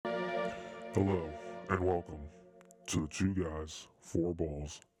Hello and welcome to the Two Guys, Four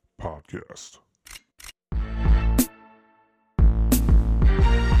Balls podcast.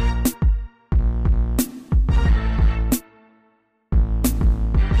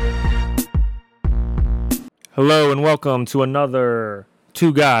 Hello and welcome to another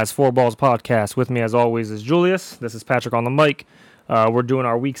Two Guys, Four Balls podcast. With me, as always, is Julius. This is Patrick on the mic. We're doing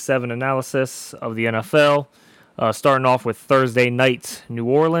our Week 7 analysis of the NFL. Starting off with Thursday night, New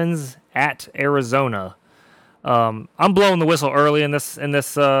Orleans at Arizona. I'm blowing the whistle early in this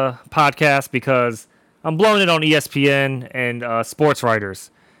podcast because I'm blowing it on ESPN and sports writers.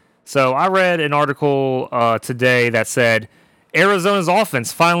 So I read an article today that said Arizona's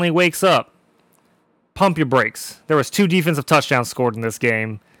offense finally wakes up. Pump your brakes. There was 2 defensive touchdowns scored in this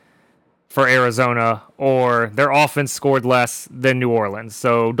game for Arizona, or their offense scored less than New Orleans.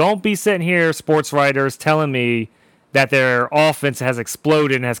 So don't be sitting here, sports writers, telling me that their offense has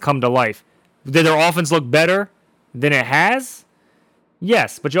exploded and has come to life. Did their offense look better than it has?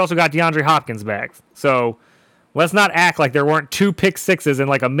 Yes, but you also got DeAndre Hopkins back. So let's not act like there weren't 2 pick sixes in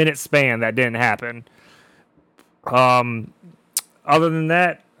like a minute span that didn't happen. Other than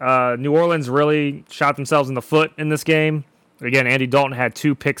that, New Orleans really shot themselves in the foot in this game. Again, Andy Dalton had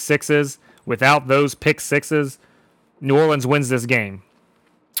 2 pick sixes. Without those pick sixes, New Orleans wins this game.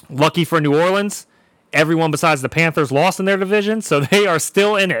 Lucky for New Orleans, everyone besides the Panthers lost in their division, so they are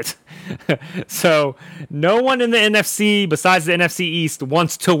still in it. So no one in the NFC besides the NFC East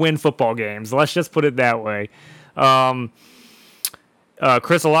wants to win football games. Let's just put it that way.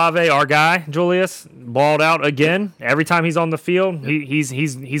 Chris Olave, our guy, Julius, balled out again. Every time he's on the field,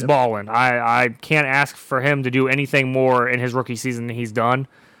 he's balling. I can't ask for him to do anything more in his rookie season than he's done.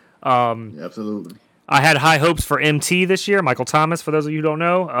 Absolutely. I had high hopes for MT this year, Michael Thomas, for those of you who don't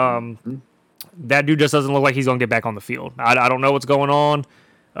know. That dude just doesn't look like he's going to get back on the field. I don't know what's going on.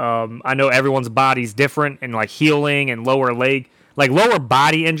 I know everyone's body's different and like healing and lower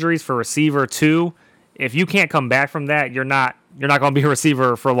body injuries for receiver too. If you can't come back from that, you're not going to be a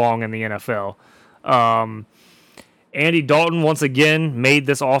receiver for long in the NFL. Andy Dalton, once again, made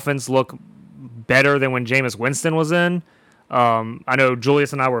this offense look better than when Jameis Winston was in. I know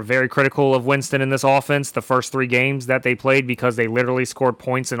Julius and I were very critical of Winston in this offense the first 3 games that they played because they literally scored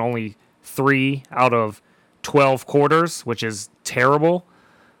points in only 3 out of 12 quarters, which is terrible.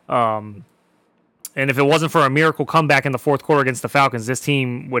 And if it wasn't for a miracle comeback in the 4th quarter against the Falcons, this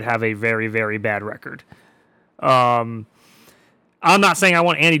team would have a very, very bad record. I'm not saying I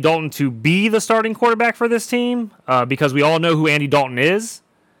want Andy Dalton to be the starting quarterback for this team because we all know who Andy Dalton is.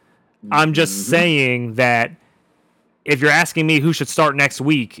 I'm just saying that if you're asking me who should start next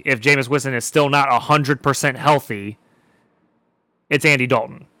week, if Jameis Winston is still not 100% healthy, it's Andy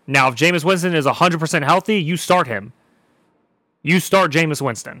Dalton. Now, if Jameis Winston is 100% healthy, you start him. You start Jameis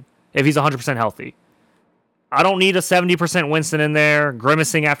Winston if he's 100% healthy. I don't need a 70% Winston in there,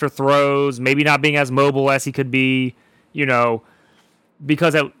 grimacing after throws, maybe not being as mobile as he could be, because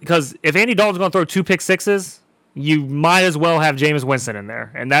if Andy Dalton's going to throw 2 pick sixes, you might as well have Jameis Winston in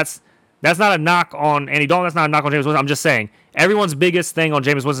there. And that's not a knock on Andy Dalton. That's not a knock on Jameis Winston. I'm just saying everyone's biggest thing on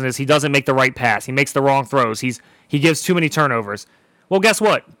Jameis Winston is he doesn't make the right pass. He makes the wrong throws. He gives too many turnovers. Well, guess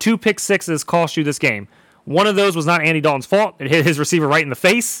what? 2 pick sixes cost you this game. One of those was not Andy Dalton's fault. It hit his receiver right in the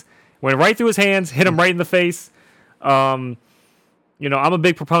face. Went right through his hands, hit him right in the face. I'm a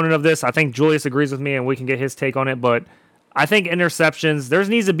big proponent of this. I think Julius agrees with me, and we can get his take on it. But I think interceptions, there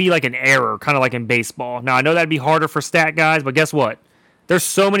needs to be like an error, kind of like in baseball. Now, I know that'd be harder for stat guys, but guess what? There's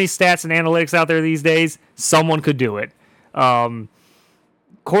so many stats and analytics out there these days. Someone could do it.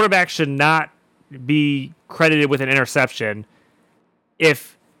 Quarterbacks should not be credited with an interception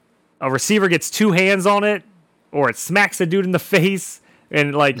if a receiver gets 2 hands on it or it smacks a dude in the face.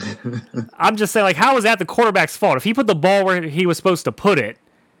 And, I'm just saying, how is that the quarterback's fault? If he put the ball where he was supposed to put it,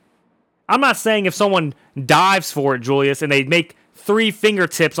 I'm not saying if someone dives for it, Julius, and they make 3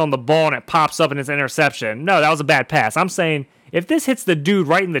 fingertips on the ball and it pops up and it's an interception. No, that was a bad pass. I'm saying if this hits the dude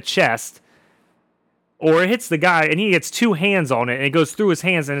right in the chest or it hits the guy and he gets 2 hands on it and it goes through his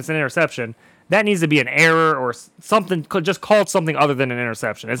hands and it's an interception, that needs to be an error or something, just called something other than an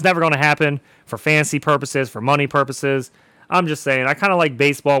interception. It's never going to happen for fantasy purposes, for money purposes. I'm just saying, I kind of like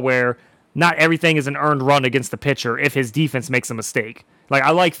baseball where not everything is an earned run against the pitcher if his defense makes a mistake.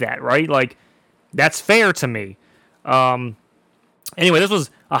 I like that, right? That's fair to me. Anyway, this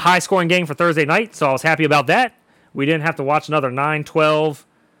was a high-scoring game for Thursday night, so I was happy about that. We didn't have to watch another 9-12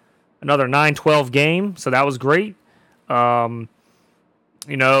 game, so that was great. But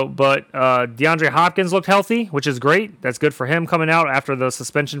DeAndre Hopkins looked healthy, which is great. That's good for him coming out after the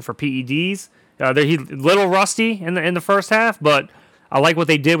suspension for PEDs. He's a little rusty in the first half, but I like what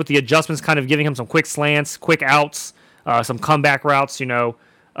they did with the adjustments, kind of giving him some quick slants, quick outs, some comeback routes, to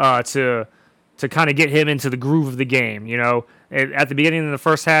kind of get him into the groove of the game. At the beginning of the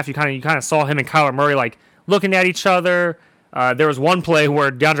first half, you kind of saw him and Kyler Murray like looking at each other. There was one play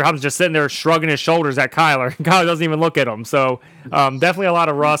where DeAndre Hopkins just sitting there shrugging his shoulders at Kyler. Kyler doesn't even look at him. So definitely a lot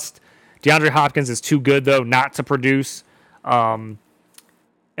of rust. DeAndre Hopkins is too good, though, not to produce. And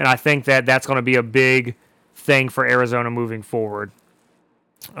I think that's going to be a big thing for Arizona moving forward.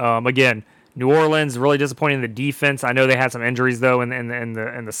 Again, New Orleans really disappointing in the defense. I know they had some injuries though in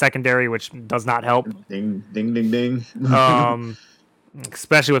the secondary, which does not help. Ding ding ding ding.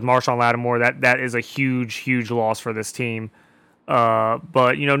 Especially with Marshawn Lattimore, that is a huge loss for this team.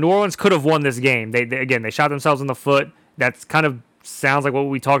 But New Orleans could have won this game. They shot themselves in the foot. That's kind of sounds like what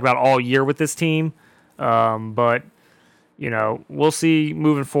we talked about all year with this team. But we'll see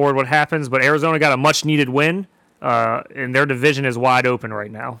moving forward what happens. But Arizona got a much needed win. And their division is wide open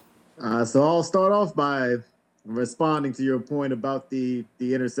right now. So I'll start off by responding to your point about the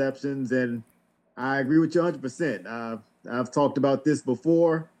interceptions, and I agree with you 100%. I've talked about this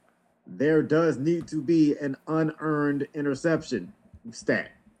before. There does need to be an unearned interception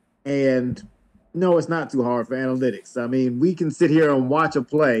stat. And no, it's not too hard for analytics. I mean, we can sit here and watch a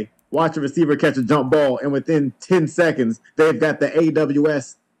receiver catch a jump ball, and within 10 seconds, they've got the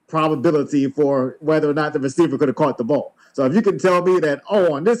AWS probability for whether or not the receiver could have caught the ball. So if you can tell me that,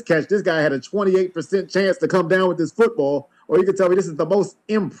 on this catch, this guy had a 28% chance to come down with this football, or you can tell me this is the most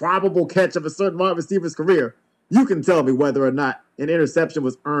improbable catch of a certain wide receiver's career, you can tell me whether or not an interception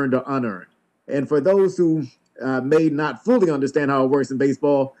was earned or unearned. And for those who may not fully understand how it works in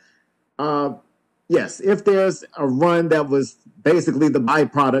baseball, yes, if there's a run that was basically the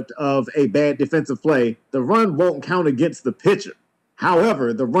byproduct of a bad defensive play, the run won't count against the pitcher.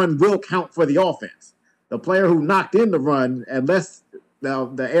 However, the run will count for the offense. The player who knocked in the run, unless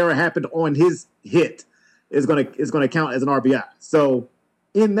the error happened on his hit, is going to count as an RBI. So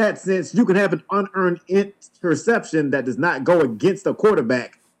in that sense, you can have an unearned interception that does not go against the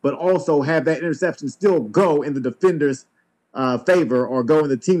quarterback, but also have that interception still go in the defender's favor or go in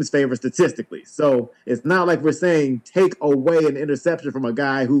the team's favor statistically. So it's not like we're saying take away an interception from a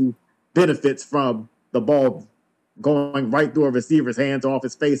guy who benefits from the ball going right through a receiver's hands or off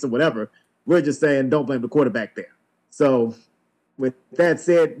his face or whatever. We're just saying don't blame the quarterback there. So with that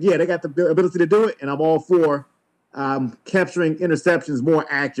said, yeah, they got the ability to do it, and I'm all for capturing interceptions more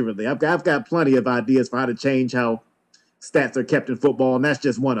accurately. I've got plenty of ideas for how to change how stats are kept in football, and that's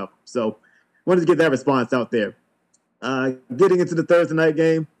just one of them. So wanted to get that response out there. Getting into the Thursday night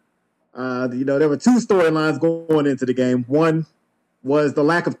game, there were two storylines going into the game. One was the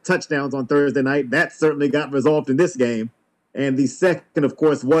lack of touchdowns on Thursday night. That certainly got resolved in this game. And the second, of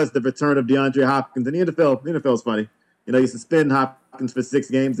course, was the return of DeAndre Hopkins. And the NFL is funny. You suspend Hopkins for 6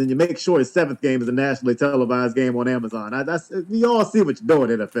 games, and you make sure his 7th game is a nationally televised game on Amazon. We all see what you're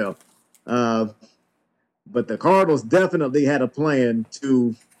doing, NFL. But the Cardinals definitely had a plan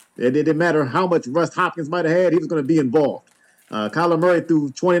to – it didn't matter how much rust Hopkins might have had, he was going to be involved. Kyler Murray threw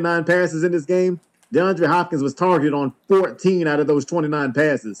 29 passes in this game. DeAndre Hopkins was targeted on 14 out of those 29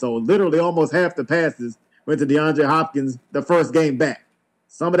 passes. So literally almost half the passes went to DeAndre Hopkins the first game back.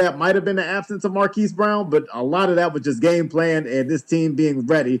 Some of that might have been the absence of Marquise Brown, but a lot of that was just game plan and this team being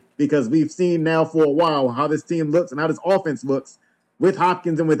ready, because we've seen now for a while how this team looks and how this offense looks with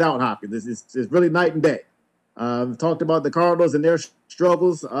Hopkins and without Hopkins. It's really night and day. We've talked about the Cardinals and their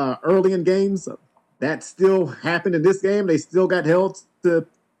struggles early in games. That still happened in this game. They still got held to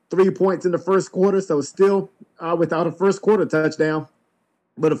 3 points in the first quarter, so still without a first quarter touchdown.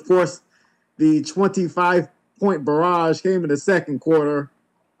 But, of course, the 25-point barrage came in the second quarter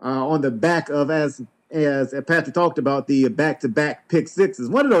on the back of, as Patrick talked about, the back-to-back pick sixes.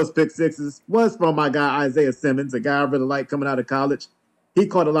 One of those pick sixes was from my guy Isaiah Simmons, a guy I really like coming out of college. He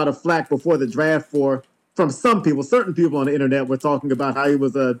caught a lot of flack before the draft from some people. Certain people on the internet were talking about how he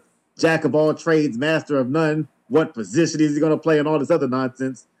was a jack of all trades, master of none. What position is he going to play and all this other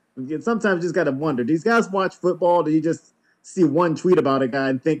nonsense. And sometimes you just got to wonder, do these guys watch football? Do you just see one tweet about a guy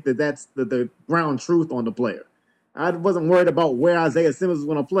and think that that's the ground truth on the player? I wasn't worried about where Isaiah Simmons was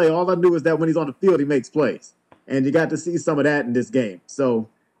going to play. All I knew is that when he's on the field, he makes plays. And you got to see some of that in this game. So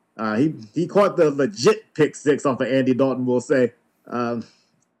he caught the legit pick six off of Andy Dalton, we'll say. And,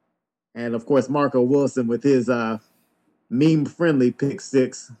 of course, Marco Wilson with his meme-friendly pick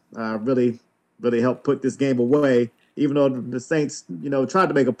six really helped put this game away, even though the Saints, tried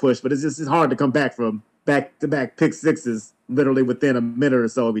to make a push. But it's hard to come back from back-to-back pick sixes literally within a minute or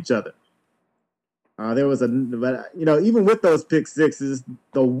so of each other. There was even with those pick sixes,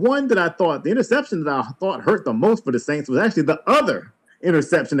 the interception that I thought hurt the most for the Saints was actually the other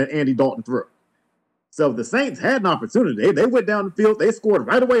interception that Andy Dalton threw. So the Saints had an opportunity. They went down the field. They scored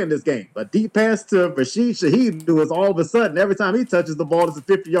right away in this game. A deep pass to Rashid Shaheed, who is all of a sudden, every time he touches the ball, it's a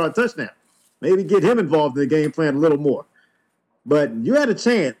 50-yard touchdown. Maybe get him involved in the game plan a little more. But you had a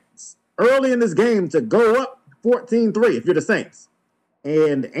chance early in this game to go up 14-3 if you're the Saints.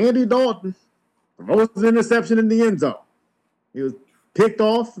 And Andy Dalton throws an interception in the end zone. He was picked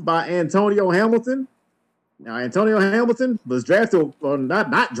off by Antonio Hamilton. Now, Antonio Hamilton was drafted, or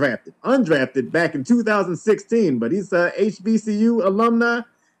not drafted, undrafted back in 2016, but he's a HBCU alumni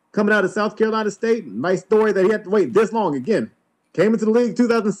coming out of South Carolina State. Nice story that he had to wait this long. Again, came into the league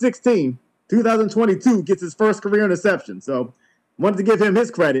 2016, 2022 gets his first career interception. So wanted to give him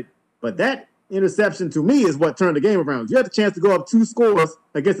his credit, but that interception to me is what turned the game around. You had the chance to go up 2 scores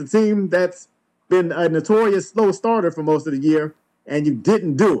against a team that's been a notorious slow starter for most of the year, and you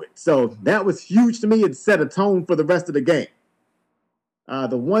didn't do it. So that was huge to me. It set a tone for the rest of the game.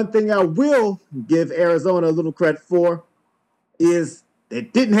 The one thing I will give Arizona a little credit for is they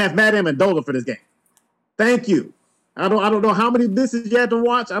didn't have Matt Amendola for this game. Thank you. I don't know how many misses you had to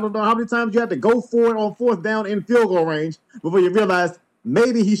watch. I don't know how many times you had to go for it on 4th down in field goal range before you realized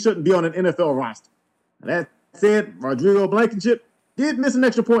maybe he shouldn't be on an NFL roster. That said, Rodrigo Blankenship did miss an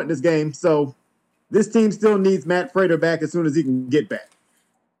extra point in this game, so this team still needs Matt Prater back as soon as he can get back.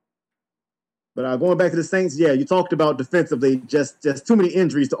 But going back to the Saints, yeah, you talked about defensively, just too many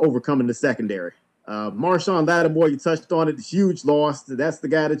injuries to overcome in the secondary. Marshawn Lattimore, you touched on it, huge loss. That's the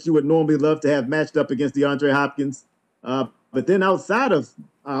guy that you would normally love to have matched up against DeAndre Hopkins. But then outside of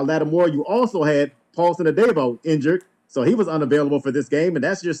Lattimore, you also had Paulson Adebo injured, so he was unavailable for this game, and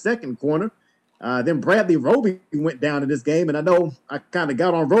that's your second corner. Then Bradley Roby went down in this game, and I know I kind of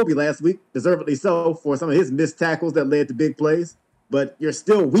got on Roby last week, deservedly so, for some of his missed tackles that led to big plays. But you're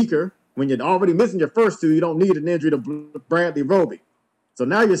still weaker. When you're already missing your first 2, you don't need an injury to Bradley Roby. So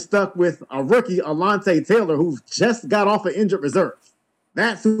now you're stuck with a rookie, Alontae Taylor, who just got off of injured reserve.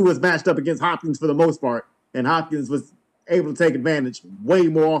 That's who was matched up against Hopkins for the most part, and Hopkins was able to take advantage way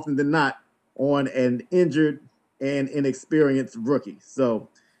more often than not on an injured and inexperienced rookie. So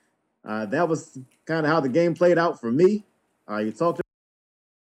that was kind of how the game played out for me. You talked about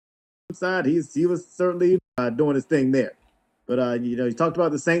the side; he was certainly doing his thing there. But you talked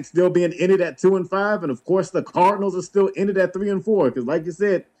about the Saints still being in it at 2-5, and of course the Cardinals are still in it at 3-4. Because, like you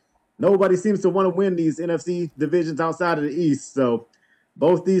said, nobody seems to want to win these NFC divisions outside of the East. So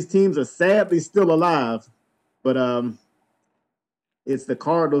both these teams are sadly still alive, but it's the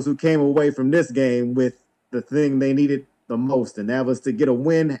Cardinals who came away from this game with the thing they needed the most, and that was to get a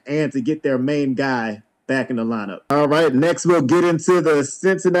win and to get their main guy back in the lineup. All right, next we'll get into the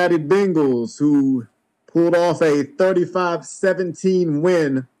Cincinnati Bengals, who pulled off a 35-17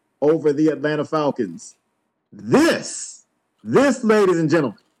 win over the Atlanta Falcons. This, ladies and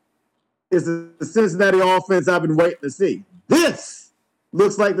gentlemen, is the Cincinnati offense I've been waiting to see. This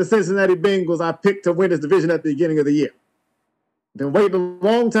looks like the Cincinnati Bengals I picked to win this division at the beginning of the year. Been waiting a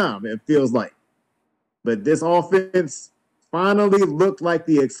long time, it feels like. But this offense finally looked like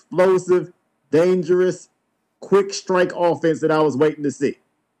the explosive, dangerous, quick strike offense that I was waiting to see.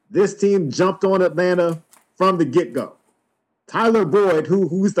 This team jumped on Atlanta from the get-go. Tyler Boyd,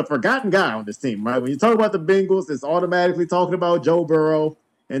 who's the forgotten guy on this team, right? When you talk about the Bengals, it's automatically talking about Joe Burrow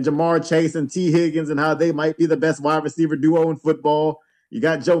and Jamar Chase and T. Higgins and how they might be the best wide receiver duo in football. You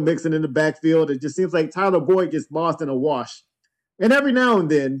got Joe Mixon in the backfield. It just seems like Tyler Boyd gets lost in a wash. And every now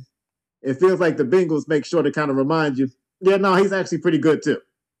and then, it feels like the Bengals make sure to kind of remind you, yeah, no, he's actually pretty good too.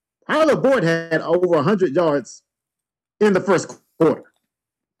 Tyler Boyd had over 100 yards in the first quarter.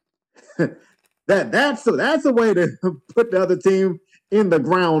 That's a way to put the other team in the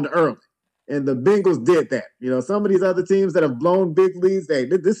ground early. And the Bengals did that. Some of these other teams that have blown big leads,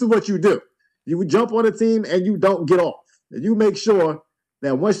 this is what you do. You jump on a team and you don't get off. And you make sure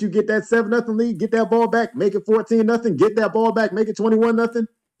that once you get that 7-0 lead, get that ball back, make it 14-0, get that ball back, make it 21-0.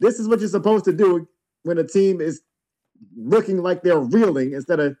 This is what you're supposed to do when a team is looking like they're reeling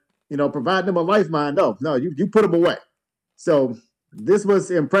instead of, providing them a lifeline. No, you put them away. So this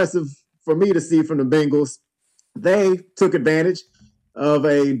was impressive for me to see from the Bengals. They took advantage of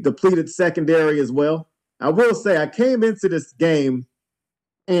a depleted secondary as well. I will say I came into this game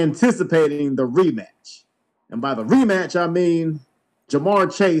anticipating the rematch. And by the rematch, I mean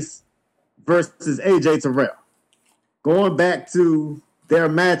Jamar Chase versus A.J. Terrell. Going back to their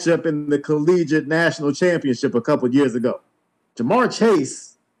matchup in the Collegiate National Championship a couple years ago. Jamar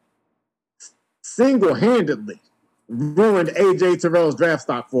Chase single-handedly ruined A.J. Terrell's draft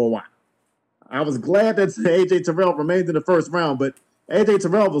stock for a while. I was glad that A.J. Terrell remained in the first round, but A.J.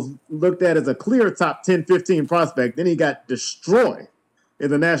 Terrell was looked at as a clear top 10, 15 prospect. Then he got destroyed in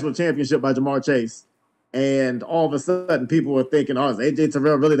the national championship by Jamar Chase. And all of a sudden, people were thinking, oh, is AJ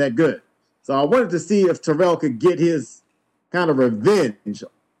Terrell really that good? So I wanted to see if Terrell could get his kind of revenge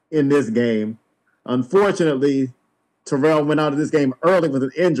in this game. Unfortunately, Terrell went out of this game early with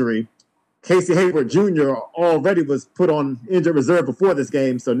an injury. Casey Hayward Jr. already was put on injured reserve before this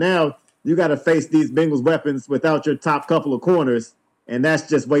game. So now you got to face these Bengals weapons without your top couple of corners, and that's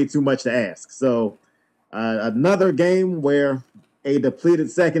just way too much to ask. So another game where a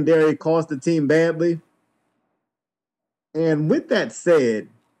depleted secondary cost the team badly. And with that said,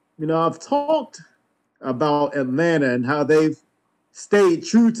 I've talked about Atlanta and how they've stayed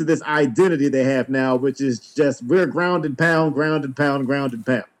true to this identity they have now, which is just we're ground and pound, ground and pound, ground and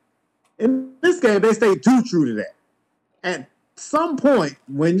pound. In this game, they stayed too true to that. At some point,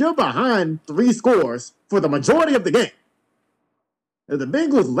 when you're behind 3 scores for the majority of the game, the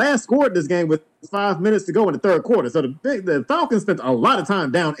Bengals last scored this game with 5 minutes to go in the third quarter. So the Falcons spent a lot of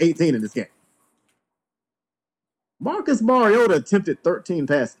time down 18 in this game. Marcus Mariota attempted 13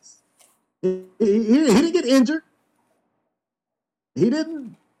 passes. He didn't get injured. He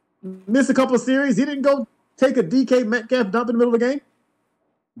didn't miss a couple of series. He didn't go take a DK Metcalf dump in the middle of the game.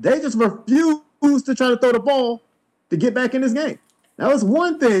 They just refused to try to throw the ball to get back in this game. Now, it's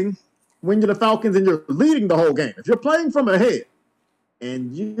one thing when you're the Falcons and you're leading the whole game. If you're playing from ahead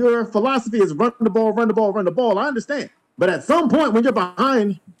and your philosophy is run the ball, run the ball, run the ball, I understand. But at some point when you're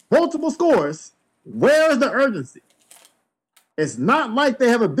behind multiple scores, where is the urgency? It's not like they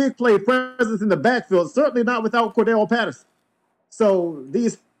have a big play presence in the backfield, certainly not without Cordell Patterson. So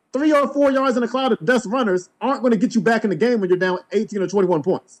these 3 or 4 yards in a cloud of dust runners aren't going to get you back in the game when you're down 18 or 21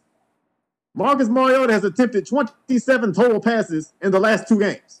 points. Marcus Mariota has attempted 27 total passes in the last 2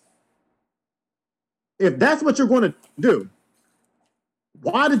 games. If that's what you're going to do,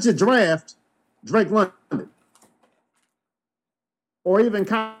 why did you draft Drake London? Or even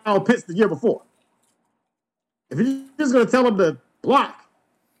Kyle Pitts the year before? If you're just going to tell them to block,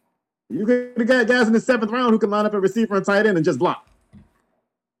 you could have got guys in the 7th round who can line up a receiver and tight end and just block.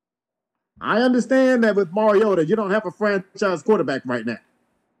 I understand that with Mariota, you don't have a franchise quarterback right now.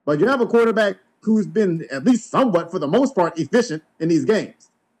 But you have a quarterback who's been, at least somewhat, for the most part, efficient in these games.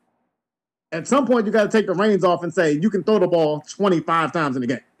 At some point, you got to take the reins off and say, you can throw the ball 25 times in the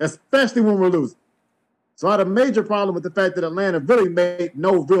game, especially when we're losing. So I had a major problem with the fact that Atlanta really made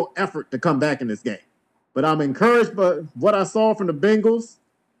no real effort to come back in this game. But I'm encouraged by what I saw from the Bengals.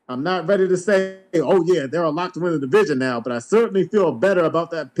 I'm not ready to say, oh, yeah, they're a lock to win the division now, but I certainly feel better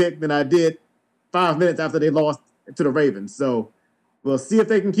about that pick than I did 5 minutes after they lost to the Ravens. So we'll see if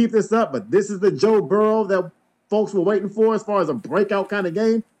they can keep this up, but this is the Joe Burrow that folks were waiting for as far as a breakout kind of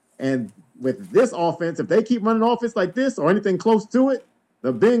game. And with this offense, if they keep running offense like this or anything close to it,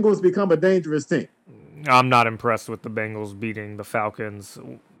 the Bengals become a dangerous team. I'm not impressed with the Bengals beating the Falcons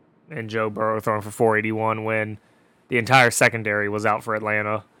and Joe Burrow throwing for 481 when the entire secondary was out for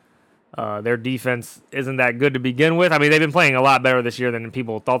Atlanta. Their defense isn't that good to begin with. I mean, they've been playing a lot better this year than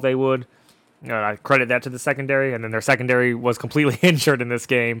people thought they would. I credit that to the secondary, and then their secondary was completely injured in this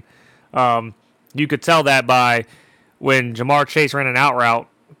game. You could tell that by when Jamar Chase ran an out route,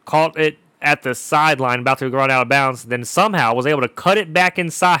 caught it at the sideline, about to run out of bounds, then somehow was able to cut it back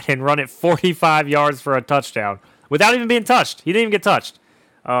inside and run it 45 yards for a touchdown without even being touched. He didn't even get touched.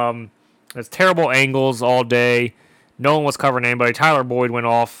 There's terrible angles all day. No one was covering anybody. Tyler Boyd went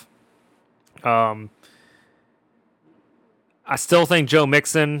off. I still think Joe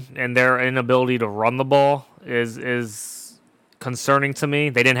Mixon and their inability to run the ball is concerning to me.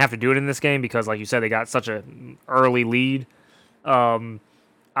 They didn't have to do it in this game because, like you said, they got such an early lead.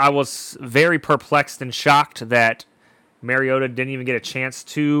 I was very perplexed and shocked that Mariota didn't even get a chance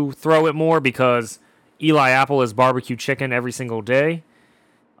to throw it more because Eli Apple is barbecue chicken every single day.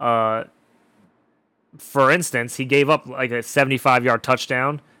 For instance, he gave up like a 75-yard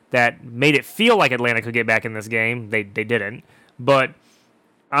touchdown that made it feel like Atlanta could get back in this game. They didn't. But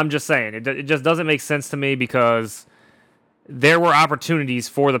I'm just saying, it just doesn't make sense to me because there were opportunities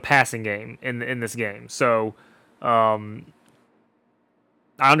for the passing game in this game. So I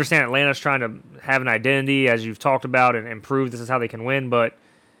understand Atlanta's trying to have an identity, as you've talked about, and prove this is how they can win,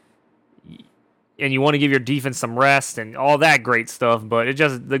 and you want to give your defense some rest and all that great stuff, but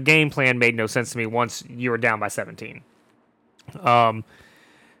the game plan made no sense to me once you were down by 17.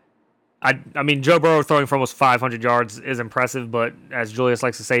 I mean, Joe Burrow throwing for almost 500 yards is impressive, but as Julius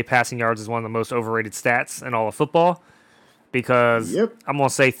likes to say, passing yards is one of the most overrated stats in all of football because I'm going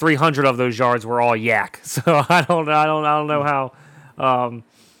to say 300 of those yards were all yak. So I don't know how.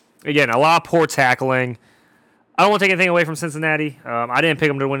 Again, a lot of poor tackling. I don't want to take anything away from Cincinnati. I didn't pick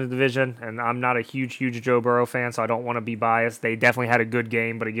them to win the division, and I'm not a huge Joe Burrow fan, so I don't want to be biased. They definitely had a good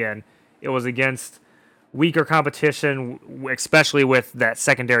game, but again, it was against weaker competition, especially with that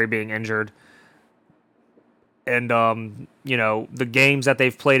secondary being injured. And the games that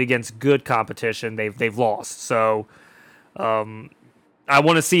they've played against good competition, they've lost. So I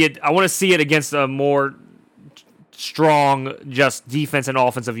want to see it. I want to see it against a more strong just defense and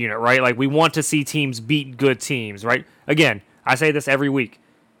offensive unit, right? Like we want to see teams beat good teams, right? Again, I say this every week.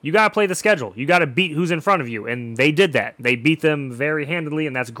 You got to play the schedule. You got to beat who's in front of you, and they did that. They beat them very handily,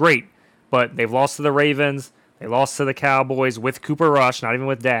 and that's great. But they've lost to the Ravens. They lost to the Cowboys with Cooper Rush, not even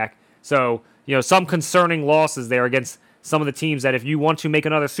with Dak. So, some concerning losses there against some of the teams that if you want to make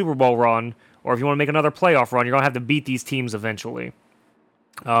another Super Bowl run or if you want to make another playoff run, you're going to have to beat these teams eventually.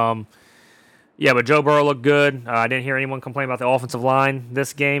 Yeah, but Joe Burrow looked good. I didn't hear anyone complain about the offensive line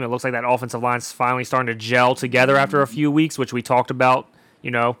this game. It looks like that offensive line's finally starting to gel together after a few weeks, which we talked about,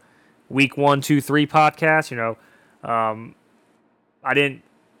 week 1, 2, 3 podcast. I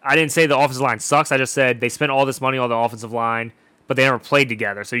didn't say the offensive line sucks. I just said they spent all this money on the offensive line, but they never played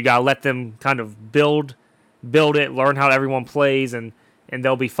together. So you got to let them kind of build it, learn how everyone plays, and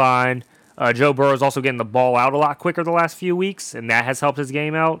they'll be fine. Joe Burrow is also getting the ball out a lot quicker the last few weeks, and that has helped his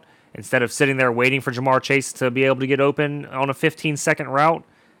game out. Instead of sitting there waiting for Jamar Chase to be able to get open on a 15-second route,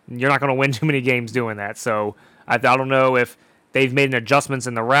 you're not going to win too many games doing that. So I don't know if they've made adjustments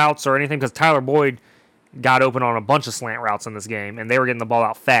in the routes or anything, because Tyler Boyd got open on a bunch of slant routes in this game, and they were getting the ball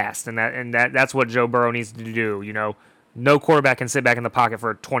out fast, and that's what Joe Burrow needs to do. No quarterback can sit back in the pocket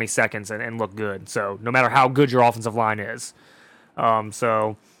for 20 seconds and look good. So no matter how good your offensive line is,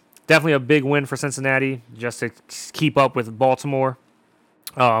 so definitely a big win for Cincinnati just to keep up with Baltimore.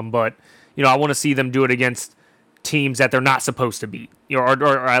 But I want to see them do it against teams that they're not supposed to beat, or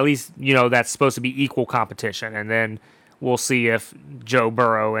at least that's supposed to be equal competition, and then we'll see if Joe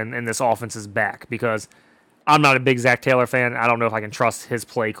Burrow and this offense is back, because I'm not a big Zach Taylor fan. I don't know if I can trust his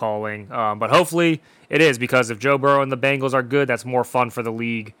play calling, but hopefully it is, because if Joe Burrow and the Bengals are good, that's more fun for the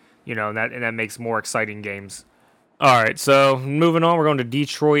league, and that makes more exciting games. All right, so moving on, we're going to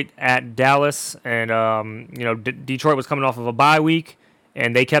Detroit at Dallas, and Detroit was coming off of a bye week,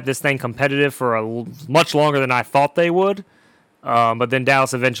 and they kept this thing competitive for much longer than I thought they would, but then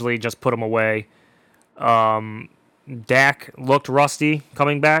Dallas eventually just put them away. Dak looked rusty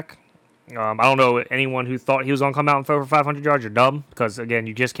coming back. I don't know anyone who thought he was going to come out and throw for 500 yards. You're dumb, because, again,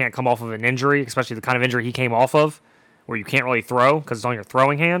 you just can't come off of an injury, especially the kind of injury he came off of, where you can't really throw because it's on your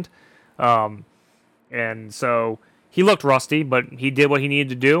throwing hand. And so he looked rusty, but he did what he needed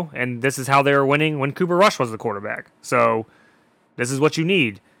to do, and this is how they were winning when Cooper Rush was the quarterback. So this is what you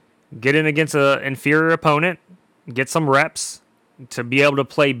need. Get in against an inferior opponent, get some reps to be able to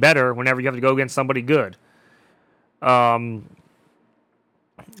play better whenever you have to go against somebody good.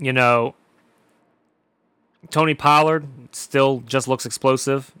 Tony Pollard still just looks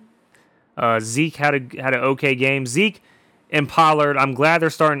explosive. Zeke had an okay game. Zeke and Pollard, I'm glad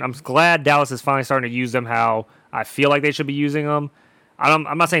Dallas is finally starting to use them how I feel like they should be using them.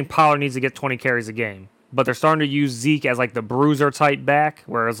 I'm not saying Pollard needs to get 20 carries a game, but they're starting to use Zeke as like the bruiser type back,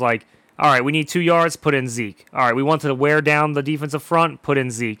 where it's like, all right, we need 2 yards, put in Zeke. All right, we want to wear down the defensive front, put in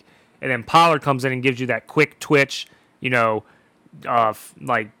Zeke. And then Pollard comes in and gives you that quick twitch,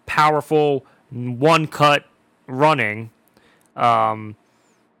 like powerful one-cut running. And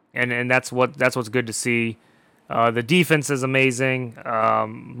that's what's good to see. The defense is amazing.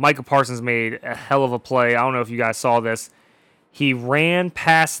 Micah Parsons made a hell of a play. I don't know if you guys saw this. He ran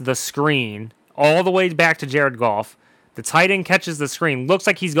past the screen all the way back to Jared Goff. The tight end catches the screen. Looks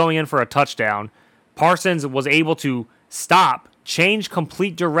like he's going in for a touchdown. Parsons was able to stop, change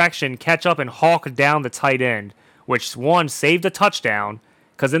complete direction, catch up, and hawk down the tight end, which, one, saved a touchdown,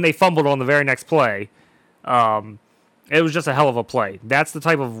 because then they fumbled on the very next play. It was just a hell of a play. That's the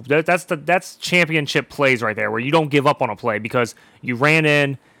type of that's championship plays right there, where you don't give up on a play because you ran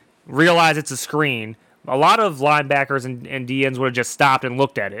in, realize it's a screen. A lot of linebackers and DNs would have just stopped and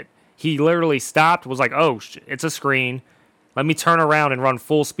looked at it. He literally stopped, was like, oh, it's a screen. Let me turn around and run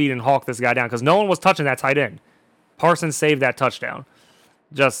full speed and hawk this guy down, because no one was touching that tight end. Parsons saved that touchdown.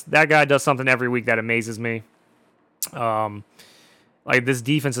 Just, that guy does something every week that amazes me. This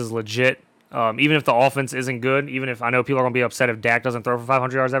defense is legit. Even if the offense isn't good, even if I know people are going to be upset if Dak doesn't throw for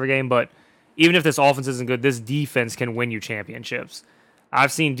 500 yards every game, but even if this offense isn't good, this defense can win you championships.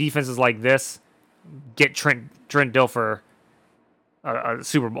 I've seen defenses like this get Trent Dilfer a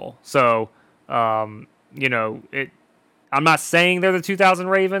Super Bowl. So, I'm not saying they're the 2000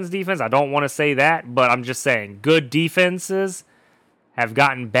 Ravens defense. I don't want to say that, but I'm just saying good defenses have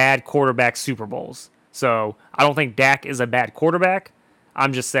gotten bad quarterback Super Bowls. So I don't think Dak is a bad quarterback.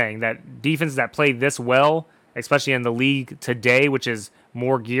 I'm just saying that defenses that play this well, especially in the league today, which is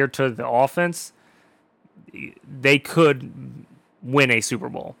more geared to the offense, they could win a Super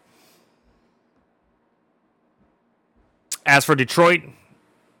Bowl. As for Detroit,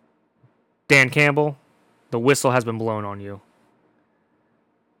 Dan Campbell, the whistle has been blown on you.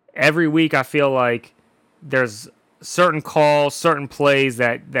 Every week I feel like there's certain calls, certain plays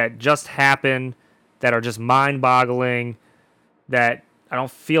that just happen that are just mind-boggling, that I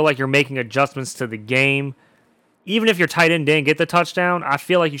don't feel like you're making adjustments to the game. Even if your tight end didn't get the touchdown, I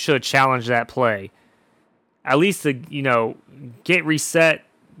feel like you should have challenged that play. At least to, get reset,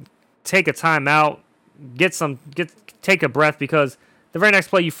 take a timeout, take a breath, because the very next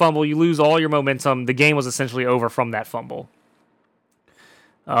play you fumble, you lose all your momentum. The game was essentially over from that fumble.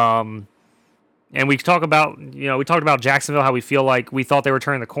 And we talked about Jacksonville, how we feel like we thought they were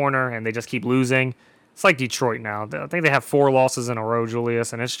turning the corner and they just keep losing. It's like Detroit now. I think they have 4 losses in a row,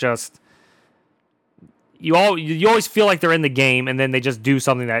 Julius, and it's just you always feel like they're in the game, and then they just do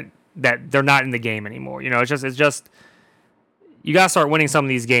something that they're not in the game anymore. It's just you gotta start winning some of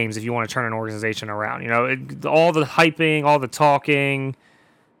these games if you want to turn an organization around. All the hyping, all the talking,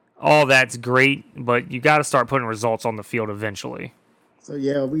 all that's great, but you got to start putting results on the field eventually. So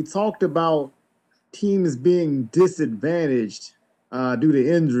yeah, we talked about teams being disadvantaged due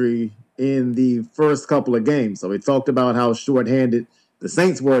to injury in the first couple of games. So we talked about how shorthanded the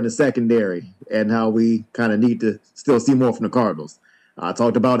Saints were in the secondary and how we kind of need to still see more from the Cardinals. I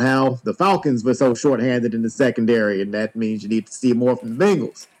talked about how the Falcons were so shorthanded in the secondary, and that means you need to see more from the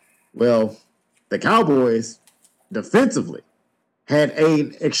Bengals. Well, the Cowboys defensively had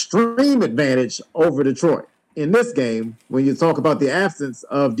an extreme advantage over Detroit in this game when you talk about the absence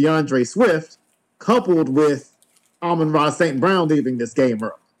of DeAndre Swift coupled with Amon-Ra St. Brown leaving this game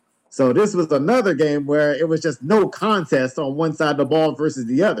early. So this was another game where it was just no contest on one side of the ball versus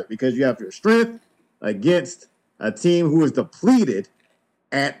the other, because you have your strength against a team who is depleted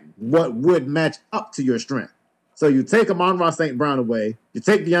at what would match up to your strength. So you take Amon-Ra St. Brown away, you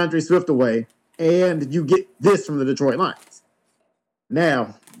take DeAndre Swift away, and you get this from the Detroit Lions.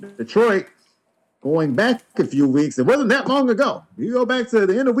 Now, Detroit, going back a few weeks, it wasn't that long ago. You go back to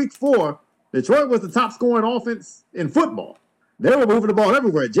the end of week 4, Detroit was the top scoring offense in football. They were moving the ball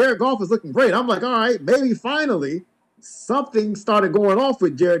everywhere. Jared Goff was looking great. I'm like, all right, maybe finally something started going off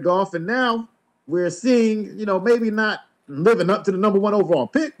with Jared Goff, and now we're seeing, maybe not living up to the number 1 overall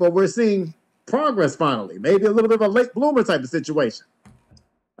pick, but we're seeing progress finally. Maybe a little bit of a late bloomer type of situation.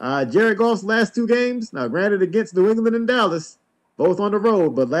 Jared Goff's last 2 games, now granted against New England and Dallas, both on the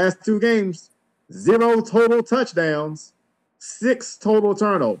road, but last 2 games, 0 total touchdowns, 6 total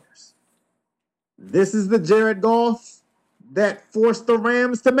turnovers. This is the Jared Goff that forced the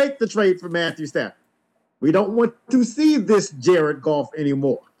Rams to make the trade for Matthew Stafford. We don't want to see this Jared Goff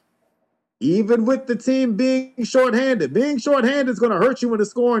anymore. Even with the team being shorthanded. Being shorthanded is going to hurt you in the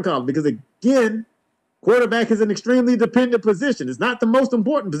scoring column because, again, quarterback is an extremely dependent position. It's not the most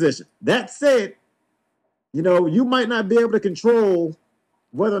important position. That said, you might not be able to control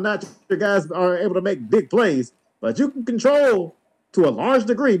whether or not your guys are able to make big plays, but you can control, to a large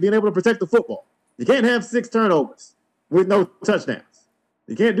degree, being able to protect the football. You can't have 6 turnovers with no touchdowns.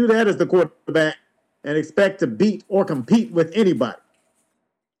 You can't do that as the quarterback and expect to beat or compete with anybody.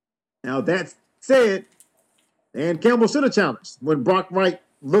 Now, that said, Dan Campbell should have challenged when Brock Wright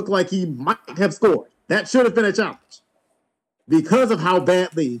looked like he might have scored. That should have been a challenge because of how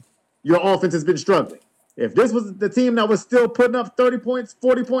badly your offense has been struggling. If this was the team that was still putting up 30 points,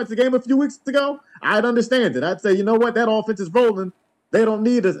 40 points a game a few weeks ago, I'd understand it. I'd say, you know what, that offense is rolling. They don't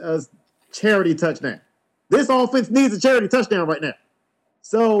need a charity touchdown. This offense needs a charity touchdown right now.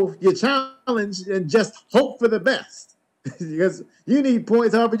 So you challenge and just hope for the best because you need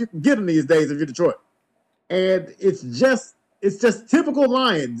points however you can get them these days if you're Detroit. And it's just typical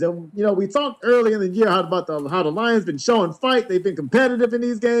Lions. And, we talked early in the year how the Lions been showing fight. They've been competitive in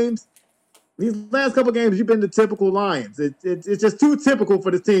these games. These last couple games, you've been the typical Lions. It's just too typical for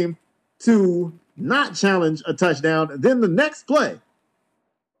the team to not challenge a touchdown. And then the next play,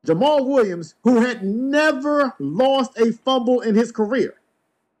 Jamal Williams, who had never lost a fumble in his career,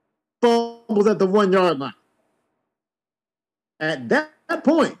 fumbles at the 1-yard line. At that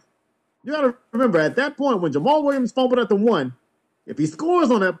point, you got to remember, at that point, when Jamal Williams fumbled at the 1, if he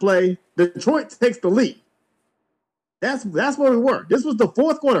scores on that play, Detroit takes the lead. That's where we were. This was the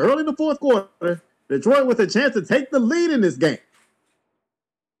fourth quarter. Early in the fourth quarter, Detroit with a chance to take the lead in this game.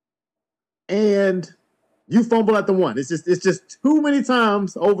 And you fumble at the 1. It's just too many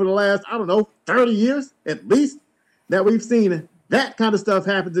times over the last, 30 years at least, that we've seen that kind of stuff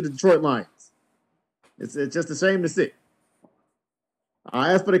happen to the Detroit Lions. It's just a shame to see.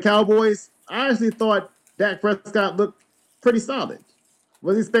 As for the Cowboys, I actually thought Dak Prescott looked pretty solid.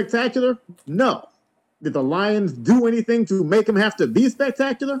 Was he spectacular? No. Did the Lions do anything to make him have to be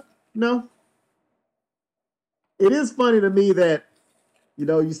spectacular? No. It is funny to me that,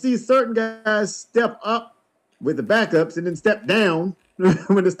 you see certain guys step up with the backups and then step down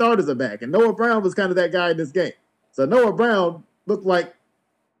when the starters are back. And Noah Brown was kind of that guy in this game. So Noah Brown looked like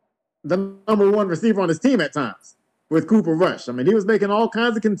the number one receiver on his team at times with Cooper Rush. I mean, he was making all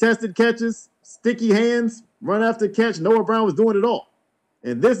kinds of contested catches, sticky hands, run after catch. Noah Brown was doing it all.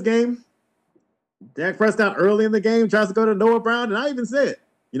 In this game, Dak Prescott early in the game tries to go to Noah Brown, and I even said,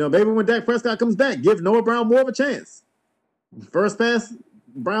 maybe when Dak Prescott comes back, give Noah Brown more of a chance. First pass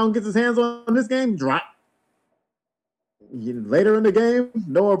Brown gets his hands on this game, drop. Later in the game,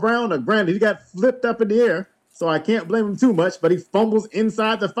 Noah Brown, granted, he got flipped up in the air, so I can't blame him too much, but he fumbles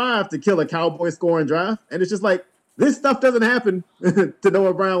inside the 5 to kill a Cowboy scoring drive. And it's just like, this stuff doesn't happen to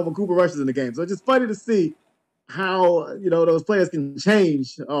Noah Brown when Cooper Rush is in the game. So it's just funny to see how, those players can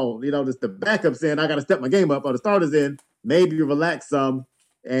change. Oh, just the backups in, I got to step my game up, or the starters in, maybe relax some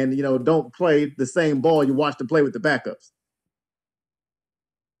and, don't play the same ball you watched them play with the backups.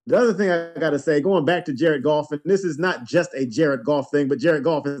 The other thing I got to say, going back to Jared Goff, and this is not just a Jared Goff thing, but Jared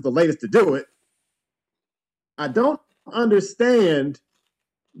Goff is the latest to do it. I don't understand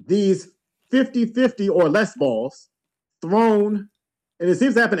these 50-50 or less balls thrown, and it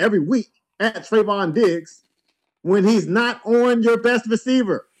seems to happen every week, at Trayvon Diggs when he's not on your best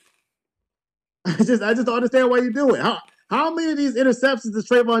receiver. I just don't understand why you do it. How many of these interceptions does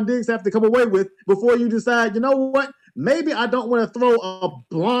Trayvon Diggs have to come away with before you decide, you know what? Maybe I don't want to throw a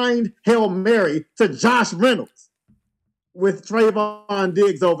blind Hail Mary to Josh Reynolds with Trayvon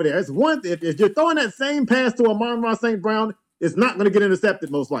Diggs over there. It's one thing. If you're throwing that same pass to Amon-Ra St. Brown, it's not going to get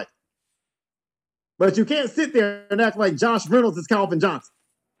intercepted most likely. But you can't sit there and act like Josh Reynolds is Calvin Johnson.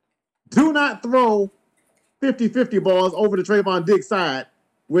 Do not throw 50-50 balls over the Trayvon Diggs side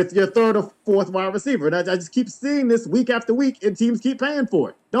with your third or fourth wide receiver. And I just keep seeing this week after week, and teams keep paying for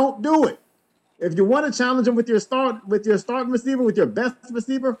it. Don't do it. If you want to challenge him with your starting receiver, with your best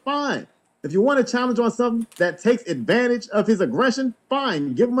receiver, fine. If you want to challenge on something that takes advantage of his aggression,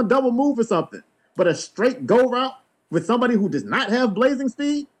 fine. Give him a double move or something. But a straight go route with somebody who does not have blazing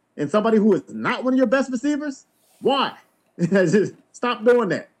speed and somebody who is not one of your best receivers, why? Just stop doing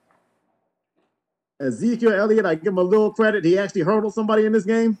that. Ezekiel Elliott, I give him a little credit. He actually hurdled somebody in this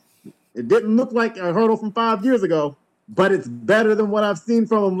game. It didn't look like a hurdle from 5 years ago, but it's better than what I've seen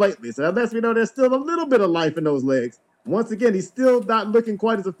from him lately. So that lets me know there's still a little bit of life in those legs. Once again, he's still not looking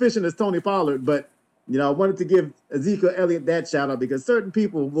quite as efficient as Tony Pollard, but I wanted to give Ezekiel Elliott that shout out because certain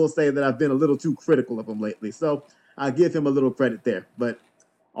people will say that I've been a little too critical of him lately. So I'll give him a little credit there. But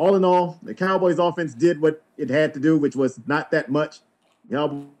all in all, the Cowboys offense did what it had to do, which was not that much. The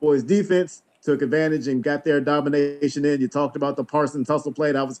Cowboys defense took advantage and got their domination in. You talked about the Parsons hustle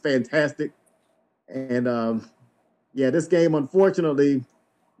play. That was fantastic. And, this game, unfortunately,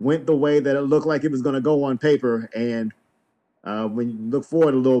 went the way that it looked like it was going to go on paper. And when you look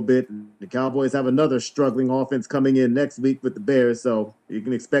forward a little bit, the Cowboys have another struggling offense coming in next week with the Bears. So you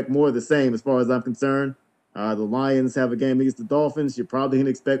can expect more of the same as far as I'm concerned. The Lions have a game against the Dolphins. You're probably going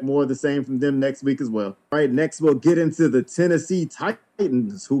to expect more of the same from them next week as well. All right, next we'll get into the Tennessee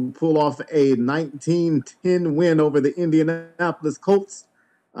Titans, who pull off a 19-10 win over the Indianapolis Colts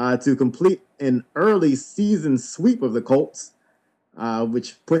to complete an early season sweep of the Colts,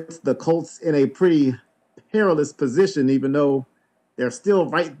 which puts the Colts in a pretty perilous position, even though they're still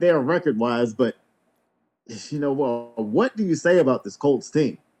right there record-wise. But, what do you say about this Colts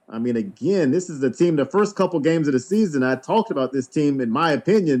team? I mean, again, this is the team, the first couple games of the season, I talked about this team, in my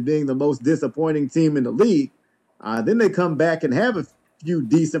opinion, being the most disappointing team in the league. Then they come back and have a few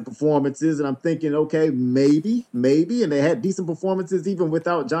decent performances, and I'm thinking, okay, maybe. And they had decent performances even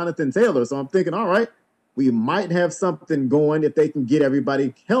without Jonathan Taylor. So I'm thinking, all right, we might have something going if they can get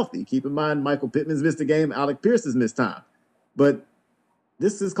everybody healthy. Keep in mind, Michael Pittman's missed a game, Alec Pierce has missed time. But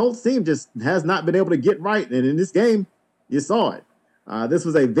this Colts team just has not been able to get right. And in this game, you saw it. This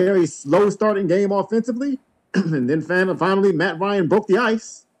was a very slow starting game offensively. And then finally, Matt Ryan broke the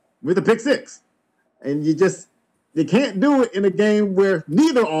ice with a pick six. And you can't do it in a game where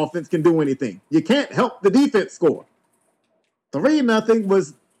neither offense can do anything. You can't help the defense score. 3-0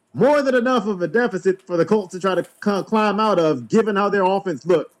 was more than enough of a deficit for the Colts to try to climb out of, given how their offense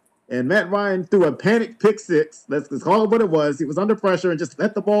looked. And Matt Ryan threw a panic pick six. Let's call it what it was. He was under pressure and just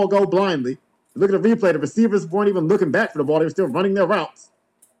let the ball go blindly. Look at the replay. The receivers weren't even looking back for the ball. They were still running their routes.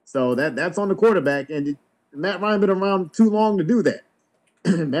 So that's on the quarterback. And Matt Ryan been around too long to do that.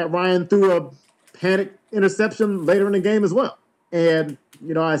 Matt Ryan threw a panic interception later in the game as well. And,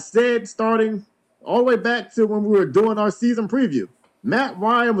 I said starting all the way back to when we were doing our season preview, Matt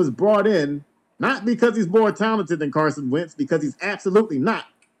Ryan was brought in not because he's more talented than Carson Wentz, because he's absolutely not.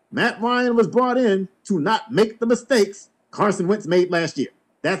 Matt Ryan was brought in to not make the mistakes Carson Wentz made last year.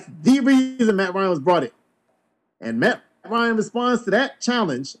 That's the reason Matt Ryan was brought in. And Matt Ryan responds to that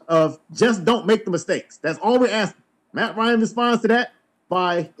challenge of just don't make the mistakes. That's all we're asking. Matt Ryan responds to that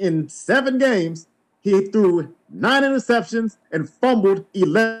by, in 7 games, he threw 9 interceptions and fumbled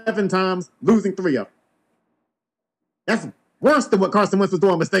 11 times, losing 3 of them. That's worse than what Carson Wentz was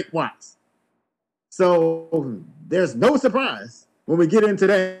doing mistake-wise. So there's no surprise when we get in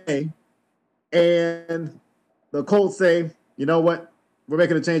today and the Colts say, you know what, we're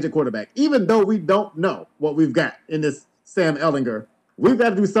making a change at quarterback. Even though we don't know what we've got in this Sam Ehlinger, we've got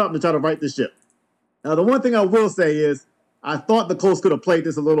to do something to try to right this ship. Now, the one thing I will say is I thought the Colts could have played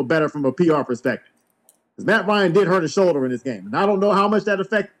this a little better from a PR perspective. Because Matt Ryan did hurt his shoulder in this game. And I don't know how much that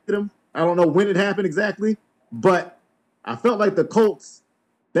affected him. I don't know when it happened exactly. But I felt like the Colts'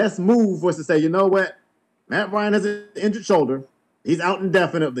 best move was to say, you know what? Matt Ryan has an injured shoulder. He's out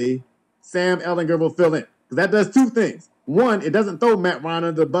indefinitely. Sam Ehlinger will fill in. Because that does 2 things. 1, it doesn't throw Matt Ryan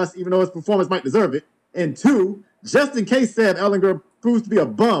under the bus, even though his performance might deserve it. And 2, just in case Sam Ehlinger proves to be a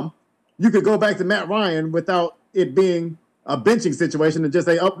bum, you could go back to Matt Ryan without it being a benching situation and just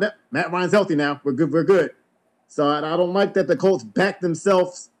say, oh, Matt Ryan's healthy now. We're good. So I don't like that the Colts backed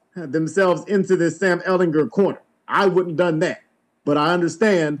themselves into this Sam Ehlinger corner. I wouldn't have done that. But I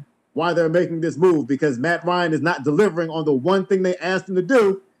understand why they're making this move, because Matt Ryan is not delivering on the one thing they asked him to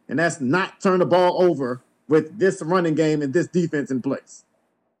do, and that's not turn the ball over with this running game and this defense in place.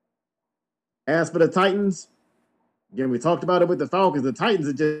 As for the Titans, again, we talked about it with the Falcons. The Titans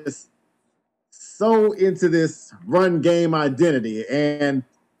are just so into this run game identity. And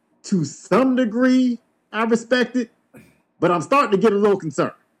to some degree, I respect it, but I'm starting to get a little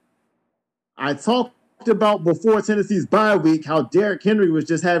concerned. I talked about before Tennessee's bye week how Derrick Henry was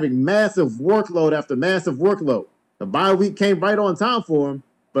just having massive workload after massive workload. The bye week came right on time for him,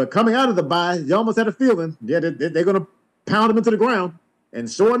 but coming out of the bye, you almost had a feeling, they're going to pound him into the ground.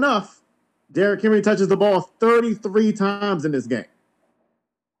 And sure enough, Derrick Henry touches the ball 33 times in this game.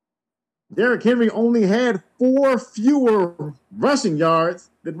 Derrick Henry only had 4 fewer rushing yards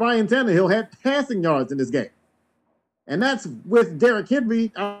than Ryan Tannehill had passing yards in this game. And that's with Derrick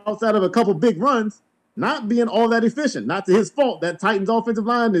Henry, outside of a couple big runs, not being all that efficient. Not to his fault. That Titans offensive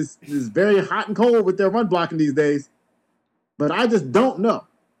line is very hot and cold with their run blocking these days. But I just don't know.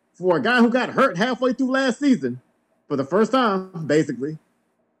 For a guy who got hurt halfway through last season, for the first time, basically,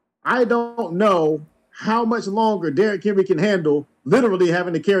 I don't know how much longer Derrick Henry can handle literally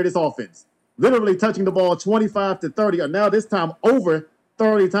having to carry this offense. Literally touching the ball 25 to 30, or now this time over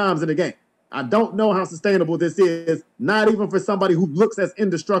 30 times in a game. I don't know how sustainable this is, not even for somebody who looks as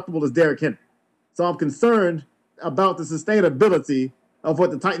indestructible as Derrick Henry. So I'm concerned about the sustainability of what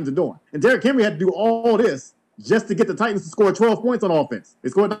the Titans are doing. And Derrick Henry had to do all this just to get the Titans to score 12 points on offense. They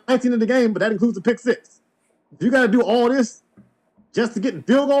scored 19 in the game, but that includes a pick 6. If you got to do all this just to get in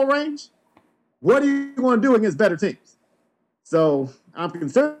field goal range, what are you going to do against better teams? So I'm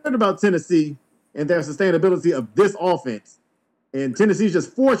concerned about Tennessee and their sustainability of this offense. And Tennessee's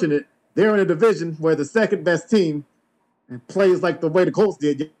just fortunate they're in a division where the second best team plays like the way the Colts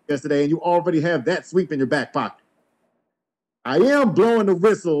did yesterday, and you already have that sweep in your back pocket. I am blowing the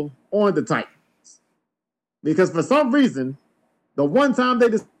whistle on the Titans because for some reason, the one time they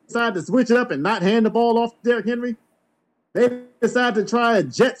decide to switch it up and not hand the ball off to Derrick Henry, they decide to try a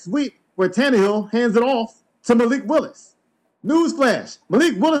jet sweep where Tannehill hands it off to Malik Willis. Newsflash,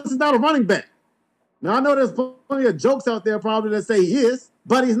 Malik Willis is not a running back. Now, I know there's plenty of jokes out there probably that say he is,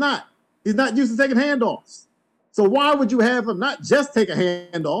 but he's not. He's not used to taking handoffs. So why would you have him not just take a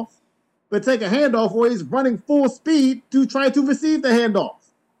handoff, but take a handoff where he's running full speed to try to receive the handoff?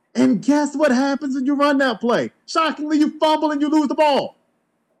 And guess what happens when you run that play? Shockingly, you fumble and you lose the ball.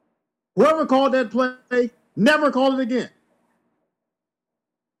 Whoever called that play, never call it again.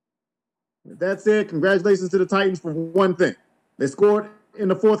 That's it. Congratulations to the Titans for one thing. They scored in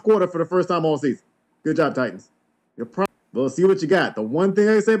the fourth quarter for the first time all season. Good job, Titans. We'll see what you got. The one thing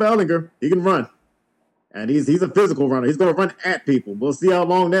I say about Ehlinger, he can run. And he's a physical runner. He's going to run at people. We'll see how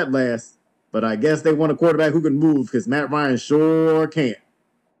long that lasts. But I guess they want a quarterback who can move because Matt Ryan sure can't.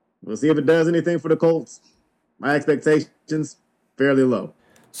 We'll see if it does anything for the Colts. My expectations, fairly low.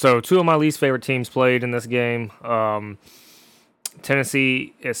 So 2 of my least favorite teams played in this game.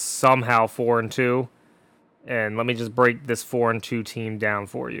 Tennessee is somehow 4-2. And let me just break this 4-2 team down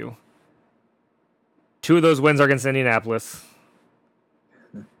for you. 2 of those wins are against Indianapolis.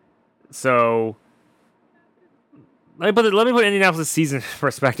 So let me put Indianapolis' season in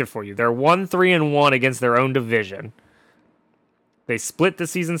perspective for you. They're 1-3-1 against their own division. They split the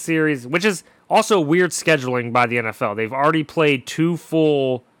season series, which is also weird scheduling by the NFL. They've already played 2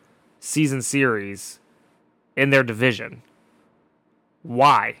 full season series in their division.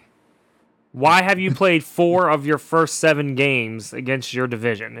 Why? Why have you played 4 of your first 7 games against your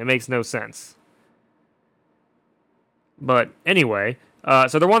division? It makes no sense. But anyway,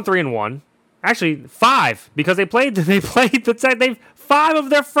 so they're 1-3-1. Actually, 5 because they played 5 of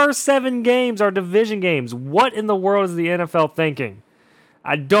their first 7 games are division games. What in the world is the NFL thinking?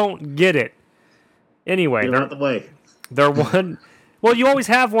 I don't get it. Anyway, Get out the way. they're one. Well, you always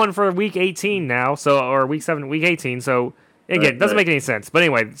have one for week 18 now, or week 7, week 18. So again, it doesn't make any sense. But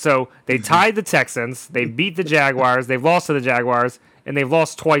anyway, so they tied the Texans, they beat the Jaguars, they've lost to the Jaguars, and they've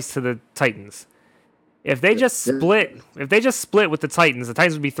lost twice to the Titans. If they just split with the Titans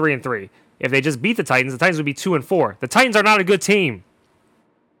would be 3-3. If they just beat the Titans would be 2-4. The Titans are not a good team.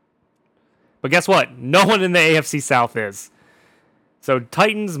 But guess what? No one in the AFC South is. So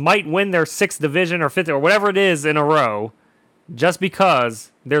Titans might win their 6th division or 5th or whatever it is in a row just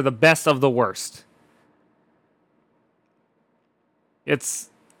because they're the best of the worst.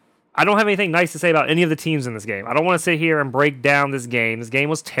 I don't have anything nice to say about any of the teams in this game. I don't want to sit here and break down this game. This game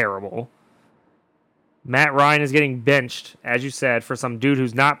was terrible. Matt Ryan is getting benched, as you said, for some dude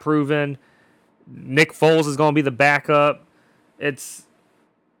who's not proven. Nick Foles is going to be the backup. It's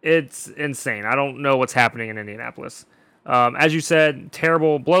insane. I don't know what's happening in Indianapolis. As you said,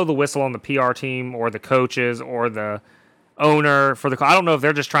 terrible. Blow the whistle on the PR team or the coaches or the owner for I don't know if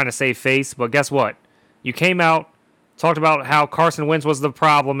they're just trying to save face, but guess what? You came out, talked about how Carson Wentz was the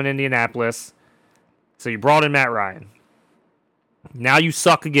problem in Indianapolis, so you brought in Matt Ryan. Now you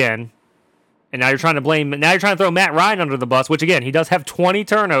suck again. And now you're trying to throw Matt Ryan under the bus, which again, he does have 20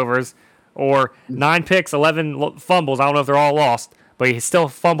 turnovers or 9 picks, 11 fumbles. I don't know if they're all lost, but he still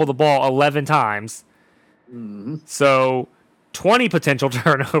fumbled the ball 11 times. Mm-hmm. So 20 potential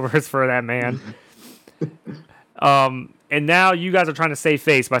turnovers for that man. And now you guys are trying to save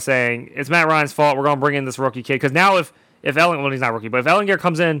face by saying it's Matt Ryan's fault. We're going to bring in this rookie kid. Because now if he's not rookie, but if Ellinger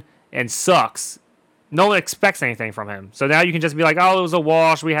comes in and sucks, no one expects anything from him. So now you can just be like, oh, it was a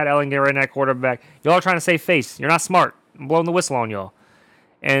wash. We had Ellinger in that quarterback. Y'all are trying to save face. You're not smart. I'm blowing the whistle on y'all.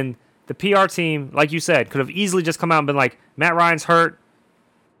 And the PR team, like you said, could have easily just come out and been like, Matt Ryan's hurt.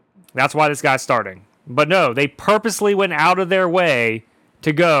 That's why this guy's starting. But no, they purposely went out of their way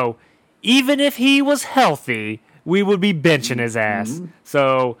to go, even if he was healthy, we would be benching his ass.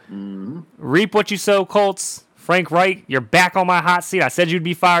 So reap what you sow, Colts. Frank Reich, you're back on my hot seat. I said you'd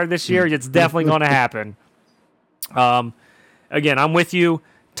be fired this year. It's definitely going to happen. Again, I'm with you.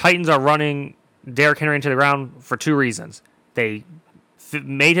 Titans are running Derrick Henry into the ground for 2 reasons. They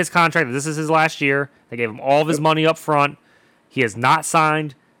made his contract. This is his last year. They gave him all of his money up front. He has not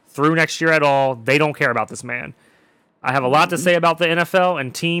signed through next year at all. They don't care about this man. I have a lot to say about the NFL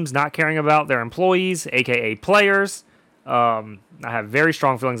and teams not caring about their employees, a.k.a. players. I have very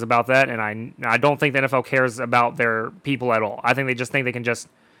strong feelings about that, and I don't think the NFL cares about their people at all. I think they just think they can just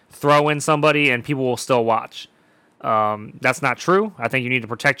throw in somebody and people will still watch. That's not true. I think you need to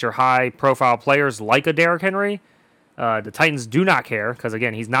protect your high-profile players like a Derrick Henry. The Titans do not care because,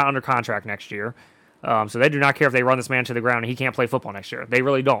 again, he's not under contract next year. So they do not care if they run this man to the ground and he can't play football next year. They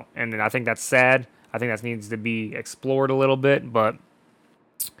really don't, and I think that's sad. I think that needs to be explored a little bit, but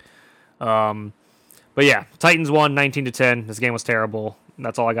yeah, Titans won 19-10. This game was terrible.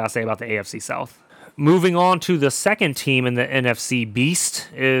 That's all I got to say about the AFC South. Moving on to the second team in the NFC Beast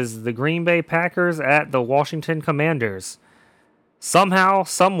is the Green Bay Packers at the Washington Commanders. Somehow,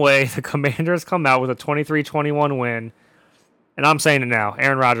 someway, the Commanders come out with a 23-21 win, and I'm saying it now,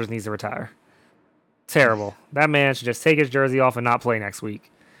 Aaron Rodgers needs to retire. Terrible. That man should just take his jersey off and not play next week.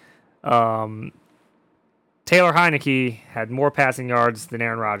 Taylor Heineke had more passing yards than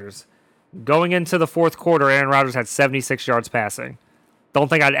Aaron Rodgers. Going into the fourth quarter, Aaron Rodgers had 76 yards passing. Don't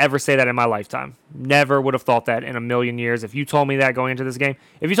think I'd ever say that in my lifetime. Never would have thought that in a million years. If you told me that going into this game,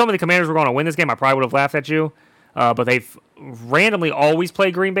 if you told me the Commanders were going to win this game, I probably would have laughed at you. But they've randomly always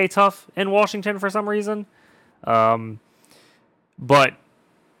played Green Bay tough in Washington for some reason. But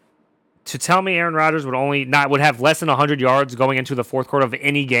to tell me Aaron Rodgers would have less than 100 yards going into the fourth quarter of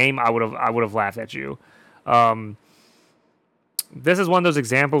any game, I would have laughed at you. This is one of those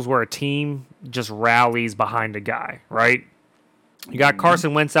examples where a team just rallies behind a guy, right? You got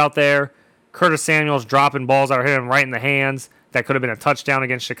Carson Wentz out there. Curtis Samuel's dropping balls that are hitting him right in the hands. That could have been a touchdown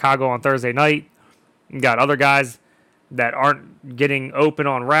against Chicago on Thursday night. You got other guys that aren't getting open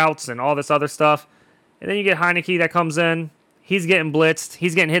on routes and all this other stuff. And then you get Heineke that comes in. He's getting blitzed.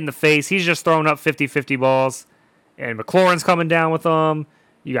 He's getting hit in the face. He's just throwing up 50-50 balls. And McLaurin's coming down with them.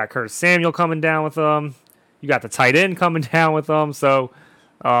 You got Curtis Samuel coming down with them. You got the tight end coming down with them. So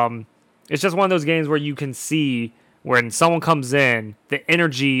it's just one of those games where you can see when someone comes in, the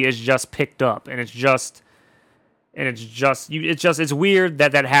energy is just picked up, and it's weird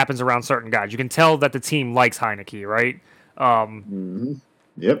that happens around certain guys. You can tell that the team likes Heineke, right?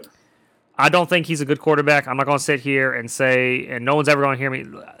 Yep. I don't think he's a good quarterback. I'm not going to sit here and say, and no one's ever going to hear me.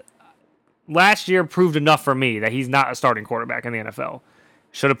 Last year proved enough for me that he's not a starting quarterback in the NFL.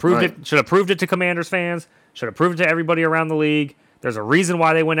 Should have proved it. Should have proved it to Commanders fans. Should have proved it to everybody around the league. There's a reason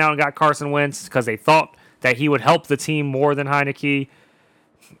why they went out and got Carson Wentz, because they thought that he would help the team more than Heineke.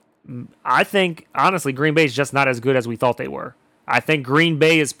 I think, honestly, Green Bay is just not as good as we thought they were. I think Green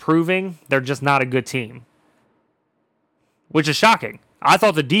Bay is proving they're just not a good team, which is shocking. I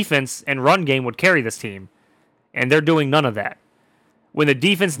thought the defense and run game would carry this team, and they're doing none of that. When the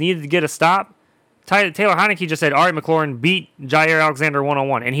defense needed to get a stop, Taylor Heineke just said, all right, McLaurin, beat Jair Alexander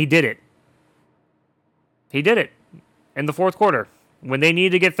one-on-one, and he did it. He did it in the fourth quarter when they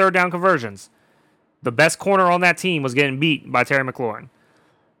needed to get third down conversions. The best corner on that team was getting beat by Terry McLaurin.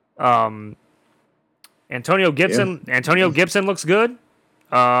 Antonio Gibson looks good.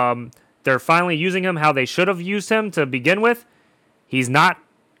 They're finally using him how they should have used him to begin with. He's not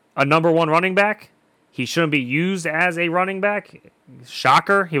a number one running back. He shouldn't be used as a running back.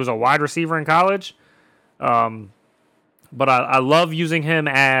 Shocker. He was a wide receiver in college. But I love using him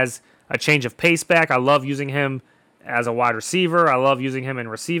as a change of pace back. I love using him as a wide receiver. I love using him in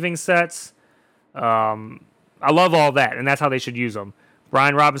receiving sets. I love all that, and that's how they should use him.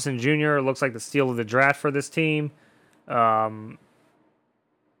 Brian Robinson Jr. looks like the steal of the draft for this team. Yeah,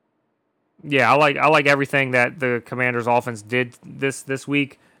 I like everything that the Commanders' offense did this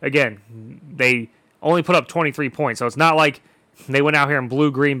week. Again, they only put up 23 points, so it's not like they went out here and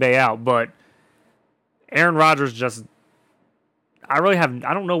blew Green Bay out. But Aaron Rodgers just, I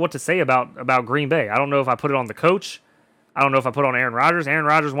don't know what to say about Green Bay. I don't know if I put it on the coach. I don't know if I put it on Aaron Rodgers. Aaron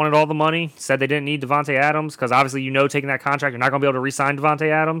Rodgers wanted all the money, said they didn't need Devontae Adams, because obviously taking that contract, you're not going to be able to re-sign Devontae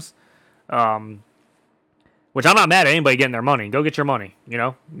Adams. Which I'm not mad at anybody getting their money. Go get your money.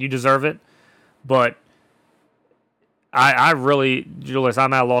 You deserve it. But I really, Julius,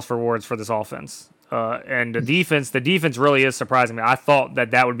 I'm at a loss for words for this offense. And the defense really is surprising me. I thought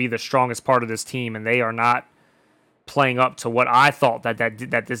that would be the strongest part of this team, and they are not playing up to what I thought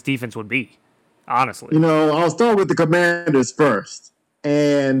that this defense would be, honestly. I'll start with the Commanders first.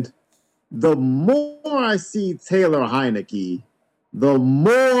 And the more I see Taylor Heineke, the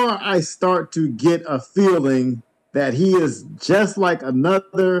more I start to get a feeling that he is just like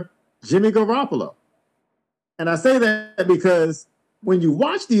another Jimmy Garoppolo. And I say that because when you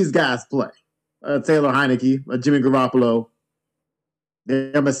watch these guys play, Taylor Heineke, Jimmy Garoppolo,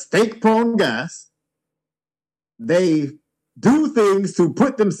 they're mistake-prone guys. They do things to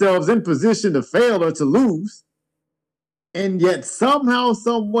put themselves in position to fail or to lose. And yet somehow,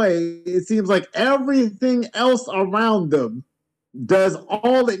 some way, it seems like everything else around them does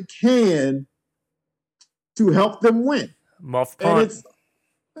all it can to help them win. Muff punt.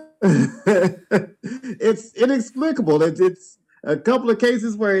 And it's inexplicable. It's a couple of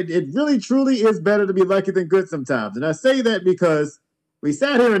cases where it really, truly is better to be lucky than good sometimes. And I say that because we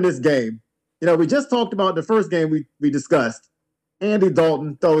sat here in this game. We just talked about the first game we discussed. Andy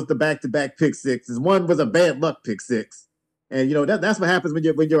Dalton throws the back-to-back pick sixes. One was a bad luck pick six. And, that's what happens when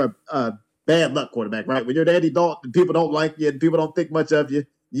you're a bad luck quarterback, right? When you're Andy Dalton, people don't like you and people don't think much of you.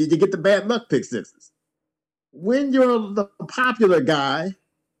 You get the bad luck pick sixes. When you're the popular guy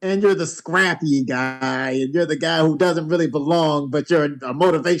and you're the scrappy guy and you're the guy who doesn't really belong, but you're a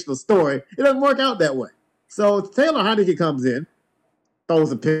motivational story, it doesn't work out that way. So Taylor Heineke comes in,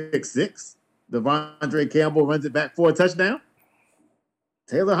 throws a pick six. Devondre Campbell runs it back for a touchdown.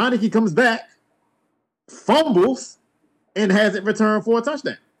 Taylor Heineke comes back, fumbles, and has it returned for a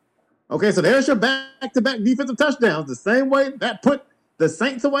touchdown. Okay, so there's your back-to-back defensive touchdowns. The same way that put the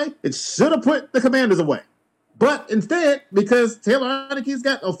Saints away, it should have put the Commanders away. But instead, because Taylor Heineke's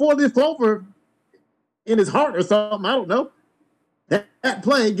got a four-leaf clover in his heart or something, I don't know, that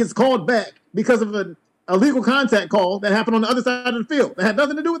play gets called back because of an illegal contact call that happened on the other side of the field. That had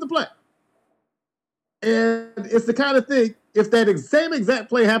nothing to do with the play. And it's the kind of thing, if that same exact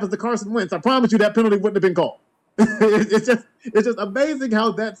play happens to Carson Wentz, I promise you that penalty wouldn't have been called. It's just amazing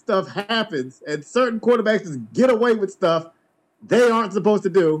how that stuff happens, and certain quarterbacks just get away with stuff they aren't supposed to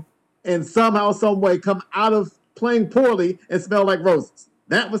do, and somehow, some way, come out of playing poorly and smell like roses.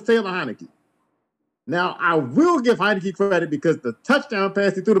 That was Taylor Heineke. Now, I will give Heineke credit because the touchdown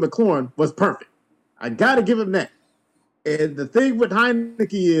pass he threw to McLaurin was perfect. I got to give him that. And the thing with Heineke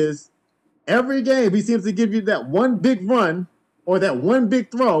is, Every game, he seems to give you that one big run or that one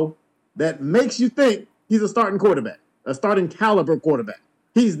big throw that makes you think he's a starting quarterback, a starting caliber quarterback.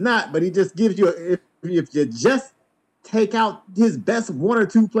 He's not, but he just gives you, if you just take out his best one or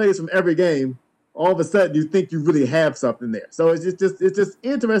two plays from every game, all of a sudden you think you really have something there. So it's just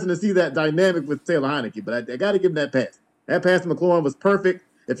interesting to see that dynamic with Taylor Heinicke, but I got to give him that pass. That pass to McLaurin was perfect.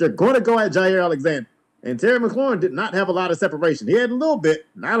 If you're going to go at Jair Alexander, and Terry McLaurin did not have a lot of separation. He had a little bit,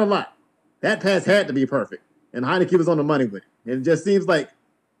 not a lot. That pass had to be perfect, and Heinicke was on the money with it. And it just seems like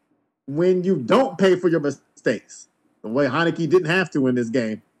when you don't pay for your mistakes, the way Heinicke didn't have to in this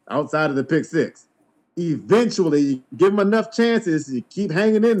game, outside of the pick six, eventually you give him enough chances, you keep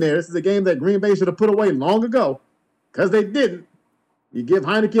hanging in there. This is a game that Green Bay should have put away long ago because they didn't. You give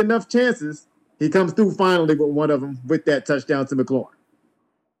Heinicke enough chances, he comes through finally with one of them with that touchdown to McLaurin.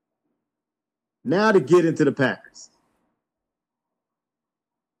 Now to get into the Packers.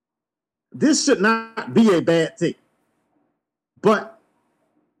 This should not be a bad team. But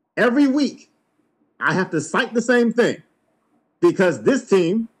every week, I have to cite the same thing because this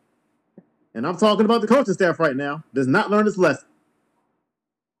team, and I'm talking about the coaching staff right now, does not learn this lesson.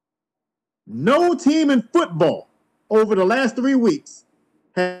 No team in football over the last 3 weeks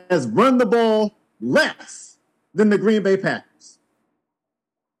has run the ball less than the Green Bay Packers.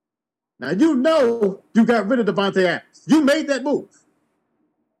 Now, you know you got rid of Davante Adams. You made that move.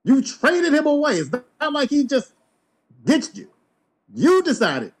 You traded him away. It's not like he just ditched you. You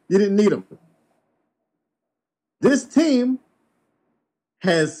decided you didn't need him. This team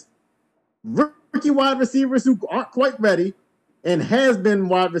has rookie wide receivers who aren't quite ready and has been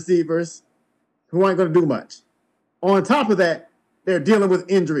wide receivers who aren't going to do much. On top of that, they're dealing with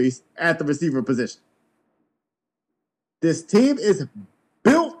injuries at the receiver position. This team is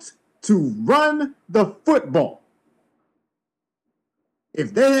built to run the football.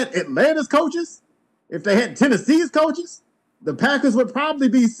 If they had Atlanta's coaches, if they had Tennessee's coaches, the Packers would probably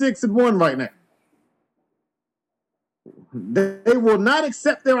be 6-1 right now. They will not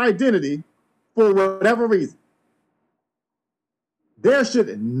accept their identity for whatever reason. There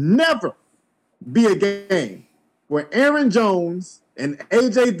should never be a game where Aaron Jones and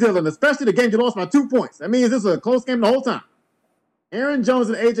A.J. Dillon, especially the game you lost by 2 points. That means this was a close game the whole time. Aaron Jones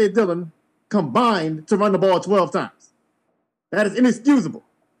and A.J. Dillon combined to run the ball 12 times. That is inexcusable.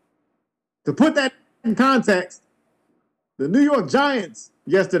 To put that in context, the New York Giants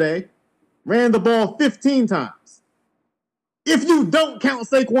yesterday ran the ball 15 times. If you don't count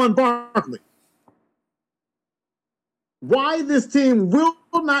Saquon Barkley, why this team will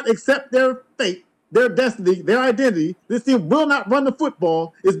not accept their fate, their destiny, their identity, this team will not run the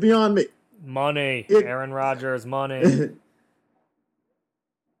football is beyond me. Money. Aaron Rodgers, money.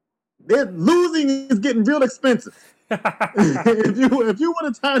 Losing is getting real expensive. if you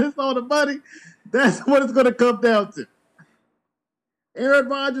want to tie this on the money, that's what it's going to come down to. Aaron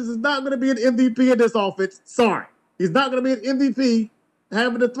Rodgers is not going to be an MVP in this offense. Sorry. He's not going to be an MVP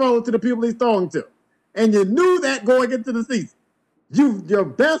having to throw to the people he's throwing to. And you knew that going into the season. Your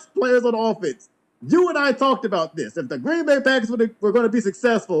best players on offense. You and I talked about this. If the Green Bay Packers were going to be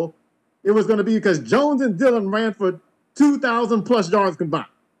successful, it was going to be because Jones and Dillon ran for 2,000 plus yards combined.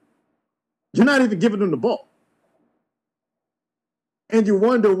 You're not even giving them the ball. And you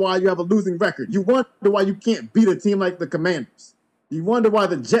wonder why you have a losing record. You wonder why you can't beat a team like the Commanders. You wonder why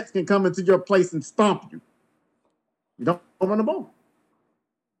the Jets can come into your place and stomp you. You don't run the ball.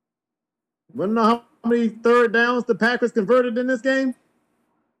 You want to know how many third downs the Packers converted in this game?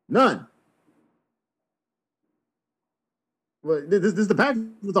 None. Well, this is the Packers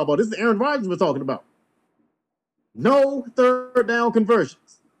we're talking about. This is Aaron Rodgers we're talking about. No third down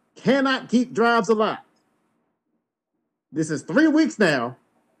conversions. Cannot keep drives alive. This is 3 weeks now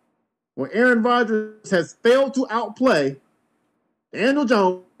where Aaron Rodgers has failed to outplay Daniel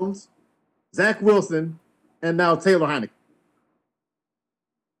Jones, Zach Wilson, and now Taylor Heinicke.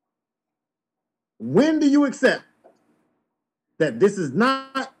 When do you accept that this is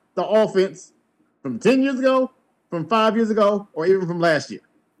not the offense from 10 years ago, from 5 years ago, or even from last year?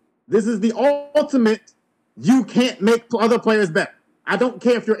 This is the ultimate, you can't make other players better. I don't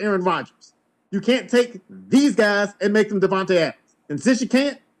care if you're Aaron Rodgers. You can't take these guys and make them Davante Adams. And since you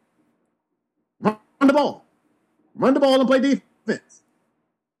can't, run the ball. Run the ball and play defense.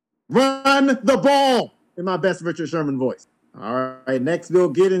 Run the ball in my best Richard Sherman voice. All right, next we'll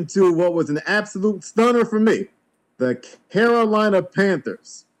get into what was an absolute stunner for me. The Carolina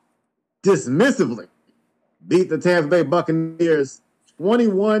Panthers dismissively beat the Tampa Bay Buccaneers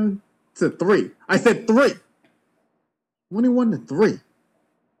 21-3. I said 3. 21-3.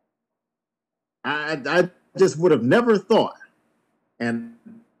 I just would have never thought. And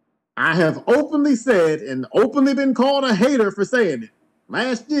I have openly said and openly been called a hater for saying it.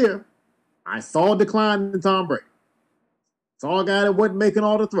 Last year, I saw a decline in Tom Brady. Saw a guy that wasn't making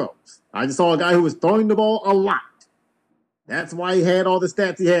all the throws. I just saw a guy who was throwing the ball a lot. That's why he had all the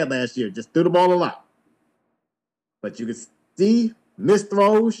stats he had last year. Just threw the ball a lot. But you can see missed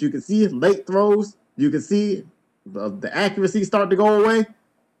throws. You can see late throws. You can see the accuracy start to go away.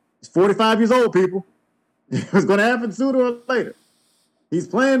 He's 45 years old, people. It's going to happen sooner or later. He's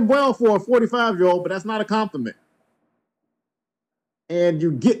playing well for a 45-year-old, but that's not a compliment. And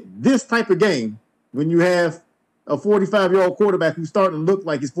you get this type of game when you have a 45-year-old quarterback who's starting to look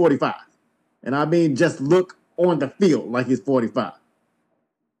like he's 45. And I mean just look on the field like he's 45.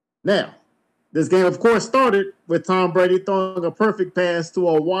 Now, this game, of course, started with Tom Brady throwing a perfect pass to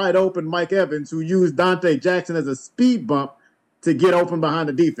a wide-open Mike Evans who used Dante Jackson as a speed bump to get open behind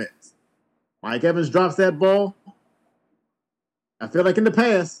the defense. Mike Evans drops that ball. I feel like in the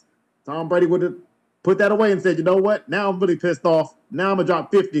past, Tom Brady would have put that away and said, you know what? Now I'm really pissed off. Now I'm going to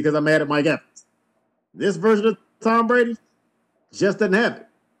drop 50 because I'm mad at Mike Evans. This version of Tom Brady just doesn't have it.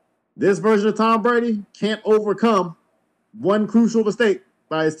 This version of Tom Brady can't overcome one crucial mistake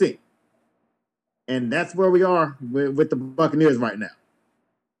by his team. And that's where we are with the Buccaneers right now.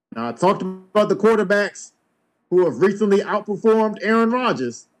 Now, I talked about the quarterbacks who have recently outperformed Aaron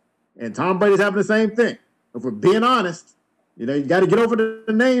Rodgers, and Tom Brady's having the same thing. If we're being honest, you got to get over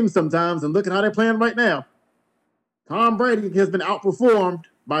the names sometimes and look at how they're playing right now. Tom Brady has been outperformed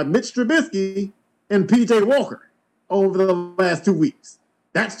by Mitch Trubisky and P.J. Walker over the last 2 weeks.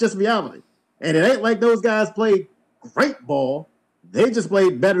 That's just reality. And it ain't like those guys played great ball. They just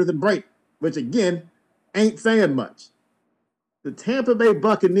played better than Brady, which, again, ain't saying much. The Tampa Bay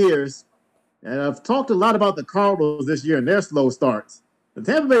Buccaneers, and I've talked a lot about the Cardinals this year and their slow starts. The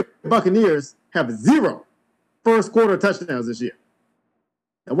Tampa Bay Buccaneers have 0 first-quarter touchdowns this year.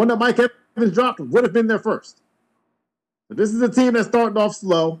 The one that Mike Evans dropped would have been their first. But this is a team that's starting off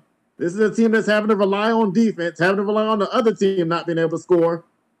slow. This is a team that's having to rely on defense, having to rely on the other team not being able to score,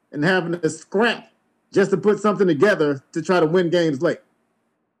 and having to scrap just to put something together to try to win games late.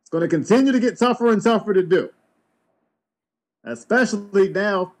 It's going to continue to get tougher and tougher to do. Especially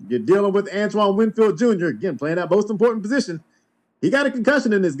now, you're dealing with Antoine Winfield Jr., again, playing that most important position. He got a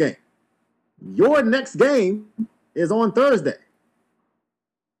concussion in this game. Your next game is on Thursday.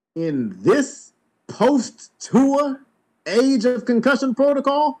 In this post-Tua age of concussion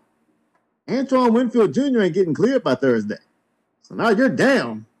protocol, Antoine Winfield Jr. ain't getting cleared by Thursday. So now you're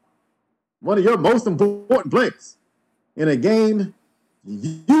down one of your most important players in a game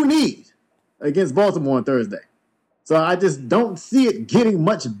you need against Baltimore on Thursday. So I just don't see it getting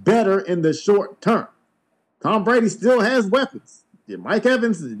much better in the short term. Tom Brady still has weapons. Mike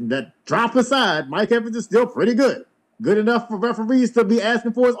Evans, that drop aside, Mike Evans is still pretty good. Good enough for referees to be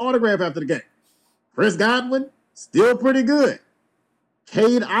asking for his autograph after the game. Chris Godwin, still pretty good.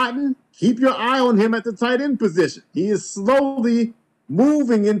 Cade Otton, keep your eye on him at the tight end position. He is slowly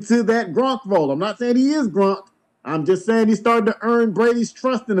moving into that Gronk role. I'm not saying he is Gronk. I'm just saying he's starting to earn Brady's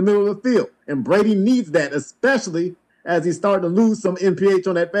trust in the middle of the field. And Brady needs that, especially as he's starting to lose some MPH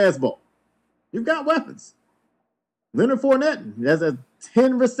on that fastball. You've got weapons. Leonard Fournette has a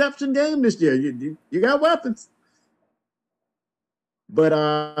 10-reception game this year. You got weapons. But,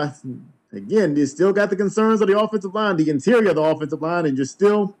 again, you still got the concerns of the offensive line, the interior of the offensive line, and you're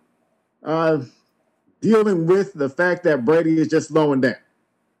still dealing with the fact that Brady is just slowing down.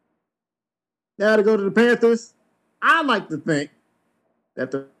 Now to go to the Panthers, I like to think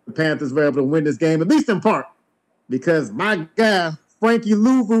that the Panthers were able to win this game, at least in part, because my guy, Frankie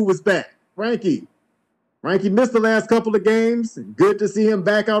Louvu, was back. Frankie missed the last couple of games. Good to see him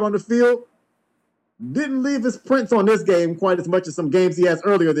back out on the field. Didn't leave his prints on this game quite as much as some games he has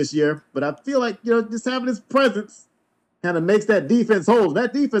earlier this year, but I feel like, just having his presence kind of makes that defense whole.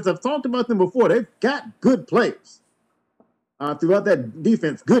 That defense, I've talked about them before. They've got good players throughout that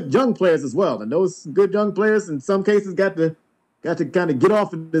defense, good young players as well. And those good young players, in some cases, got to kind of get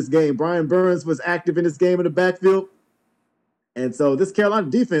off in this game. Brian Burns was active in this game in the backfield. And so this Carolina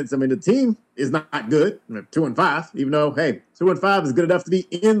defense, I mean, the team is not good. 2-5, even though, hey, 2-5 is good enough to be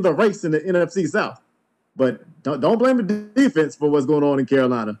in the race in the NFC South. But don't blame the defense for what's going on in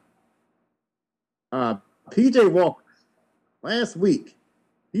Carolina. P.J. Walker, last week,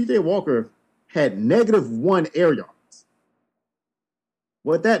 P.J. Walker had -1 air yards.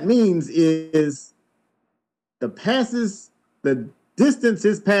 What that means is the distance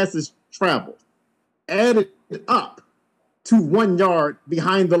his passes traveled added up to 1 yard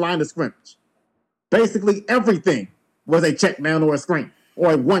behind the line of scrimmage. Basically everything was a check down or a screen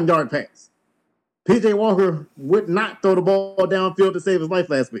or a 1 yard pass. P.J. Walker would not throw the ball downfield to save his life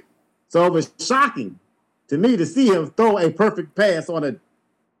last week. So it was shocking to me to see him throw a perfect pass on a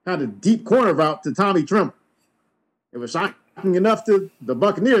kind of deep corner route to Tommy Tremble. It was shocking enough to the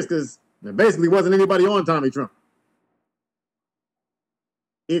Buccaneers because there basically wasn't anybody on Tommy Tremble.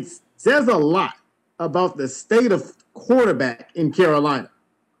 It says a lot about the state of quarterback in Carolina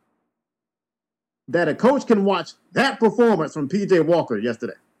that a coach can watch that performance from P.J. Walker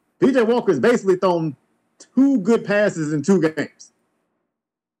yesterday. P.J. Walker's basically thrown 2 good passes in 2 games.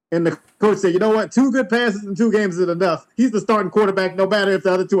 And the coach said, you know what? 2 good passes in 2 games is enough. He's the starting quarterback no matter if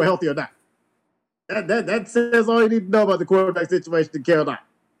the other 2 are healthy or not. That says all you need to know about the quarterback situation in Carolina.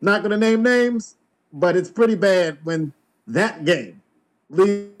 Not going to name names, but it's pretty bad when that game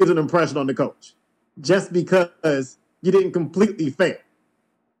leaves an impression on the coach just because you didn't completely fail.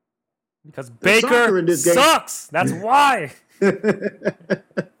 Because Baker in this sucks. That's why. I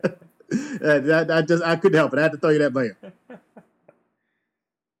couldn't help it. I had to throw you that blame.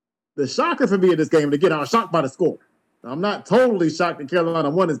 The shocker for me in this game, and again, I was shocked by the score. I'm not totally shocked that Carolina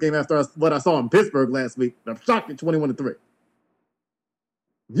won this game after what I saw in Pittsburgh last week. I'm shocked at 21-3.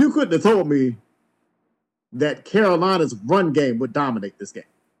 You couldn't have told me that Carolina's run game would dominate this game.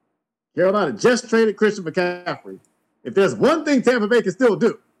 Carolina just traded Christian McCaffrey. If there's one thing Tampa Bay can still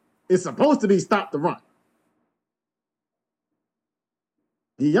do, it's supposed to be stop the run.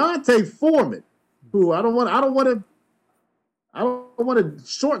 Deontay Foreman, who I don't want to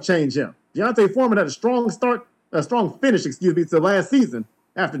shortchange him. Deontay Foreman had a strong finish, to last season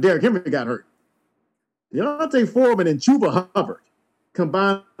after Derrick Henry got hurt. Deontay Foreman and Chuba Hubbard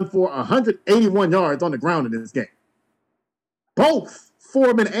combined for 181 yards on the ground in this game. Both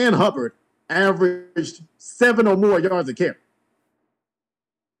Foreman and Hubbard averaged 7 or more yards a carry.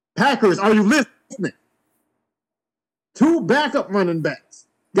 Packers, are you listening? 2 backup running backs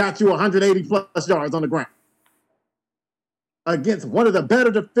got you 180 plus yards on the ground against one of the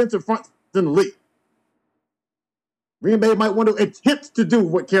better defensive fronts in the league. Green Bay might want to attempt to do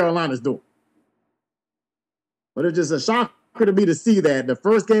what Carolina's doing. But it's just a shocker to me to see that. The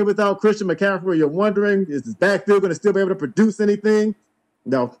first game without Christian McCaffrey, you're wondering, is his backfield going to still be able to produce anything?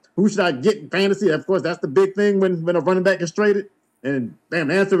 No. Who should I get in fantasy? Of course, that's the big thing when a running back is traded. And damn,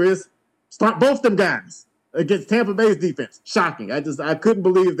 the answer is start both them guys against Tampa Bay's defense. Shocking. I couldn't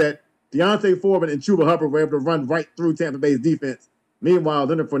believe that Deontay Foreman and Chuba Hubbard were able to run right through Tampa Bay's defense. Meanwhile,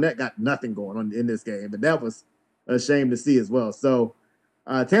 Leonard Fournette got nothing going on in this game. And that was a shame to see as well. So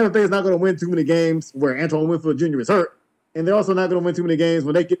Tampa Bay is not going to win too many games where Antoine Winfield Jr. is hurt. And they're also not going to win too many games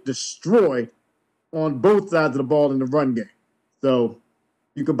when they get destroyed on both sides of the ball in the run game. So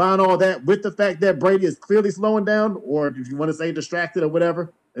you combine all that with the fact that Brady is clearly slowing down, or if you want to say distracted or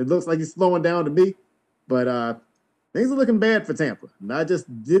whatever, it looks like he's slowing down to me. But things are looking bad for Tampa. And I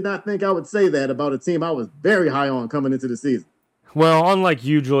just did not think I would say that about a team I was very high on coming into the season. Well, unlike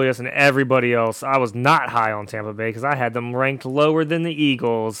you, Julius, and everybody else, I was not high on Tampa Bay because I had them ranked lower than the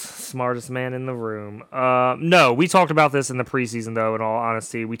Eagles. Smartest man in the room. No, we talked about this in the preseason, though, in all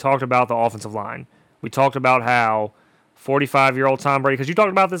honesty. We talked about the offensive line. We talked about how 45-year-old Tom Brady, because you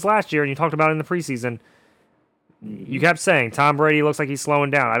talked about this last year and you talked about it in the preseason. You kept saying Tom Brady looks like he's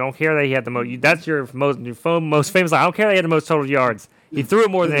slowing down. I don't care that he had the most. That's your most famous line. I don't care that he had the most total yards. He threw it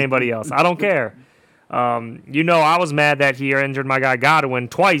more than anybody else. I don't care. I was mad that he injured my guy Godwin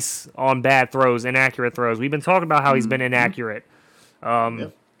twice on bad throws, inaccurate throws. We've been talking about how he's been inaccurate.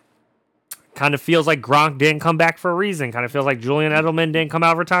 Kind of feels like Gronk didn't come back for a reason. Kind of feels like Julian Edelman didn't come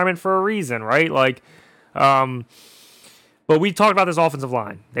out of retirement for a reason, right? But we talked about this offensive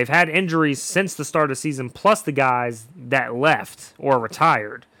line. They've had injuries since the start of the season, plus the guys that left or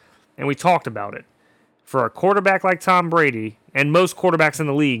retired. And we talked about it. For a quarterback like Tom Brady, and most quarterbacks in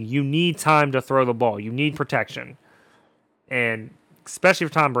the league, you need time to throw the ball. You need protection. And especially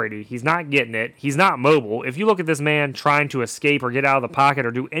for Tom Brady, he's not getting it. He's not mobile. If you look at this man trying to escape or get out of the pocket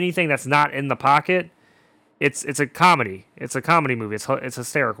or do anything that's not in the pocket, it's a comedy. It's a comedy movie. It's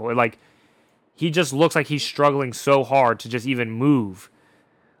hysterical. He just looks like he's struggling so hard to just even move.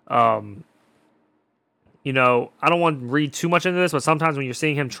 I don't want to read too much into this, but sometimes when you're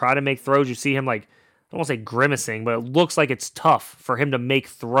seeing him try to make throws, you see him I don't want to say grimacing, but it looks like it's tough for him to make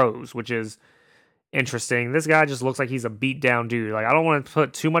throws, which is interesting. This guy just looks like he's a beat down dude. I don't want to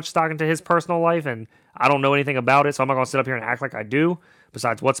put too much stock into his personal life, and I don't know anything about it, so I'm not going to sit up here and act like I do,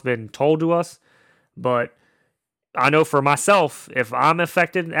 besides what's been told to us. But I know for myself, if I'm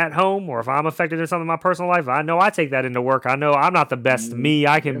affected at home or if I'm affected in something in my personal life, I know I take that into work. I know I'm not the best me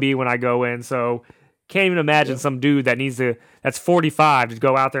I can be when I go in, so can't even imagine some dude that's 45 to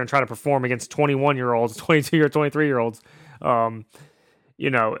go out there and try to perform against 21-year-olds, 22 or 23-year-olds.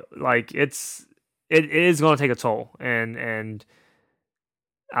 It is going to take a toll. And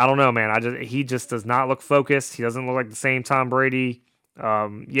I don't know, man. He just does not look focused. He doesn't look like the same Tom Brady.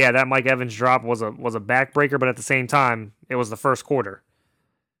 Yeah, that Mike Evans drop was a backbreaker, but at the same time, it was the first quarter.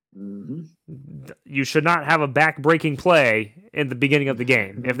 Mm-hmm. You should not have a back-breaking play in the beginning of the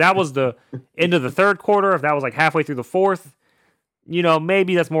game. If that was the end of the third quarter, if that was like halfway through the fourth,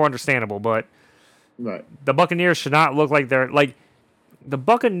 maybe that's more understandable. But right, the Buccaneers should not look like they're like. The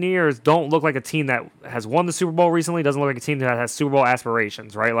Buccaneers don't look like a team that has won the Super Bowl recently. Doesn't look like a team that has Super Bowl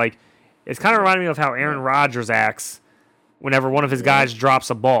aspirations, right? Like, it's kind of reminding me of how Aaron Rodgers acts whenever one of his guys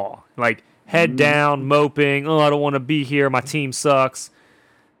drops a ball. Like, head down, moping, I don't want to be here, my team sucks.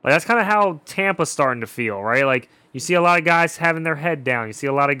 Like, that's kind of how Tampa's starting to feel, right? Like, you see a lot of guys having their head down. You see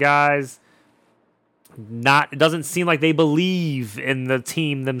a lot of guys it doesn't seem like they believe in the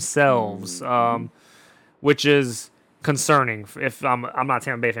team themselves, which is concerning. If I'm not a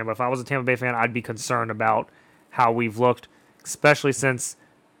Tampa Bay fan, but if I was a Tampa Bay fan, I'd be concerned about how we've looked, especially since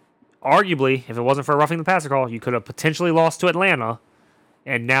arguably, if it wasn't for a roughing the passer call, you could have potentially lost to Atlanta,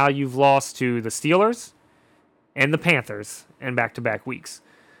 and now you've lost to the Steelers and the Panthers in back-to-back weeks.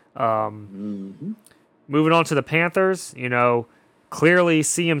 Moving on to the Panthers, clearly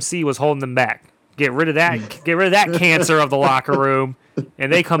CMC was holding them back. Get rid of that cancer of the locker room,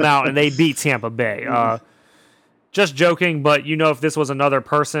 and they come out and they beat Tampa Bay. Just joking, but if this was another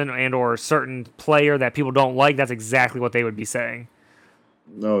person and or a certain player that people don't like, that's exactly what they would be saying.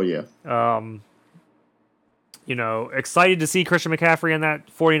 Oh, yeah. Excited to see Christian McCaffrey in that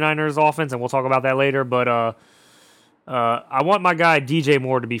 49ers offense, and we'll talk about that later, but I want my guy DJ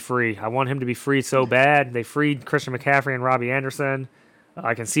Moore to be free. I want him to be free so bad. They freed Christian McCaffrey and Robbie Anderson.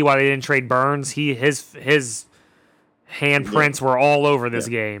 I can see why they didn't trade Burns. His handprints were all over this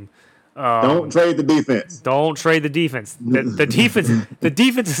game. Don't trade the defense. Don't trade the defense. The defense. The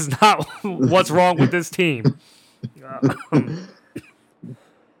defense is not what's wrong with this team.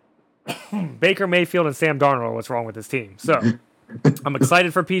 Baker Mayfield and Sam Darnold are what's wrong with this team. So I'm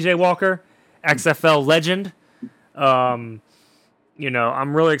excited for PJ Walker, XFL legend. I'm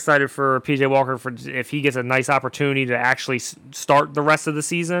really excited for PJ Walker for if he gets a nice opportunity to actually start the rest of the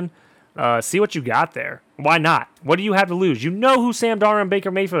season. See what you got there. Why not? What do you have to lose? You know who Sam Darnold and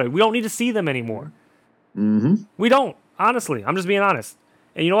Baker Mayfield are. We don't need to see them anymore. Mm-hmm. We don't. Honestly, I'm just being honest.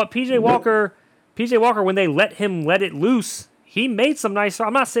 And you know what? PJ Walker, when they let it loose, he made some nice.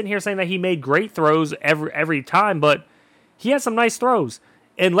 I'm not sitting here saying that he made great throws every time, but he had some nice throws.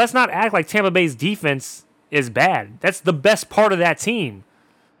 And let's not act like Tampa Bay's defense is bad. That's the best part of that team.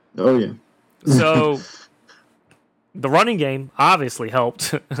 Oh yeah. So. The running game obviously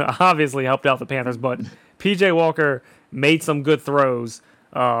helped out the Panthers, but PJ Walker made some good throws,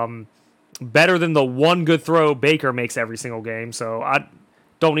 better than the one good throw Baker makes every single game. So I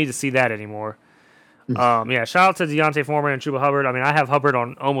don't need to see that anymore. Shout out to Deontay Foreman and Chuba Hubbard. I mean, I have Hubbard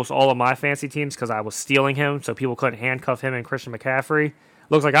on almost all of my fantasy teams because I was stealing him, so people couldn't handcuff him and Christian McCaffrey.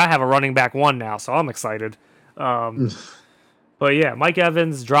 Looks like I have a running back one now, so I'm excited. But yeah, Mike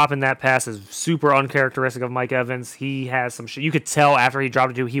Evans dropping that pass is super uncharacteristic of Mike Evans. He has some shit. You could tell after he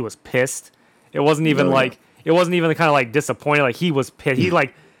dropped it too, he was pissed. It wasn't even it wasn't even the kind of like disappointed. Like he was pissed. He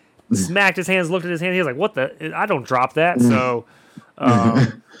like smacked his hands, looked at his hands. He was like, "What the? I don't drop that." So,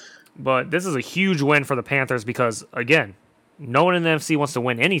 but this is a huge win for the Panthers because again, no one in the NFC wants to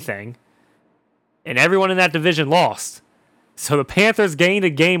win anything, and everyone in that division lost. So the Panthers gained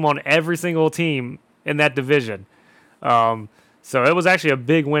a game on every single team in that division. So it was actually a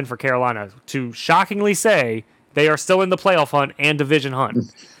big win for Carolina to shockingly say they are still in the playoff hunt and division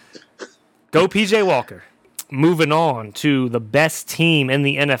hunt. Go PJ Walker. Moving on to the best team in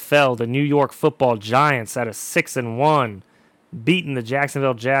the NFL, the New York Football Giants at a 6-1, beating the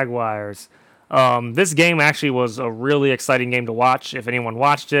Jacksonville Jaguars. This game actually was a really exciting game to watch. If anyone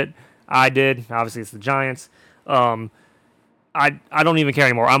watched it, I did. Obviously, it's the Giants. I don't even care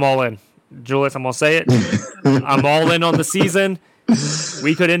anymore. I'm all in. Julius, I'm going to say it. I'm all in on the season.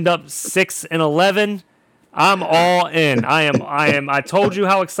 We could end up 6-11. I'm all in. I told you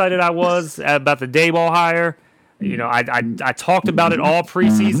how excited I was about the Daboll hire. I talked about it all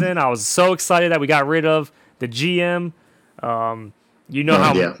preseason. I was so excited that we got rid of the GM. How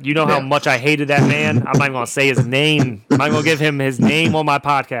much I hated that man. I'm not even going to say his name. I'm not going to give him his name on my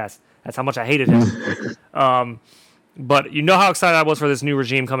podcast. That's how much I hated him. But you know how excited I was for this new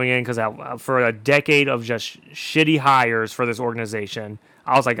regime coming in because for a decade of just shitty hires for this organization,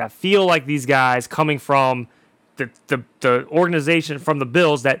 I was like, I feel like these guys coming from the organization, from the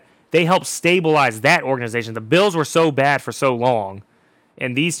Bills, that they helped stabilize that organization. The Bills were so bad for so long,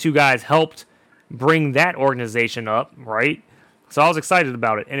 and these two guys helped bring that organization up, right? So I was excited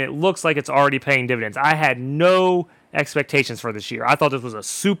about it, and it looks like it's already paying dividends. I had no expectations for this year. I thought this was a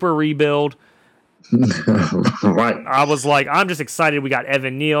super rebuild. Right. I was like, I'm just excited we got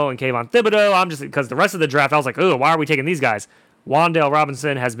Evan Neal and Kayvon Thibodeau. Because the rest of the draft, I was like, oh, why are we taking these guys? Wan'Dale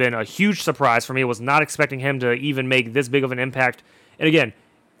Robinson has been a huge surprise for me. I was not expecting him to even make this big of an impact. And again,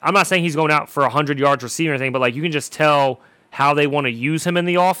 I'm not saying he's going out for 100 yards receiving or anything, but like you can just tell how they want to use him in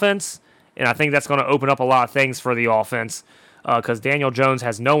the offense. And I think that's going to open up a lot of things for the offense because Daniel Jones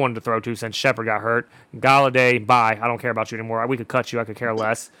has no one to throw to since Shepard got hurt. Galladay, bye. I don't care about you anymore. We could cut you. I could care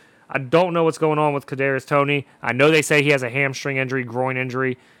less. I don't know what's going on with Kadarius Toney. I know they say he has a hamstring injury, groin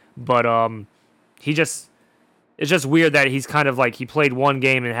injury, but it's just weird that he's kind of like he played one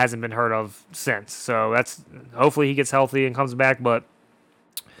game and hasn't been heard of since. So that's hopefully he gets healthy and comes back. But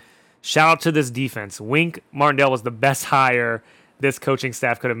shout out to this defense. Wink Martindale was the best hire this coaching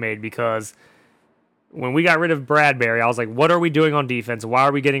staff could have made because when we got rid of Bradbury, I was like, what are we doing on defense? Why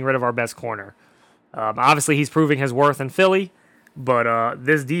are we getting rid of our best corner? Obviously, he's proving his worth in Philly. But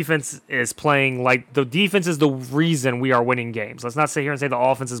this defense is playing like the defense is the reason we are winning games. Let's not sit here and say the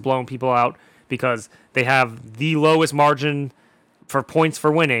offense is blowing people out because they have the lowest margin for points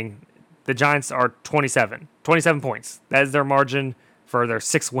for winning. The Giants are 27 points. That is their margin for their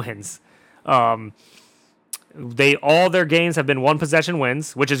 6 wins. All their games have been one possession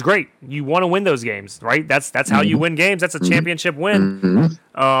wins, which is great. You want to win those games, right? That's how you win games. That's a championship win.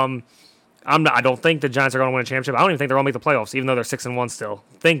 I don't think the Giants are going to win a championship. I don't even think they're going to make the playoffs, even though they're 6-1 still.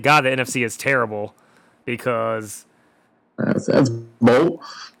 Thank God the NFC is terrible because that's bold.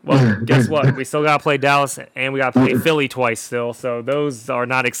 Well, guess what? We still got to play Dallas and we got to play Philly twice still. So those are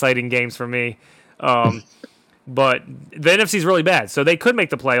not exciting games for me. But the NFC is really bad, so they could make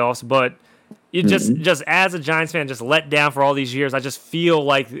the playoffs. But you just as a Giants fan, just let down for all these years. I just feel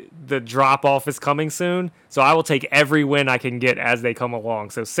like the drop off is coming soon. So I will take every win I can get as they come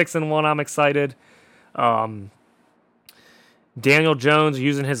along. So 6-1, I'm excited. Daniel Jones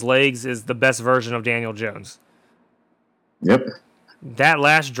using his legs is the best version of Daniel Jones. Yep. That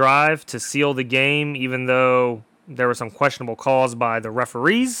last drive to seal the game, even though there were some questionable calls by the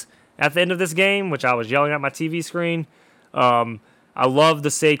referees at the end of this game, which I was yelling at my TV screen. I love the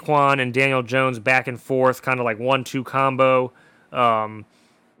Saquon and Daniel Jones back and forth, kind of like 1-2 combo.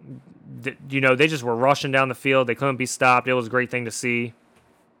 They just were rushing down the field. They couldn't be stopped. It was a great thing to see.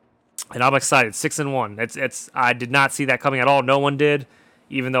 And I'm excited. 6-1. I did not see that coming at all. No one did,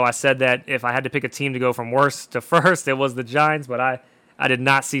 even though I said that if I had to pick a team to go from worst to first, it was the Giants. But I did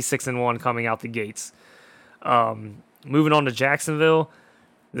not see 6-1 coming out the gates. Moving on to Jacksonville.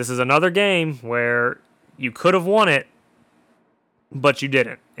 This is another game where you could have won it, but you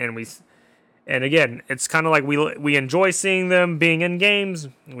didn't. And again, it's kind of like we enjoy seeing them being in games.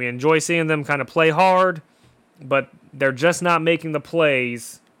 We enjoy seeing them kind of play hard, but they're just not making the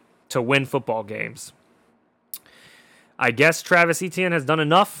plays to win football games. I guess Travis Etienne has done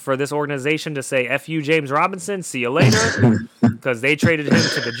enough for this organization to say, F you, James Robinson, see you later, because they traded him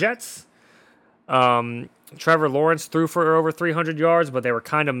to the Jets. Trevor Lawrence threw for over 300 yards, but they were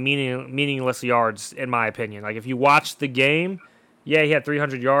kind of meaningless yards, in my opinion. Like, if you watch the game, yeah, he had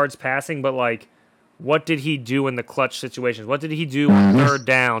 300 yards passing, but, like, what did he do in the clutch situations? What did he do on third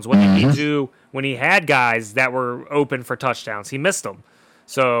downs? What did he do when he had guys that were open for touchdowns? He missed them.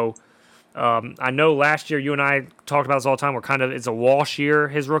 So, I know last year you and I talked about this all the time. It's a Walsh year,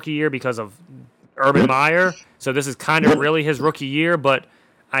 his rookie year, because of Urban Meyer. So this is kind of really his rookie year, but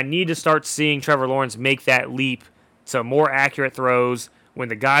I need to start seeing Trevor Lawrence make that leap to more accurate throws when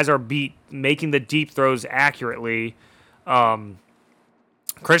the guys are making the deep throws accurately.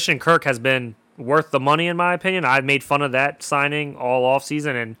 Christian Kirk has been worth the money, in my opinion. I've made fun of that signing all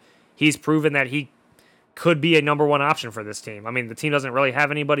offseason, and he's proven that he could be a number one option for this team. I mean, the team doesn't really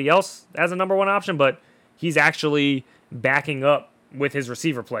have anybody else as a number one option, but he's actually backing up with his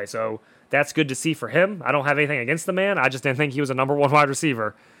receiver play. So that's good to see for him. I don't have anything against the man. I just didn't think he was a number one wide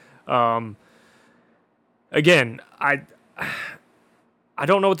receiver. Again, I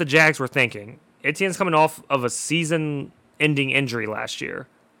don't know what the Jags were thinking. Etienne's coming off of a season-ending injury last year.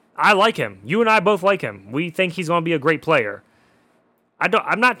 I like him. You and I both like him. We think he's going to be a great player.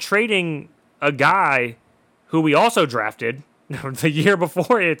 I'm not trading a guy who we also drafted the year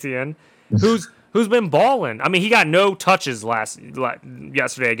before Etienne, who's been balling. I mean, he got no touches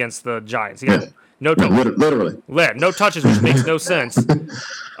yesterday against the Giants. He got no touches. Literally. No touches, which makes no sense.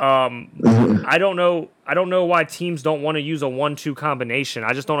 I don't know why teams don't want to use a 1-2 combination.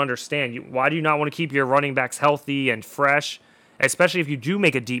 I just don't understand. Why do you not want to keep your running backs healthy and fresh, especially if you do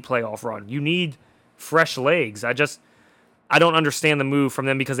make a deep playoff run? You need fresh legs. I don't understand the move from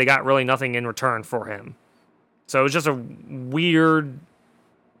them because they got really nothing in return for him. So it was just a weird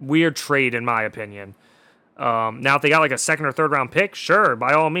trade, in my opinion. Now, if they got like a second or third round pick, sure,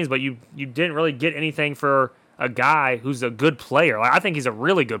 by all means, but you didn't really get anything for a guy who's a good player. Like, I think he's a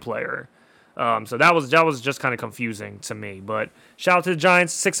really good player. So that was just kind of confusing to me. But shout out to the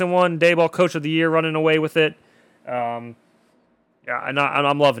Giants, 6-1, Daboll Coach of the Year, running away with it. Yeah, and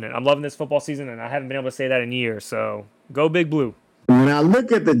I'm loving it. I'm loving this football season, and I haven't been able to say that in years. So go Big Blue. When I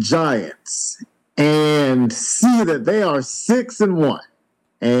look at the Giants and see that they are 6-1,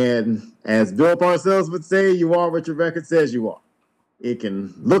 and as Bill Parcells would say, you are what your record says you are. It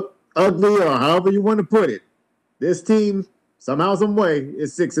can look ugly or however you want to put it. This team, somehow, some way,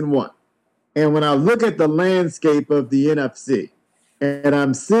 is 6-1. And when I look at the landscape of the NFC, and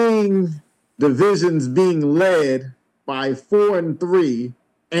I'm seeing divisions being led by 4-3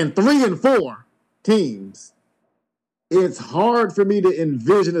 and 3-4 teams, it's hard for me to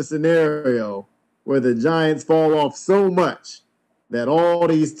envision a scenario where the Giants fall off so much that all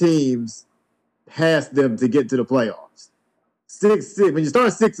these teams pass them to get to the playoffs. 6-6. When you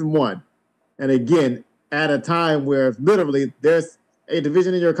start 6-1, and again, at a time where literally there's a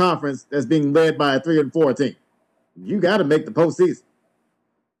division in your conference that's being led by a 3-4 team, you got to make the postseason.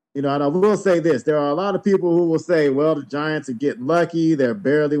 You know, and I will say this. There are a lot of people who will say, well, the Giants are getting lucky. They're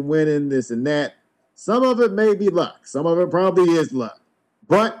barely winning this and that. Some of it may be luck. Some of it probably is luck.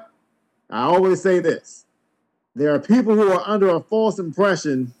 But I always say this. There are people who are under a false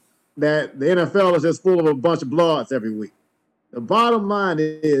impression that the NFL is just full of a bunch of blowouts every week. The bottom line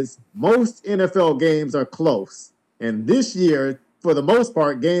is most NFL games are close. And this year, for the most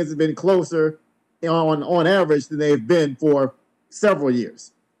part, games have been closer on average than they've been for several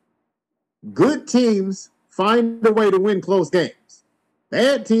years. Good teams find a way to win close games.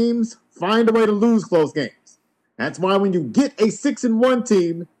 Bad teams find a way to lose close games. That's why when you get a 6-1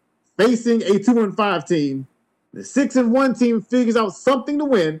 team facing a 2-5 team, the 6-1 team figures out something to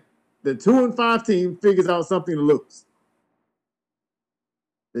win. The 2-5 team figures out something to lose.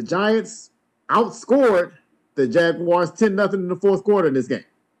 The Giants outscored the Jaguars 10-0 in the fourth quarter in this game.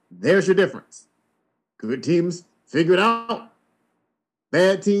 There's your difference. Good teams figure it out.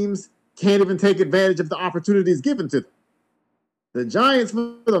 Bad teams can't even take advantage of the opportunities given to them. The Giants,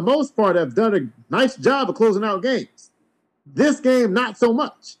 for the most part, have done a nice job of closing out games. This game, not so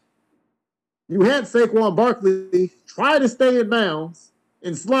much. You had Saquon Barkley try to stay in bounds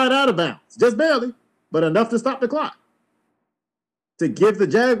and slide out of bounds, just barely, but enough to stop the clock, to give the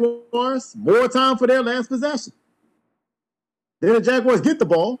Jaguars more time for their last possession. Then the Jaguars get the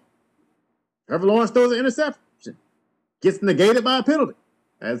ball. Trevor Lawrence throws an interception. Gets negated by a penalty.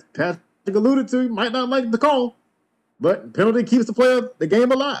 As Patrick alluded to, might not like the call, but penalty keeps the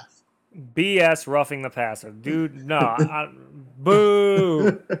game alive. BS roughing the passer. Dude, no.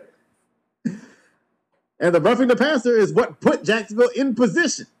 Boo. And the roughing the passer is what put Jacksonville in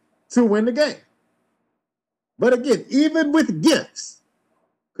position to win the game. But again, even with gifts,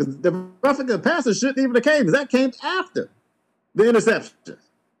 because the roughing the passer shouldn't even have came, because that came after the interception.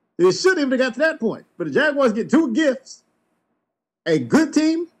 It shouldn't even have got to that point. But the Jaguars get two gifts. A good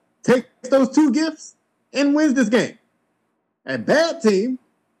team takes those two gifts and wins this game. A bad team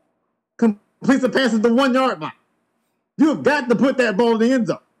completes the pass at the 1 yard line. You have got to put that ball in the end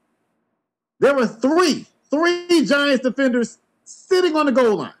zone. There were three Giants defenders sitting on the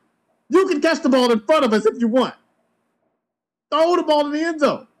goal line. You can catch the ball in front of us if you want. Throw the ball in the end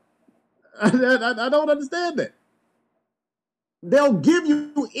zone. I don't understand that. They'll give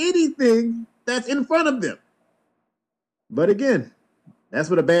you anything that's in front of them. But again, that's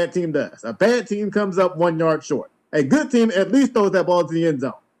what a bad team does. A bad team comes up 1 yard short. A good team at least throws that ball to the end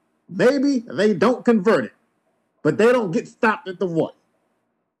zone. Maybe they don't convert it, but they don't get stopped at the 1.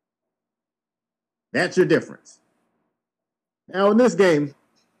 That's your difference. Now, in this game,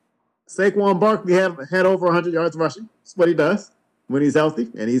 Saquon Barkley had over 100 yards rushing. That's what he does when he's healthy,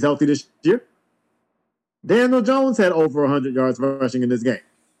 and he's healthy this year. Daniel Jones had over 100 yards rushing in this game.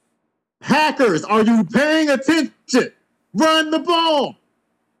 Packers, are you paying attention? Run the ball.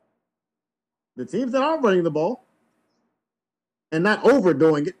 The teams that are running the ball and not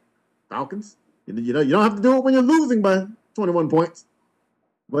overdoing it, Falcons, you don't have to do it when you're losing by 21 points.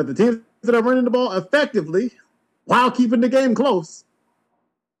 But the teams that are running the ball effectively while keeping the game close,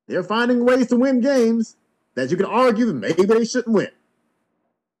 they're finding ways to win games that you can argue that maybe they shouldn't win.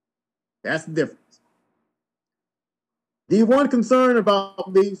 That's the difference. The one concern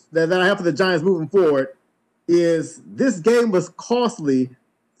about me that I have for the Giants moving forward is this game was costly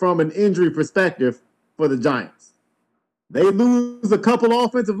from an injury perspective for the Giants. They lose a couple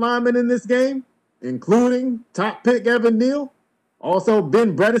offensive linemen in this game, including top pick Evan Neal, also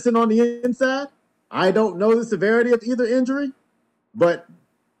Ben Bredesen on the inside. I don't know the severity of either injury, but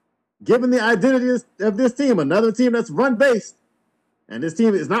given the identity of this team, another team that's run-based, and this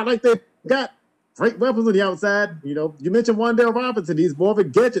team is not like they've got great weapons on the outside. You mentioned Wan'Dale Robinson. He's more of a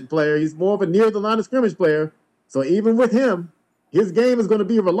gadget player. He's more of a near the line of scrimmage player. So even with him, his game is going to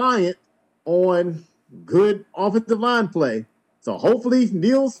be reliant on good offensive line play. So hopefully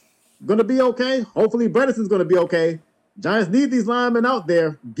Neal's going to be okay. Hopefully Bredesen's going to be okay. Giants need these linemen out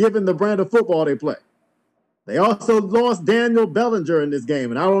there, given the brand of football they play. They also lost Daniel Bellinger in this game,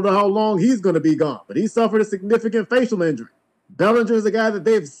 and I don't know how long he's going to be gone, but he suffered a significant facial injury. Bellinger is a guy that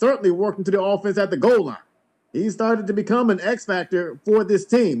they've certainly worked into the offense at the goal line. He started to become an X factor for this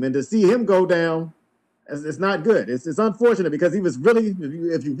team, and to see him go down, it's not good. It's unfortunate because he was really,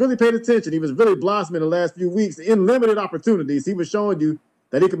 if you really paid attention, he was really blossoming the last few weeks in limited opportunities. He was showing you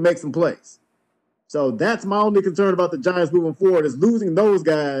that he could make some plays. So that's my only concern about the Giants moving forward, is losing those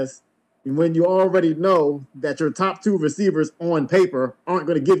guys when you already know that your top two receivers on paper aren't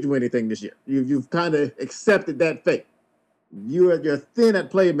going to give you anything this year. You've kind of accepted that fate. You're thin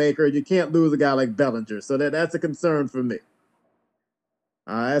at playmaker. You can't lose a guy like Bellinger. So that's a concern for me.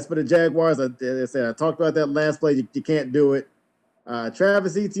 As for the Jaguars, I talked about that last play. You can't do it.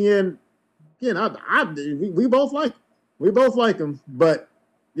 Travis Etienne, we both like him. We both like him. But,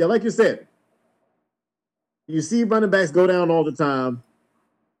 yeah, like you said, you see running backs go down all the time.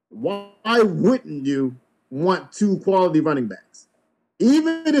 Why wouldn't you want two quality running backs?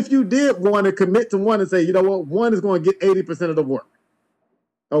 Even if you did want to commit to one and say, you know what, one is going to get 80% of the work.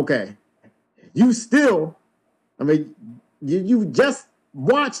 Okay. You still, you just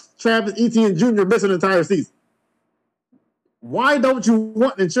watched Travis Etienne Jr. miss an entire season. Why don't you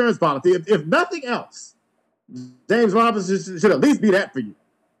want an insurance policy? If nothing else, James Robinson should at least be that for you.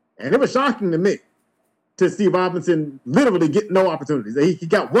 And it was shocking to me to see Robinson literally get no opportunities. He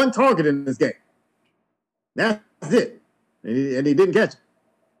got one target in this game. That's it. And he didn't catch it.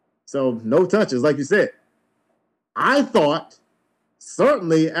 So no touches, like you said. I thought,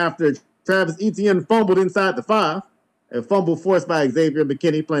 certainly after Travis Etienne fumbled inside the 5, a fumble forced by Xavier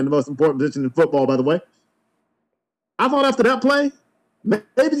McKinney, playing the most important position in football, by the way. I thought after that play,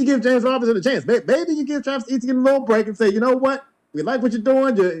 maybe you give James Robinson a chance. Maybe you give Travis Etienne a little break and say, you know what? We like what you're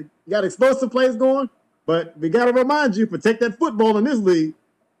doing. You got explosive plays going, but we got to remind you, protect that football in this league.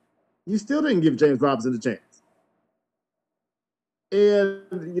 You still didn't give James Robinson a chance. And,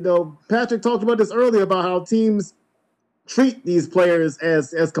 Patrick talked about this earlier about how teams treat these players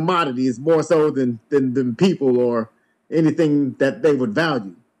as commodities more so than people or anything that they would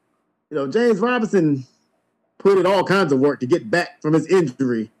value. James Robinson put in all kinds of work to get back from his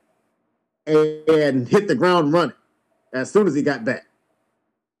injury and hit the ground running as soon as he got back.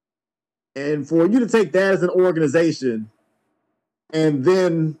 And for you to take that as an organization and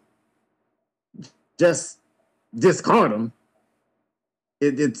then just discard him,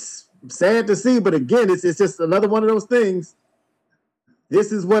 it's sad to see, but again, it's just another one of those things.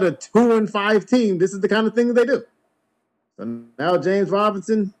 This is what a 2-5 team, this is the kind of thing that they do. So now James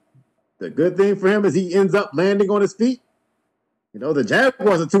Robinson, the good thing for him is he ends up landing on his feet. The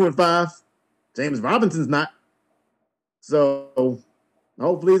Jaguars are 2-5. James Robinson's not. So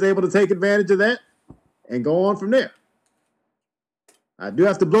hopefully he's able to take advantage of that and go on from there. I do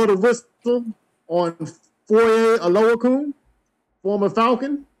have to blow the whistle on Foye Oluokun, former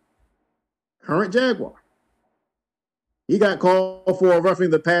Falcon, current Jaguar. He got called for roughing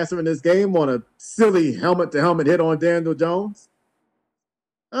the passer in this game on a silly helmet-to-helmet hit on Daniel Jones.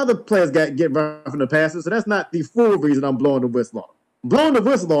 Other players get roughing the passer, so that's not the full reason I'm blowing the whistle on him. I'm blowing the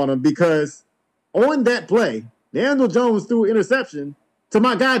whistle on him because on that play, Daniel Jones threw an interception to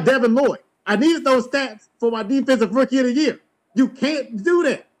my guy Devin Lloyd. I needed those stats for my defensive rookie of the year. You can't do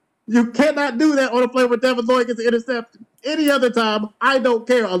that. You cannot do that on a play where Devin Lloyd gets an interception. Any other time, I don't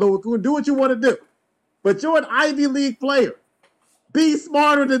care. Oluokun, do what you want to do. But you're an Ivy League player. Be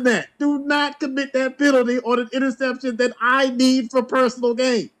smarter than that. Do not commit that penalty on an interception that I need for personal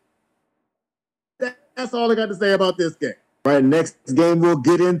gain. That's all I got to say about this game. All right, next game we'll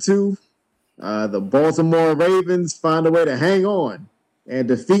get into. The Baltimore Ravens find a way to hang on and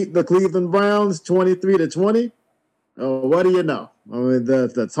defeat the Cleveland Browns 23-20. What do you know?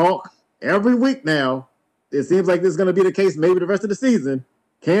 The talk every week now, it seems like this is going to be the case maybe the rest of the season.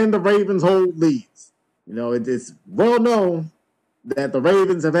 Can the Ravens hold leads? It's well known that the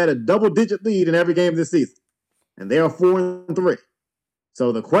Ravens have had a double-digit lead in every game this season, and they are 4-3.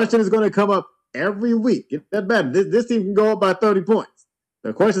 So the question is going to come up every week. It doesn't matter. This team can go up by 30 points.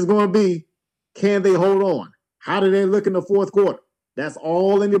 The question is going to be, can they hold on? How do they look in the fourth quarter? That's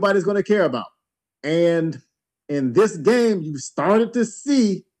all anybody's going to care about. And in this game, you started to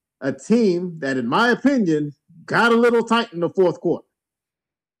see a team that, in my opinion, got a little tight in the fourth quarter.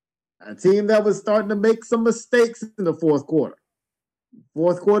 A team that was starting to make some mistakes in the fourth quarter.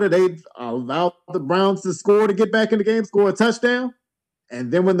 Fourth quarter, they allowed the Browns to score to get back in the game, score a touchdown.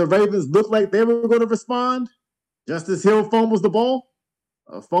 And then when the Ravens looked like they were going to respond, Justice Hill fumbles the ball.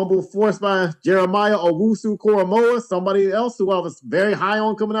 A fumble forced by Jeremiah Owusu-Koramoah, somebody else who I was very high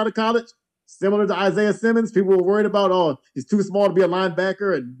on coming out of college. Similar to Isaiah Simmons, people were worried about, oh, he's too small to be a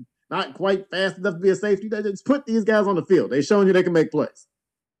linebacker and not quite fast enough to be a safety. They just put these guys on the field. They've shown you they can make plays.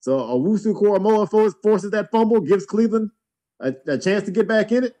 So Owusu-Koramoah forces that fumble, gives Cleveland a chance to get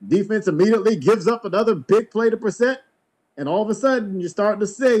back in it. Defense immediately gives up another big play to Brissett. And all of a sudden, you're starting to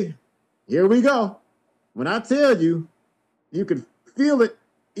say, here we go. When I tell you, you could feel it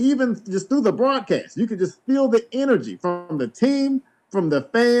even just through the broadcast. You could just feel the energy from the team, from the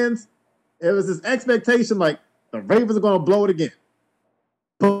fans. It was this expectation like the Ravens are going to blow it again.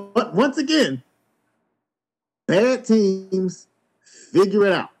 But once again, bad teams figure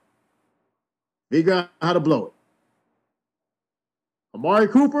it out. Figure out how to blow it. Amari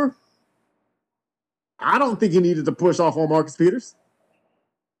Cooper, I don't think he needed to push off on Marcus Peters.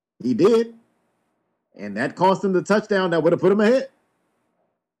 He did. And that cost him the touchdown that would have put him ahead.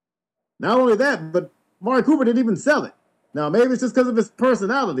 Not only that, but Amari Cooper didn't even sell it. Now, maybe it's just because of his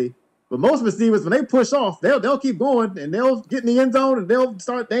personality, but most receivers, when they push off, they'll keep going, and they'll get in the end zone, and they'll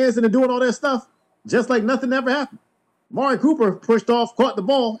start dancing and doing all that stuff, just like nothing ever happened. Amari Cooper pushed off, caught the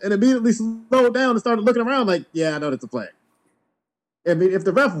ball, and immediately slowed down and started looking around like, yeah, I know that's a flag. I mean, if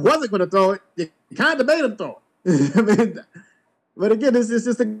the ref wasn't going to throw it, you kind of made him throw it. I mean, but again, it's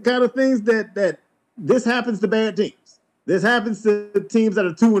just the kind of things that this happens to bad teams. This happens to teams that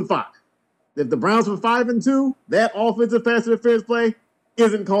are 2-5. If the Browns were 5-2, that offensive pass interference play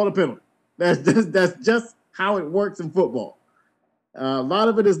isn't called a penalty. That's just how it works in football. A lot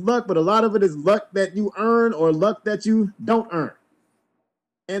of it is luck, but a lot of it is luck that you earn or luck that you don't earn.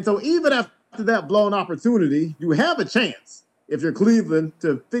 And so even after that blown opportunity, you have a chance, if you're Cleveland,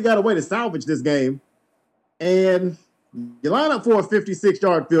 to figure out a way to salvage this game. And you line up for a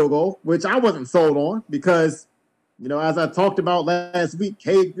 56-yard field goal, which I wasn't sold on because, you know, as I talked about last week,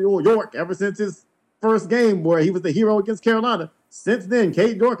 Cade York, ever since his first game where he was the hero against Carolina, since then,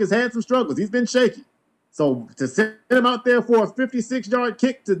 Cade York has had some struggles. He's been shaky. So to send him out there for a 56-yard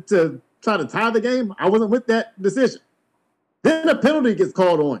kick to try to tie the game, I wasn't with that decision. Then a penalty gets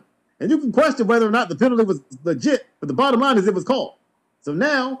called on. And you can question whether or not the penalty was legit, but the bottom line is it was called. So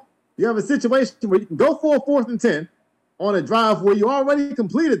now you have a situation where you can go for a 4th and 10 on a drive where you already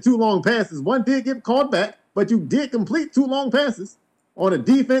completed 2 long passes. One did get called back, but you did complete 2 long passes on a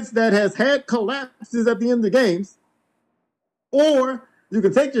defense that has had collapses at the end of the games. Or you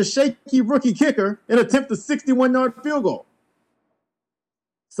can take your shaky rookie kicker and attempt a 61-yard field goal.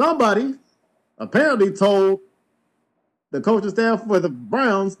 Somebody apparently told the coaching staff for the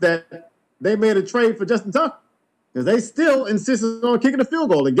Browns that they made a trade for Justin Tucker because they still insisted on kicking a field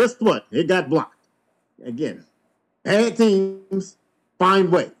goal. And guess what? It got blocked. Again, bad teams find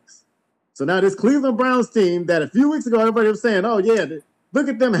ways. So now this Cleveland Browns team that a few weeks ago everybody was saying, oh, yeah, look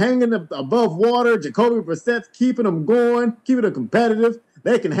at them hanging above water. Jacoby Brissett's keeping them going, keeping them competitive.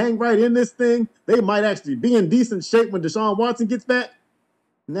 They can hang right in this thing. They might actually be in decent shape when Deshaun Watson gets back.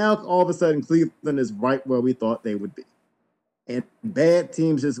 Now, all of a sudden, Cleveland is right where we thought they would be. And bad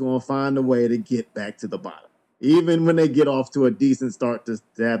teams just going to find a way to get back to the bottom. Even when they get off to a decent start to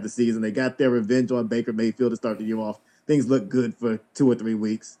have the season, they got their revenge on Baker Mayfield to start the year off. Things look good for 2 or 3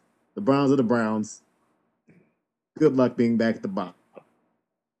 weeks. The Browns are the Browns. Good luck being back at the bottom.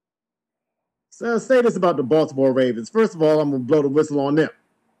 So I'll say this about the Baltimore Ravens. First of all, I'm going to blow the whistle on them.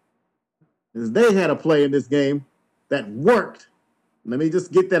 Because they had a play in this game that worked. Let me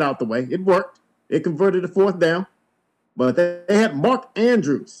just get that out the way. It worked. It converted to 4th down. But they had Mark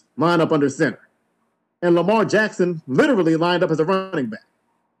Andrews line up under center. And Lamar Jackson literally lined up as a running back.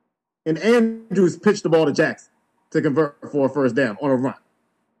 And Andrews pitched the ball to Jackson to convert for a 1st down on a run.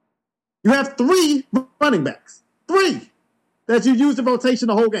 You have 3 running backs. 3 that you used in rotation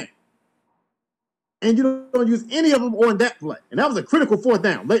the whole game. And you don't use any of them on that play. And that was a critical 4th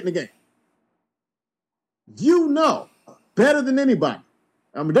down late in the game. You know better than anybody.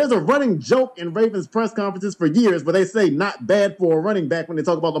 I mean, there's a running joke in Ravens press conferences for years where they say not bad for a running back when they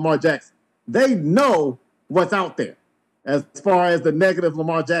talk about Lamar Jackson. They know what's out there as far as the negative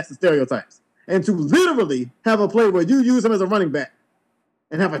Lamar Jackson stereotypes. And to literally have a play where you use him as a running back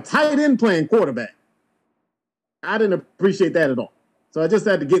and have a tight end playing quarterback, I didn't appreciate that at all. So I just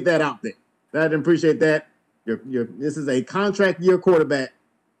had to get that out there. I didn't appreciate that. This is a contract year quarterback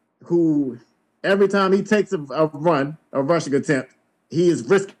who every time he takes a rushing attempt, he is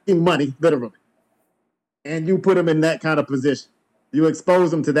risking money, literally. And you put him in that kind of position. you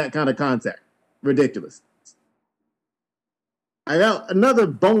expose them to that kind of contact. Ridiculous. I got another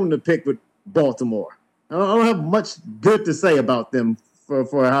bone to pick with Baltimore. I don't have much good to say about them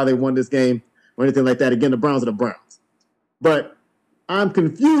for how they won this game or anything like that. Again, the Browns are the Browns. But I'm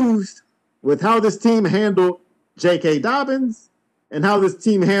confused with how this team handled J.K. Dobbins and how this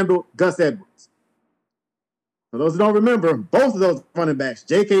team handled Gus Edwards. For those who don't remember, both of those running backs,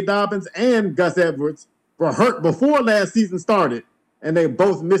 J.K. Dobbins and Gus Edwards, were hurt before last season started, and they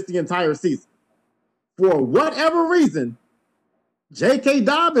both missed the entire season. For whatever reason, J.K.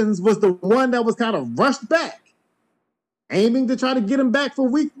 Dobbins was the one that was kind of rushed back, aiming to try to get him back for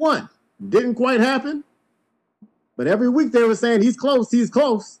week 1. Didn't quite happen. But every week they were saying, he's close, he's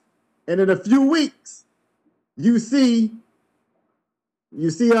close. And in a few weeks, you see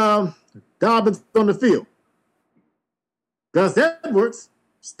Dobbins on the field. Gus Edwards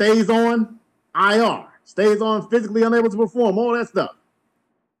stays on IR, stays on physically unable to perform, all that stuff.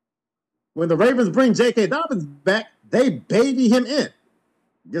 When the Ravens bring J.K. Dobbins back, they baby him in.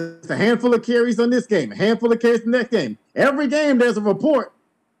 Just a handful of carries on this game, a handful of carries in the next game. Every game there's a report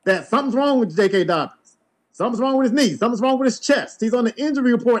that something's wrong with J.K. Dobbins. Something's wrong with his knee. Something's wrong with his chest. He's on the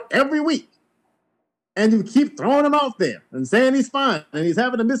injury report every week. And you keep throwing him out there and saying he's fine, and he's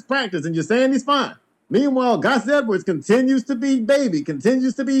having a missed practice, and you're saying he's fine. Meanwhile, Gus Edwards continues to be baby,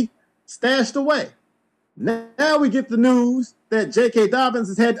 continues to be stashed away. Now we get the news that J.K. Dobbins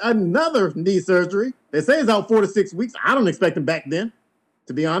has had another knee surgery. They say he's out 4 to 6 weeks. I don't expect him back then,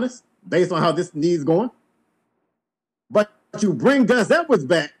 to be honest, based on how this knee is going. But you bring Gus Edwards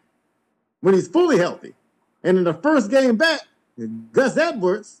back when he's fully healthy. And in the first game back, Gus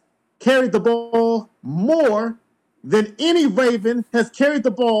Edwards carried the ball more than any Raven has carried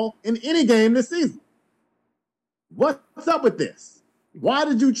the ball in any game this season. What's up with this? Why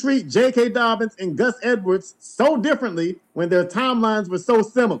did you treat J.K. Dobbins and Gus Edwards so differently when their timelines were so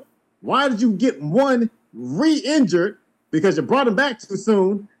similar? Why did you get one re-injured because you brought him back too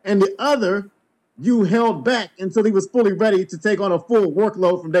soon, and the other you held back until he was fully ready to take on a full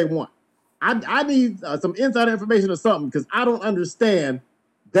workload from day one? I need some insider information or something, because I don't understand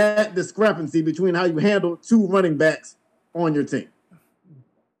that discrepancy between how you handle 2 running backs on your team.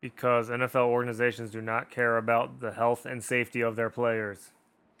 Because NFL organizations do not care about the health and safety of their players.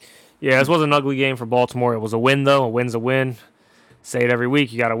 Yeah, this was an ugly game for Baltimore. It was a win, though. A win's a win. Say it every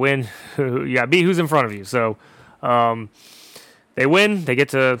week. You got to win. You got to beat who's in front of you. So they win. They get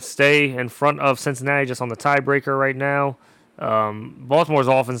to stay in front of Cincinnati just on the tiebreaker right now. Baltimore's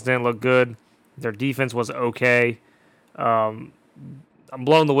offense didn't look good. Their defense was okay. I'm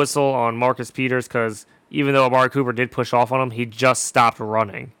blowing the whistle on Marcus Peters because even though Amari Cooper did push off on him, he just stopped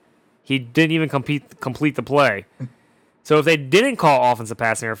running. He didn't even complete the play. So if they didn't call offensive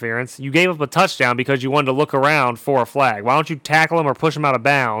pass interference, you gave up a touchdown because you wanted to look around for a flag. Why don't you tackle him or push him out of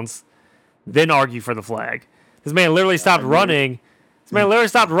bounds, then argue for the flag? This man literally stopped running.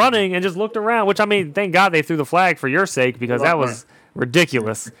 And just looked around, which, I mean, thank God they threw the flag for your sake because that was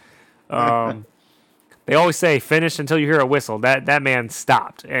ridiculous. They always say finish until you hear a whistle. That man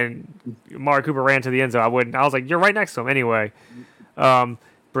stopped, and Amari Cooper ran to the end zone. I was like, you're right next to him anyway.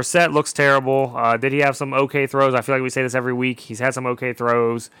 Brissett looks terrible. Did he have some okay throws? I feel like we say this every week. He's had some okay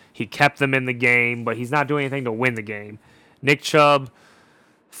throws. He kept them in the game, but he's not doing anything to win the game. Nick Chubb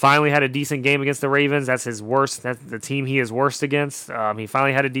finally had a decent game against the Ravens. That's his worst. That's the team he is worst against. He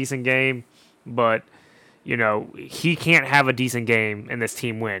finally had a decent game, but he can't have a decent game and this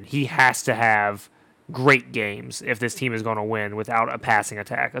team win. He has to have great games if this team is going to win without a passing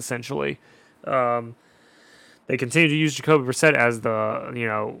attack, essentially. They continue to use Jacoby Brissett as the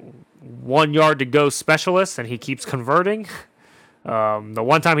 1 yard to go specialist, and he keeps converting. The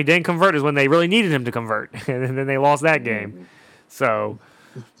one time he didn't convert is when they really needed him to convert, and then they lost that game. So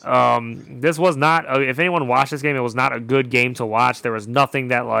this was not. If anyone watched this game, it was not a good game to watch. There was nothing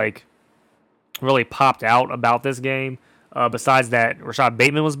that really popped out about this game. Besides that, Rashad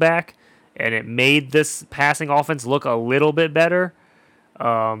Bateman was back, and it made this passing offense look a little bit better.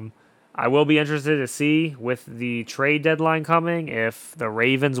 I will be interested to see with the trade deadline coming if the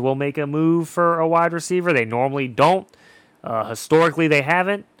Ravens will make a move for a wide receiver. They normally don't. Historically, they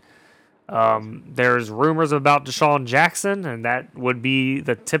haven't. There's rumors about Deshaun Jackson, and that would be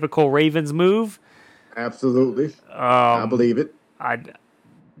the typical Ravens move. Absolutely. I believe it.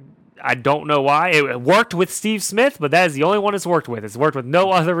 I don't know why. It worked with Steve Smith, but that is the only one it's worked with. It's worked with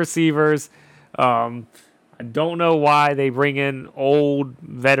no other receivers. I don't know why they bring in old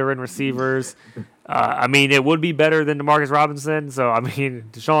veteran receivers. It would be better than DeMarcus Robinson. So,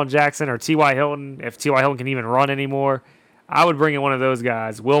 Deshaun Jackson or T.Y. Hilton, if T.Y. Hilton can even run anymore, I would bring in one of those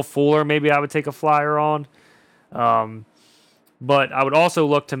guys. Will Fuller, maybe I would take a flyer on. But I would also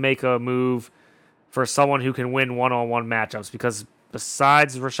look to make a move for someone who can win one-on-one matchups, because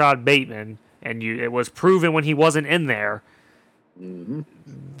besides Rashad Bateman, and it was proven when he wasn't in there,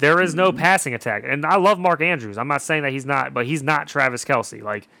 there is no passing attack. And I love Mark Andrews. I'm not saying that he's not, but he's not Travis Kelce.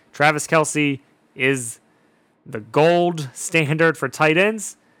 Like, Travis Kelce is the gold standard for tight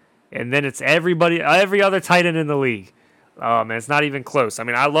ends, and then it's every other tight end in the league. And it's not even close. I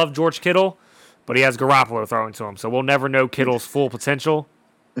mean, I love George Kittle, but he has Garoppolo throwing to him, so we'll never know Kittle's full potential.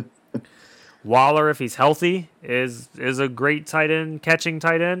 Waller, if he's healthy, is a great tight end, catching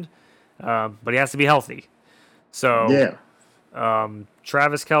tight end, but he has to be healthy. So Yeah.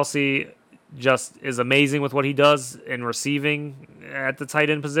 Travis Kelce just is amazing with what he does in receiving at the tight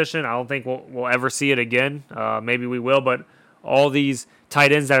end position. I don't think we'll ever see it again. Maybe we will, but all these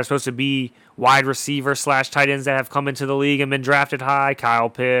tight ends that are supposed to be wide receiver / tight ends that have come into the league and been drafted high, Kyle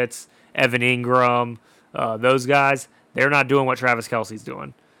Pitts, Evan Ingram, those guys, they're not doing what Travis Kelce's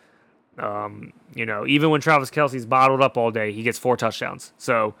doing. Even when Travis Kelce's bottled up all day, he gets 4 touchdowns.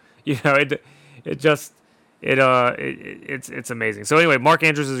 So, it's amazing. So anyway, Mark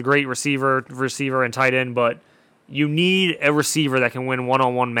Andrews is a great receiver and tight end, but you need a receiver that can win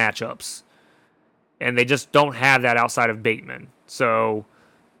one-on-one matchups. And they just don't have that outside of Bateman. So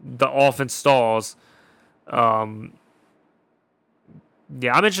the offense stalls.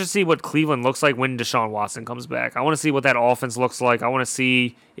 Yeah, I'm interested to see what Cleveland looks like when Deshaun Watson comes back. I want to see what that offense looks like. I want to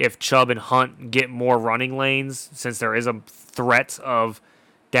see if Chubb and Hunt get more running lanes, since there is a threat of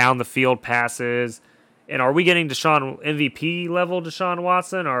down the field passes. And are we getting MVP level Deshaun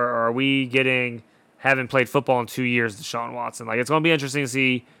Watson, or are we getting, haven't played football in 2 years, Deshaun Watson? Like, it's going to be interesting to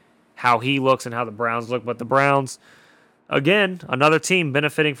see how he looks and how the Browns look. But the Browns, again, another team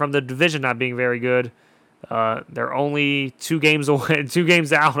benefiting from the division not being very good. They're only 2 games away, 2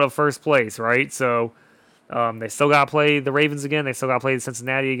 games out of first place, right? So they still got to play the Ravens again. They still got to play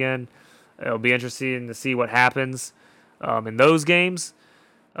Cincinnati again. It'll be interesting to see what happens in those games.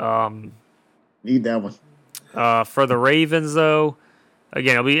 Need that one. For the Ravens, though,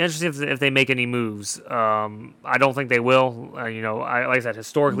 again, it'll be interesting if they make any moves. I don't think they will. Like I said,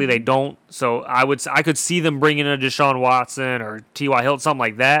 historically they don't. So I could see them bringing in a Deshaun Watson or T.Y. Hilton, something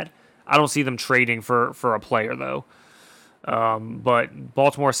like that. I don't see them trading for a player, though. But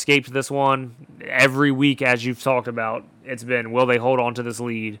Baltimore escaped this one. Every week, as you've talked about, it's been, will they hold on to this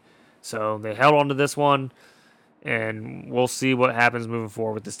lead? So they held on to this one, and we'll see what happens moving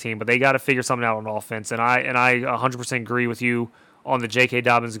forward with this team. But they got to figure something out on offense. And I 100% agree with you on the J.K.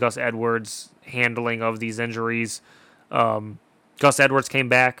 Dobbins, Gus Edwards handling of these injuries. Gus Edwards came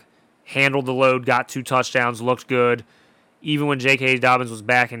back, handled the load, got 2 touchdowns, looked good. Even when J.K. Dobbins was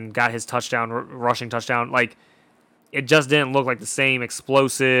back and got his rushing touchdown, like, it just didn't look like the same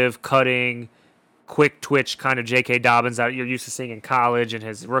explosive, cutting, quick twitch kind of J.K. Dobbins that you're used to seeing in college and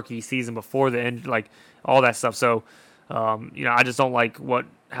his rookie season before the end, like all that stuff. So, I just don't like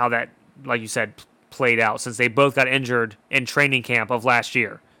how that, like you said, played out, since they both got injured in training camp of last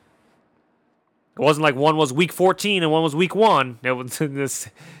year. It wasn't like one was week 14 and one was week 1. It was in this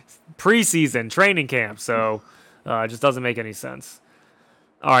preseason training camp. So, it just doesn't make any sense.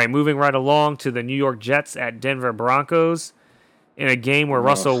 All right, moving right along to the New York Jets at Denver Broncos in a game where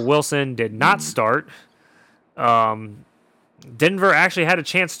Russell Wilson did not start. Denver actually had a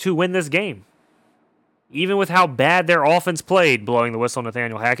chance to win this game, even with how bad their offense played, blowing the whistle,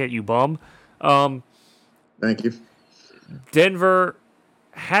 Nathaniel Hackett, you bum. Thank you. Denver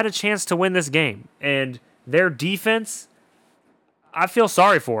had a chance to win this game, and their defense, I feel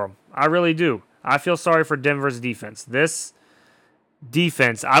sorry for them. I really do. I feel sorry for Denver's defense. This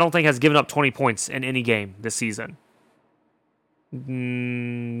defense, I don't think, has given up 20 points in any game this season.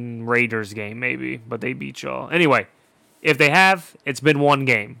 Raiders game, maybe, but they beat y'all. Anyway, if they have, it's been one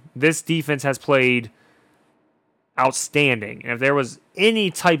game. This defense has played outstanding. And if there was any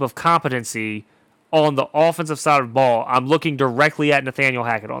type of competency on the offensive side of the ball, I'm looking directly at Nathaniel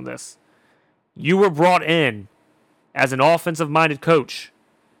Hackett on this. You were brought in as an offensive-minded coach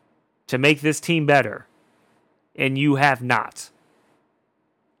to make this team better, and you have not.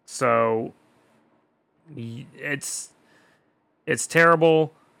 So it's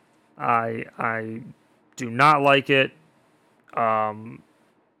terrible. I do not like it.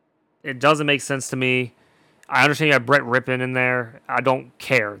 It doesn't make sense to me. I understand you have Brett Rippon in there. I don't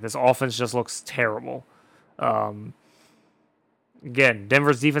care. This offense just looks terrible. Again,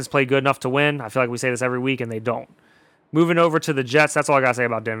 Denver's defense played good enough to win. I feel like we say this every week, and they don't. Moving over to the Jets, that's all I gotta say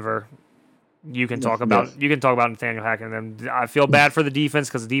about Denver. You can talk about Nathaniel Hackett and them. I feel bad for the defense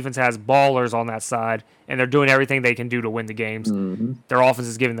because the defense has ballers on that side, and they're doing everything they can do to win the games. Mm-hmm. Their offense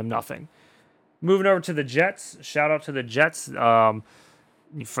is giving them nothing. Moving over to the Jets. Shout out to the Jets.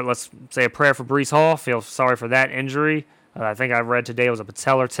 Let's say a prayer for Breece Hall. Feel sorry for that injury. I think I read today it was a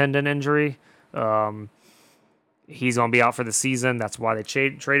patellar tendon injury. He's going to be out for the season. That's why they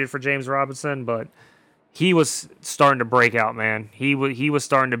traded for James Robinson. But he was starting to break out, man. He was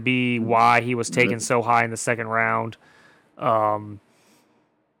starting to be why he was taken so high in the second round. On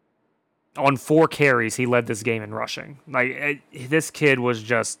 4 carries, he led this game in rushing. This kid was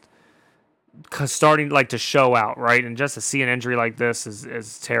just starting to show out, right? And just to see an injury like this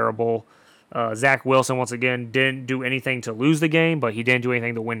is terrible. Zach Wilson, once again, didn't do anything to lose the game, but he didn't do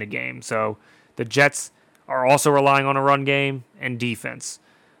anything to win the game. So the Jets are also relying on a run game and defense.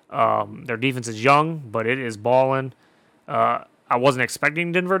 Their defense is young, but it is balling. I wasn't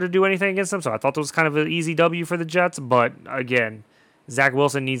expecting Denver to do anything against them, so I thought it was kind of an easy W for the Jets. But again, Zach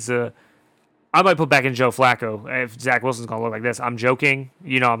Wilson needs to... I might put back in Joe Flacco if Zach Wilson's going to look like this. I'm joking.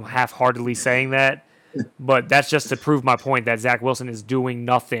 I'm half-heartedly saying that. But that's just to prove my point that Zach Wilson is doing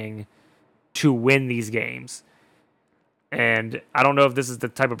nothing to win these games. And I don't know if this is the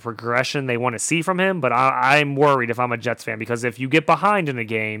type of progression they want to see from him, but I'm worried if I'm a Jets fan, because if you get behind in a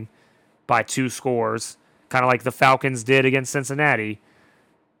game by 2 scores, kind of like the Falcons did against Cincinnati,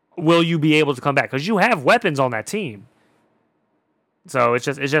 will you be able to come back? Because you have weapons on that team. So it's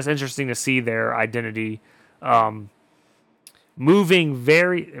just interesting to see their identity moving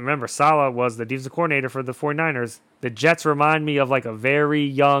remember, Saleh was the defensive coordinator for the 49ers. The Jets remind me of like a very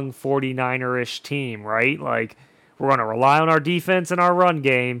young 49er-ish team, right? Like, we're going to rely on our defense and our run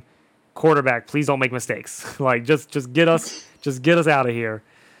game. Quarterback, please don't make mistakes. Just get us out of here.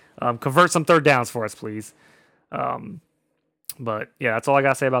 Convert some third downs for us, please. But yeah, that's all I got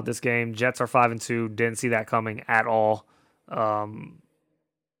to say about this game. Jets are 5-2. Didn't see that coming at all.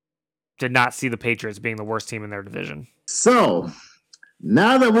 Did not see the Patriots being the worst team in their division. So,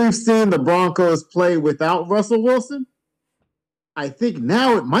 now that we've seen the Broncos play without Russell Wilson, I think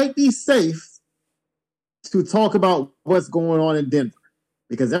now it might be safe to talk about what's going on in Denver,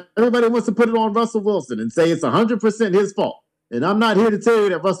 because everybody wants to put it on Russell Wilson and say it's 100% his fault. And I'm not here to tell you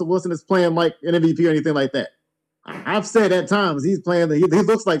that Russell Wilson is playing like an MVP or anything like that. I've said at times he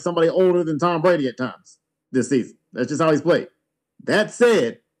looks like somebody older than Tom Brady at times this season. That's just how he's played. That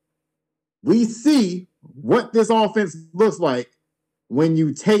said, we see what this offense looks like when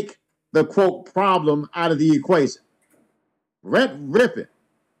you take the, quote, problem out of the equation. Brett Rypien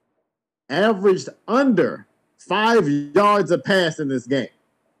averaged under 5 yards a pass in this game.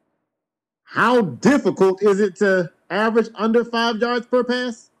 How difficult is it to average under 5 yards per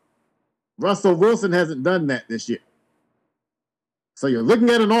pass? Russell Wilson hasn't done that this year. So you're looking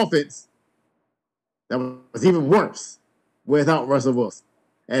at an offense that was even worse without Russell Wilson.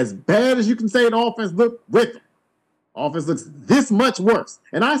 As bad as you can say an offense looked with him, offense looks this much worse.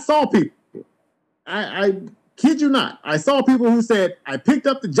 And I saw people, I kid you not, I saw people who said, I picked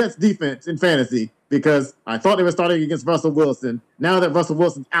up the Jets defense in fantasy because I thought they were starting against Russell Wilson. Now that Russell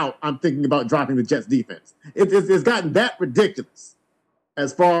Wilson's out, I'm thinking about dropping the Jets defense. It's gotten that ridiculous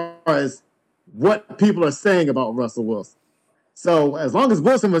as far as what people are saying about Russell Wilson. So as long as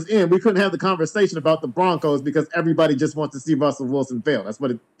Wilson was in, we couldn't have the conversation about the Broncos because everybody just wants to see Russell Wilson fail. That's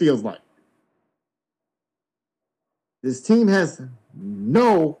what it feels like. This team has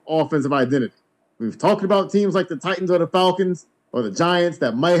no offensive identity. We've talked about teams like the Titans or the Falcons or the Giants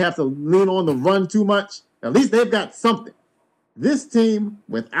that might have to lean on the run too much. At least they've got something. This team,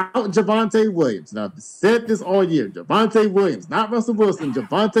 without Javonte Williams, now I've said this all year, Javonte Williams, not Russell Wilson,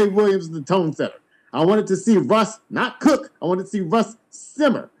 Javonte Williams is the tone setter. I wanted to see Russ not cook. I wanted to see Russ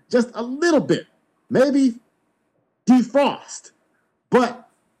simmer just a little bit. Maybe defrost. But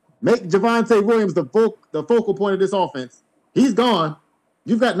make Javonte Williams the focal point of this offense. He's gone.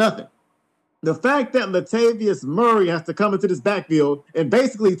 You've got nothing. The fact that Latavius Murray has to come into this backfield and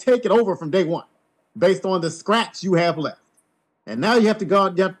basically take it over from day one based on the scraps you have left. And now you have to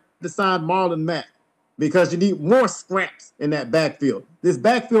sign Marlon Mack because you need more scraps in that backfield. This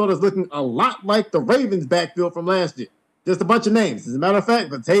backfield is looking a lot like the Ravens backfield from last year. Just a bunch of names. As a matter of fact,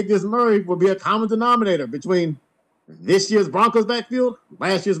 Latavius Murray will be a common denominator between this year's Broncos backfield,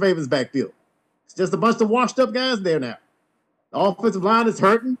 last year's Ravens backfield. It's just a bunch of washed up guys there now. The offensive line is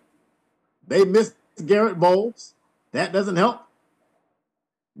hurting. They missed Garrett Bowles. That doesn't help.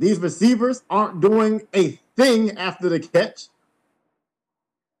 These receivers aren't doing a thing after the catch.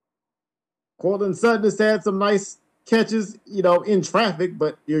 Cortland Sutton has had some nice catches, in traffic,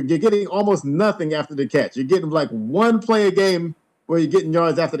 but you're getting almost nothing after the catch. You're getting like one play a game where you're getting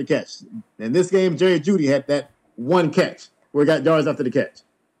yards after the catch. In this game, Jerry Jeudy had that one catch where he got yards after the catch.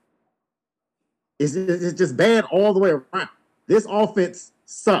 It's just bad all the way around. This offense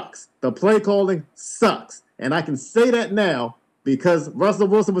sucks. The play calling sucks. And I can say that now because Russell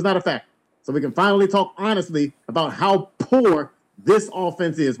Wilson was not a factor. So we can finally talk honestly about how poor this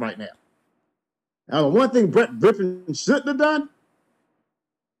offense is right now. Now, the one thing Brett Rippon shouldn't have done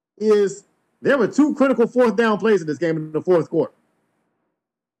is there were 2 critical fourth down plays in this game in the fourth quarter.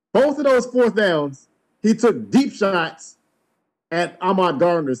 Both of those fourth downs, he took deep shots at Ahmad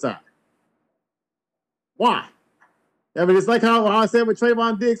Gardner's side. Why? I mean, it's like how I said with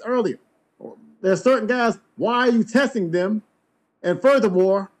Trayvon Diggs earlier. There are certain guys, why are you testing them? And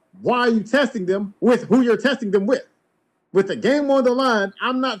furthermore, why are you testing them with who you're testing them with? With the game on the line,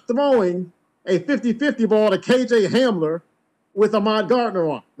 I'm not throwing a 50-50 ball to KJ Hamler with Ahmad Gardner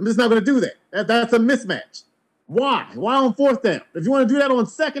on. I'm just not going to do that. That's a mismatch. Why? Why on fourth down? If you want to do that on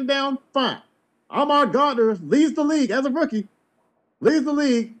second down, fine. Ahmad Gardner leads the league as a rookie, leads the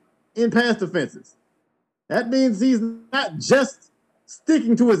league in pass defenses. That means he's not just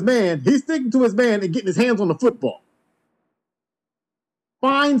sticking to his man. He's sticking to his man and getting his hands on the football.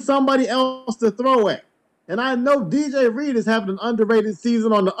 Find somebody else to throw at. And I know DJ Reed is having an underrated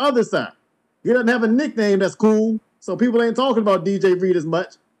season on the other side. He doesn't have a nickname that's cool, so people ain't talking about DJ Reed as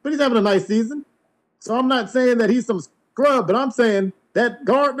much, but he's having a nice season. So I'm not saying that he's some scrub, but I'm saying that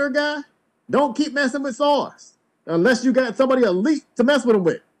Gardner guy, don't keep messing with Sauce unless you got somebody elite to mess with him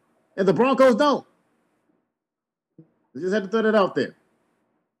with. And the Broncos don't. We just had to throw that out there.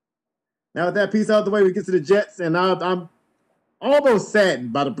 Now with that piece out of the way, we get to the Jets, and I'm almost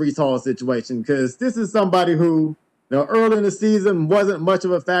saddened by the Breece Hall situation because this is somebody who, early in the season wasn't much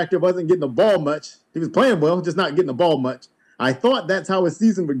of a factor, wasn't getting the ball much. He was playing well, just not getting the ball much. I thought that's how his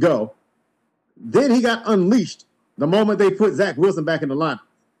season would go. Then he got unleashed the moment they put Zach Wilson back in the lineup.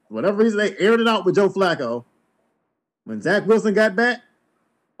 For whatever reason, they aired it out with Joe Flacco. When Zach Wilson got back,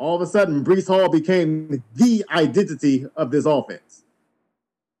 all of a sudden, Breece Hall became the identity of this offense.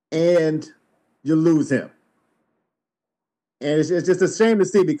 And you lose him. And it's just a shame to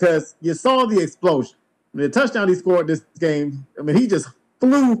see because you saw the explosion. The touchdown he scored this game, he just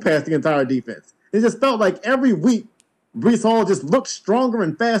flew past the entire defense. It just felt like every week, Breece Hall just looked stronger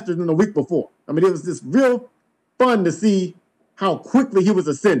and faster than the week before. It was just real fun to see how quickly he was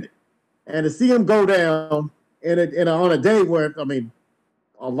ascending. And to see him go down on a day where,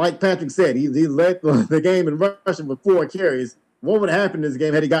 like Patrick said, he led the game in rushing with 4 carries. What would have happened in this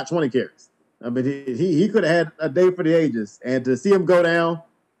game had he got 20 carries? He could have had a day for the ages. And to see him go down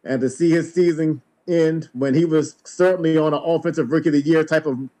and to see his season end when he was certainly on an offensive rookie of the year type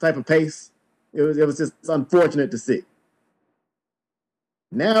of pace, it was just unfortunate to see.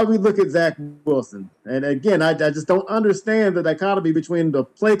 Now we look at Zach Wilson. And again, I just don't understand the dichotomy between the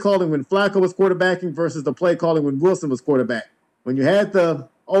play calling when Flacco was quarterbacking versus the play calling when Wilson was quarterback. When you had the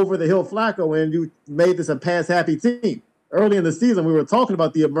over-the-hill Flacco in, you made this a pass-happy team. Early in the season, we were talking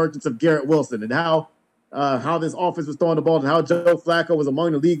about the emergence of Garrett Wilson and how this offense was throwing the ball and how Joe Flacco was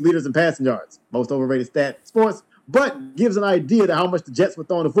among the league leaders in passing yards. Most overrated stat in sports, but gives an idea to how much the Jets were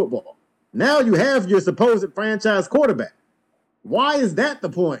throwing the football. Now you have your supposed franchise quarterback. Why is that the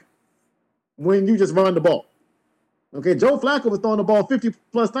point when you just run the ball? Okay, Joe Flacco was throwing the ball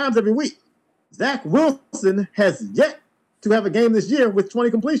 50-plus times every week. Zach Wilson has yet to have a game this year with 20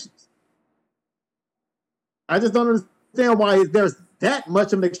 completions. I just don't understand why there's that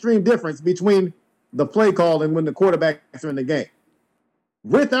much of an extreme difference between the play call and when the quarterbacks are in the game.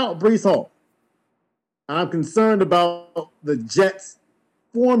 Without Breece Hall, I'm concerned about the Jets'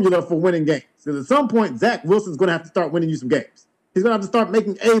 formula for winning games. Because at some point, Zach Wilson's going to have to start winning you some games. He's going to have to start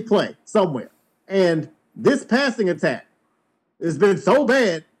making a play somewhere. And this passing attack has been so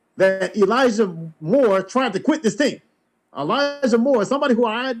bad that Elijah Moore tried to quit this team. Elijah Moore, somebody who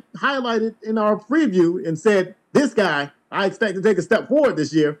I highlighted in our preview and said, this guy, I expect to take a step forward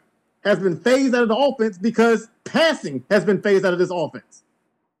this year, has been phased out of the offense because passing has been phased out of this offense.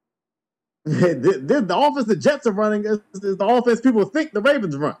 The offense the Jets are running is the offense people think the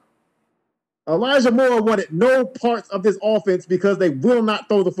Ravens run. Elijah Moore wanted no parts of this offense because they will not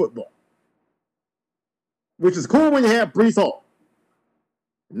throw the football. Which is cool when you have Breece Hall.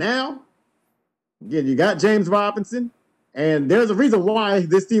 Now, again, you got James Robinson, and there's a reason why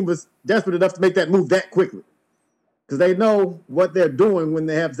this team was desperate enough to make that move that quickly. Because they know what they're doing when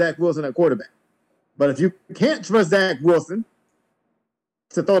they have Zach Wilson at quarterback. But if you can't trust Zach Wilson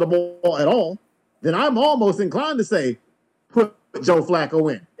to throw the ball at all, then I'm almost inclined to say, put Joe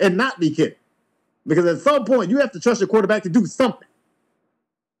Flacco in and not be kidding. Because at some point, you have to trust your quarterback to do something.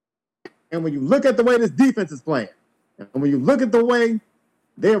 And when you look at the way this defense is playing, and when you look at the way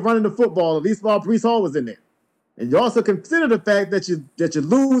they're running the football, at least while Breece Hall was in there, and you also consider the fact that you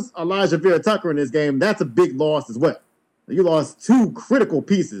lose Elijah Vera Tucker in this game, that's a big loss as well. You lost two critical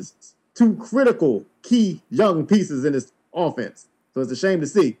pieces, two critical key young pieces in this offense. So it's a shame to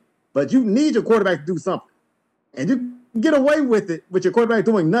see. But you need your quarterback to do something. And you can get away with it with your quarterback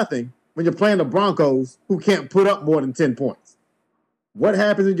doing nothing when you're playing the Broncos who can't put up more than 10 points. What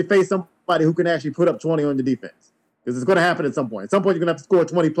happens when you face somebody who can actually put up 20 on the defense? Because it's going to happen at some point. At some point, you're going to have to score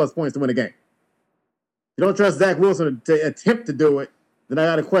 20-plus points to win a game. If you don't trust Zach Wilson to attempt to do it, then I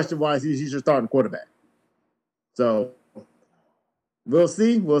got to question why he's your starting quarterback. So we'll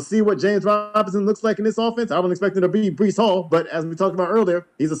see. We'll see what James Robinson looks like in this offense. I don't expect him to be Breece Hall, but as we talked about earlier,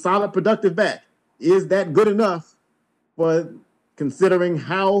 he's a solid, productive back. Is that good enough for considering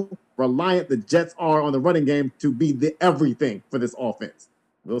how reliant the Jets are on the running game to be the everything for this offense?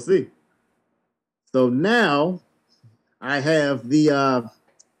 We'll see. So now I have the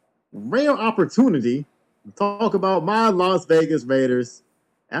rare opportunity to talk about my Las Vegas Raiders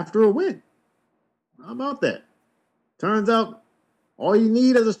after a win. How about that? Turns out all you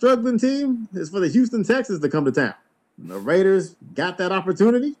need as a struggling team is for the Houston Texans to come to town. The Raiders got that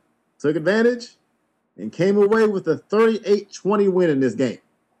opportunity, took advantage, and came away with a 38-20 win in this game.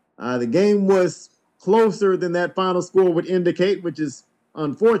 The game was closer than that final score would indicate, which is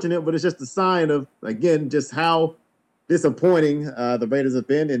unfortunate, but it's just a sign of, again, just how disappointing the Raiders have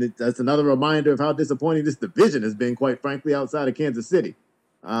been. And that's another reminder of how disappointing this division has been, quite frankly, outside of Kansas City.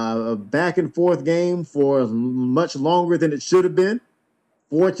 A back-and-forth game for much longer than it should have been.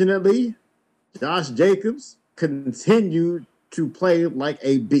 Fortunately, Josh Jacobs continued to play like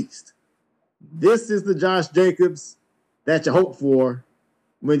a beast. This is the Josh Jacobs that you hope for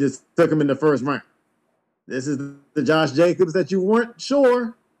when you took him in the first round. This is the Josh Jacobs that you weren't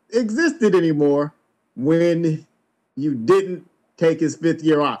sure existed anymore when you didn't take his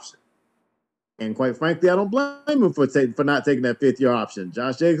fifth-year option. And quite frankly, I don't blame him for not taking that fifth-year option.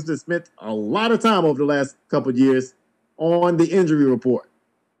 Josh Jacobs has spent a lot of time over the last couple of years on the injury report.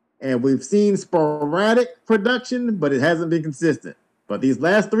 And we've seen sporadic production, but it hasn't been consistent. But these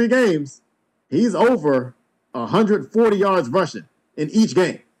last three games, he's over 140 yards rushing in each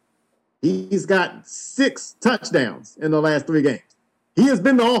game. He's got 6 touchdowns in the last 3 games. He has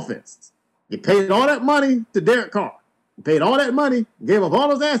been the offense. You paid all that money to Derek Carr. You paid all that money, gave up all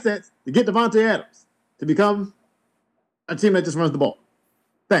those assets to get Devontae Adams to become a team that just runs the ball.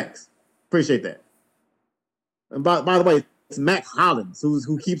 Thanks. Appreciate that. And by the way, it's Mac Hollins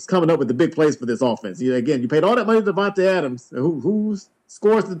who keeps coming up with the big plays for this offense. Again, you paid all that money to Devontae Adams. Who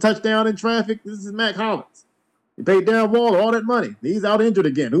scores the touchdown in traffic? This is Mac Hollins. You paid Darren Waller all that money. He's out injured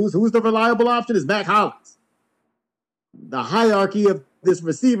again. Who's the reliable option? Is Mac Hollins. The hierarchy of this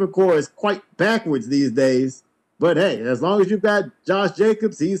receiver core is quite backwards these days. But hey, as long as you've got Josh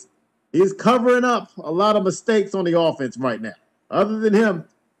Jacobs, he's covering up a lot of mistakes on the offense right now. Other than him,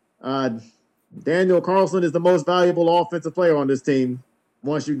 Daniel Carlson is the most valuable offensive player on this team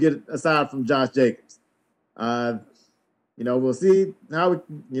once you get aside from Josh Jacobs. We'll see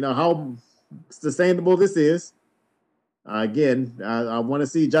how sustainable this is. Again, I want to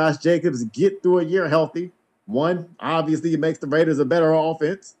see Josh Jacobs get through a year healthy. 1, obviously, it makes the Raiders a better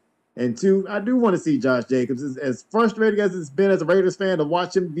offense. And 2, I do want to see Josh Jacobs. As frustrating as it's been as a Raiders fan to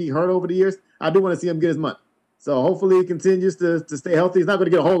watch him be hurt over the years, I do want to see him get his money. So hopefully he continues to stay healthy. He's not going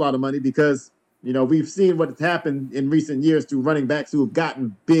to get a whole lot of money because, we've seen what has happened in recent years to running backs who have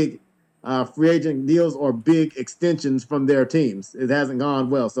gotten big free agent deals or big extensions from their teams. It hasn't gone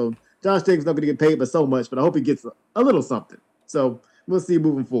well. So Josh Jacobs is not going to get paid by so much, but I hope he gets a little something. So we'll see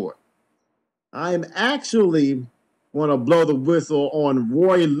moving forward. I'm actually want to blow the whistle on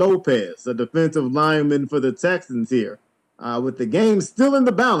Roy Lopez, a defensive lineman for the Texans here. With the game still in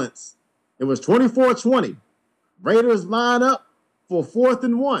the balance, it was 24-20. Raiders line up for 4th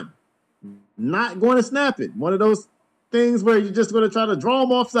and 1. Not going to snap it. One of those things where you're just going to try to draw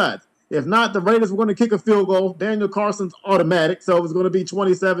them off sides. If not, the Raiders were going to kick a field goal. Daniel Carson's automatic, so it was going to be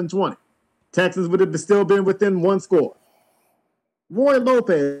 27-20. Texans would have still been within 1 score. Roy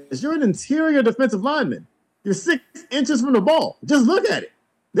Lopez, you're an interior defensive lineman. You're 6 inches from the ball. Just look at it.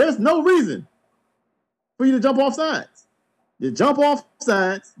 There's no reason for you to jump off sides. You jump off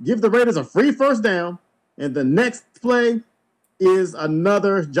sides, give the Raiders a free first down, and the next play is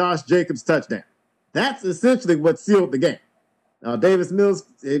another Josh Jacobs touchdown. That's essentially what sealed the game. Now, Davis Mills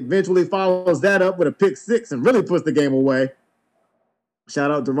eventually follows that up with a pick 6 and really puts the game away. Shout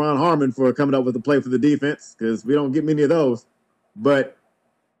out to Ron Harmon for coming up with a play for the defense because we don't get many of those. But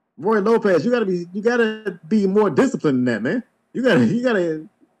Roy Lopez, you gotta be more disciplined than that, man. You gotta,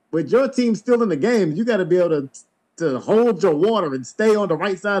 with your team still in the game, you gotta be able to hold your water and stay on the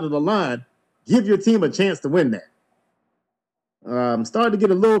right side of the line. Give your team a chance to win that. I'm starting to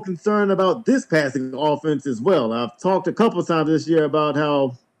get a little concerned about this passing offense as well. I've talked a couple times this year about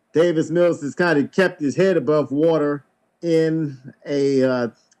how Davis Mills has kind of kept his head above water in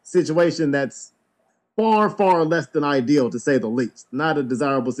a situation that's far, far less than ideal, to say the least. Not a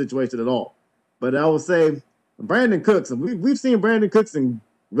desirable situation at all. But I would say Brandin Cooks, and we've seen Brandin Cooks in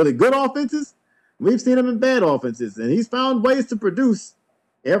really good offenses. We've seen him in bad offenses, and he's found ways to produce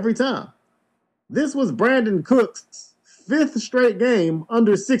every time. This was Brandin Cooks' fifth straight game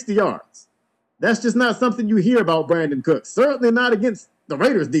under 60 yards. That's just not something you hear about Brandin Cooks. Certainly not against the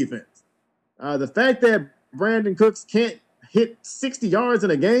Raiders defense. The fact that Brandin Cooks can't hit 60 yards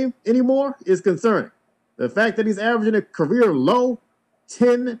in a game anymore is concerning. The fact that he's averaging a career low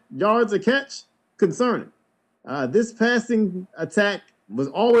 10 yards a catch, concerning. This passing attack was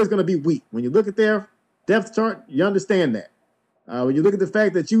always going to be weak. When you look at their depth chart, you understand that. When you look at the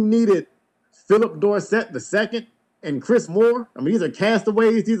fact that you needed Philip Dorsett II and Chris Moore, I mean, these are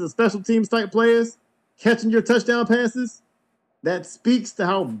castaways, these are special teams type players, catching your touchdown passes, that speaks to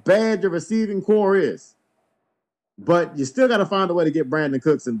how bad your receiving core is. But you still got to find a way to get Brandin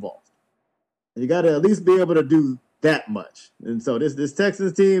Cooks involved. You got to at least be able to do that much. And so this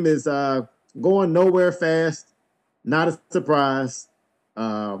Texans team is going nowhere fast. Not a surprise.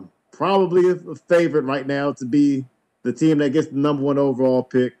 Probably a favorite right now to be the team that gets the number 1 overall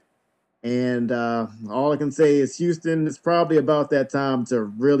pick. And all I can say is Houston is probably about that time to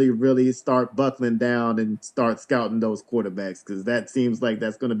really, really start buckling down and start scouting those quarterbacks, because that seems like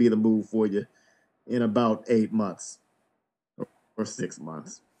that's going to be the move for you in about 8 months or 6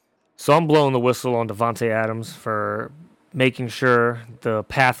 months. So I'm blowing the whistle on Davante Adams for making sure the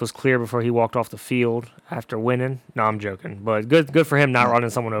path was clear before he walked off the field after winning. No, I'm joking, but good for him not running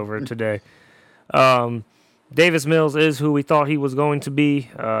someone over today. Davis Mills is who we thought he was going to be.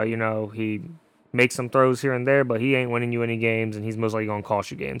 He makes some throws here and there, but he ain't winning you any games, and he's most likely going to cost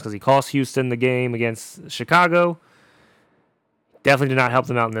you games because he cost Houston the game against Chicago. Definitely did not help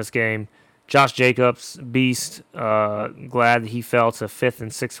them out in this game. Josh Jacobs, beast. Glad he fell to 5th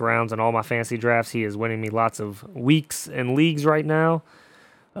and 6th rounds in all my fantasy drafts. He is winning me lots of weeks and leagues right now.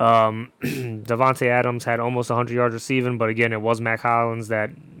 Davante Adams had almost 100 yards receiving, but again, it was Mac Hollins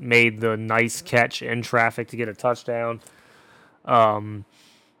that made the nice catch in traffic to get a touchdown. Hunter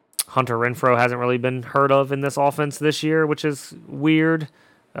Renfrow hasn't really been heard of in this offense this year, which is weird,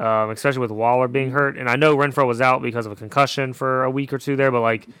 especially with Waller being hurt. And I know Renfrow was out because of a concussion for a week or two there,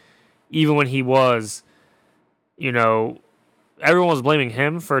 but even when he was, everyone was blaming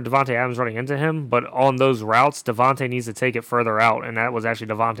him for Davante Adams running into him, but on those routes, Davante needs to take it further out, and that was actually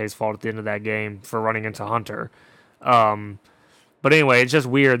Davante's fault at the end of that game for running into Hunter. But anyway, it's just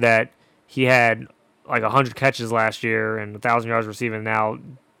weird that he had 100 catches last year and 1,000 yards receiving. Now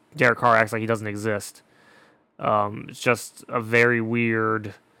Derek Carr acts like he doesn't exist. It's just a very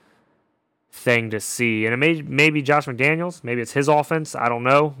weird thing to see. And it may be Josh McDaniels. Maybe it's his offense. I don't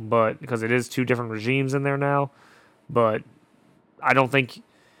know, but because it is 2 different regimes in there now. But I don't think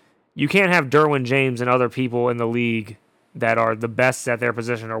you can't have Derwin James and other people in the league that are the best at their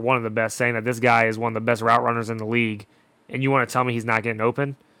position or one of the best saying that this guy is one of the best route runners in the league, and you want to tell me he's not getting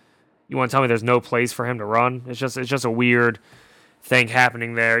open? You want to tell me there's no place for him to run? It's just a weird thing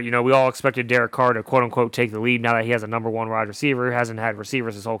happening there. We all expected Derek Carr to quote unquote take the lead now that he has a number 1 wide receiver. He hasn't had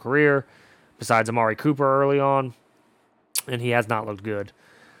receivers his whole career besides Amari Cooper early on, and he has not looked good.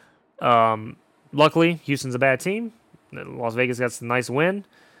 Luckily, Houston's a bad team. Las Vegas gets a nice win.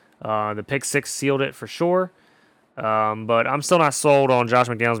 The pick 6 sealed it for sure. But I'm still not sold on Josh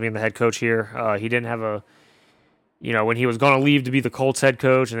McDaniels being the head coach here. He didn't have when he was going to leave to be the Colts head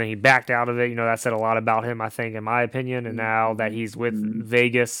coach and then he backed out of it, that said a lot about him, I think, in my opinion. And now that he's with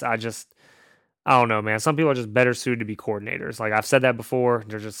Vegas, I don't know, man. Some people are just better suited to be coordinators. Like I've said that before.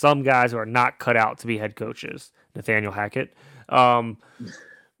 There's just some guys who are not cut out to be head coaches. Nathaniel Hackett.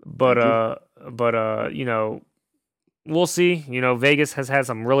 We'll see. Vegas has had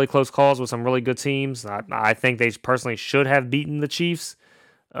some really close calls with some really good teams. I think they personally should have beaten the Chiefs.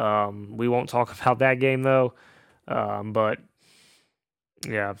 We won't talk about that game though. But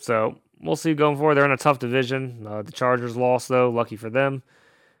yeah, so we'll see going forward. They're in a tough division. The Chargers lost though, lucky for them.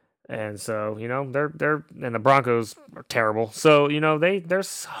 And so, they're and the Broncos are terrible. So,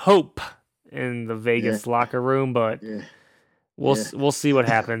 there's hope in the Vegas locker room, but we'll see what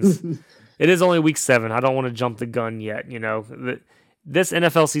happens. It is only week 7. I don't want to jump the gun yet. This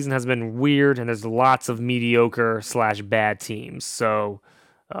NFL season has been weird, and there's lots of mediocre / bad teams. So,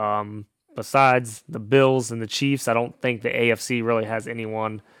 besides the Bills and the Chiefs, I don't think the AFC really has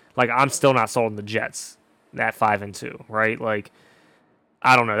anyone. I'm still not sold on the Jets at 5-2, right?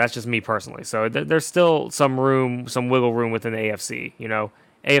 I don't know. That's just me personally. So there's still some room, some wiggle room within the AFC.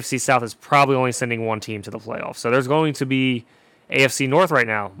 AFC South is probably only sending one team to the playoffs. So there's going to be AFC North right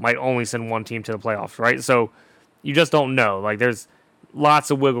now might only send one team to the playoffs, right? So you just don't know. Like there's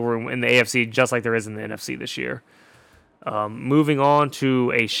lots of wiggle room in the AFC, just like there is in the NFC this year. Moving on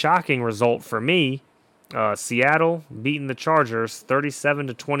to a shocking result for me, Seattle beating the Chargers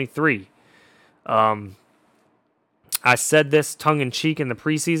 37-23. I said this tongue-in-cheek in the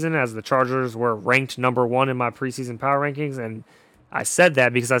preseason as the Chargers were ranked number 1 in my preseason power rankings, and I said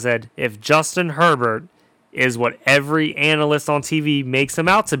that because I said if Justin Herbert is what every analyst on TV makes him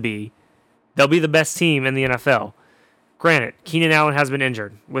out to be, they'll be the best team in the NFL. Granted, Keenan Allen has been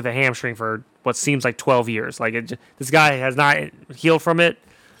injured with a hamstring for what seems like 12 years. This guy has not healed from it.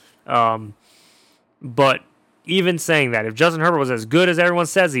 But even saying that, if Justin Herbert was as good as everyone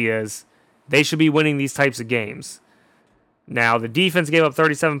says he is, they should be winning these types of games. Now, the defense gave up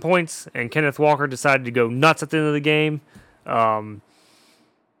 37 points, and Kenneth Walker decided to go nuts at the end of the game.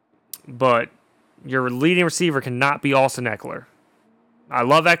 But your leading receiver cannot be Austin Eckler. I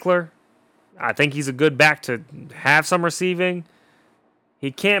love Eckler. I think he's a good back to have some receiving.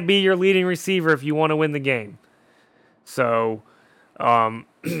 He can't be your leading receiver if you want to win the game. So,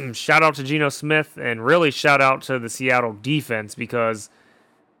 shout out to Geno Smith, and really shout out to the Seattle defense, because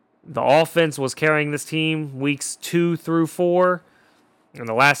the offense was carrying this team weeks 2 through 4. In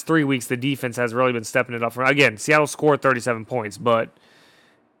the last 3 weeks, the defense has really been stepping it up. Again, Seattle scored 37 points, but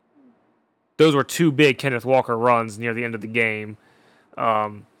those were 2 big Kenneth Walker runs near the end of the game.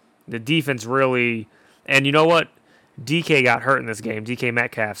 The defense really... And you know what? DK got hurt in this game, DK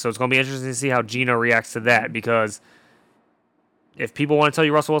Metcalf. So it's going to be interesting to see how Geno reacts to that, because if people want to tell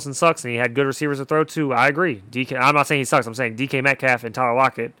you Russell Wilson sucks and he had good receivers to throw to, I agree. I'm not saying he sucks. I'm saying DK Metcalf and Tyler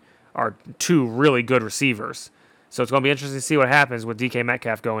Lockett are 2 really good receivers. So it's going to be interesting to see what happens with DK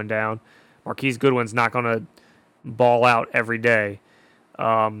Metcalf going down. Marquise Goodwin's not going to ball out every day.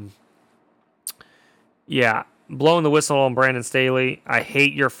 Yeah, blowing the whistle on Brandon Staley. I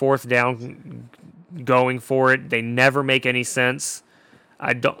hate your 4th down going for it. They never make any sense.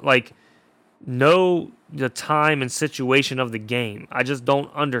 I don't know the time and situation of the game. I just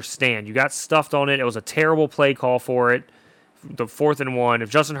don't understand. You got stuffed on it. It was a terrible play call for it. The 4th and 1. If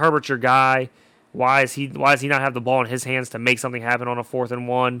Justin Herbert's your guy, why does he not have the ball in his hands to make something happen on a 4th and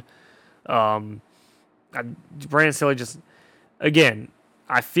 1? Brandon Staley just, again,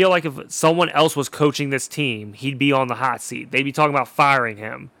 I feel like if someone else was coaching this team, he'd be on the hot seat. They'd be talking about firing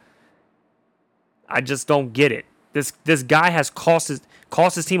him. I just don't get it. This guy has cost his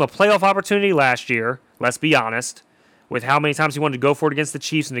team a playoff opportunity last year, let's be honest, with how many times he wanted to go for it against the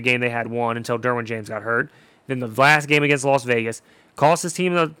Chiefs in the game they had won until Derwin James got hurt. Then the last game against Las Vegas cost his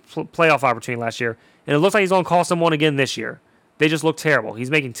team the playoff opportunity last year, and it looks like he's going to cost them one again this year. They just look terrible. He's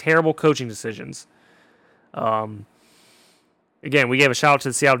making terrible coaching decisions. Again, we gave a shout out to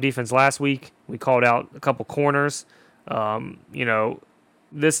the Seattle defense last week. We called out a couple corners.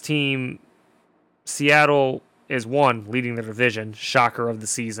 This team, Seattle, is 1, leading the division, shocker of the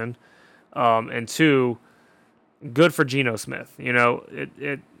season, and 2, good for Geno Smith.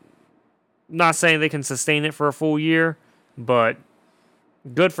 Not saying they can sustain it for a full year, but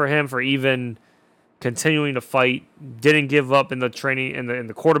good for him for even continuing to fight. Didn't give up in the training in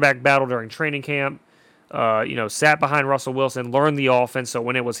the quarterback battle during training camp. Sat behind Russell Wilson, learned the offense. So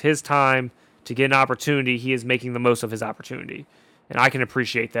when it was his time to get an opportunity, he is making the most of his opportunity, and I can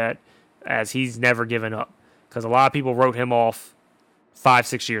appreciate that, as he's never given up, because a lot of people wrote him off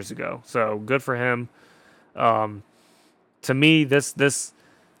 5-6 years ago. So good for him. To me, this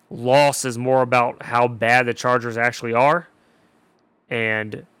loss is more about how bad the Chargers actually are.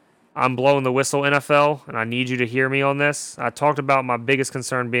 And I'm blowing the whistle, NFL, and I need you to hear me on this. I talked about my biggest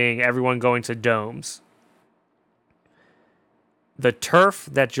concern being everyone going to domes. The turf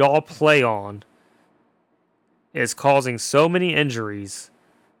that y'all play on is causing so many injuries.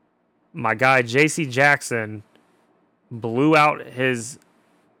 My guy, J.C. Jackson, blew out his,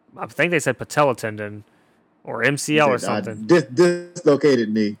 I think they said patella tendon or MCL or something. Dislocated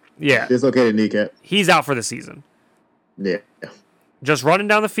knee. Yeah. Dislocated kneecap. He's out for the season. Yeah. Just running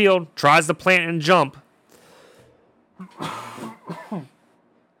down the field, tries to plant and jump,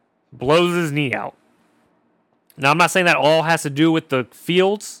 blows his knee out. Now, I'm not saying that all has to do with the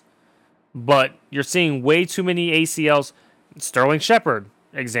fields, but you're seeing way too many ACLs. Sterling Shepard,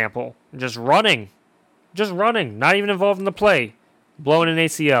 example, just running, not even involved in the play, blowing an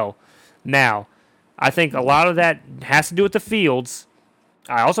ACL. Now, I think a lot of that has to do with the fields.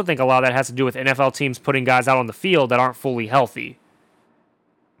 I also think a lot of that has to do with NFL teams putting guys out on the field that aren't fully healthy.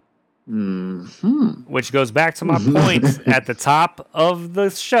 Which goes back to my point at the top of the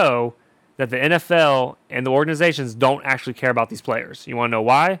show that the NFL and the organizations don't actually care about these players. You want to know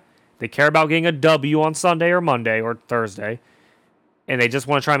why? They care about getting a W on Sunday or Monday or Thursday, and they just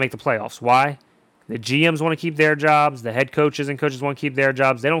want to try and make the playoffs. Why? The GMs want to keep their jobs. The head coaches and coaches want to keep their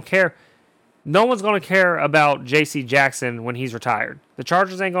jobs. They don't care. No one's going to care about J.C. Jackson when he's retired. The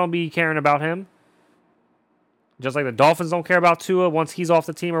Chargers ain't going to be caring about him. Just like the Dolphins don't care about Tua once he's off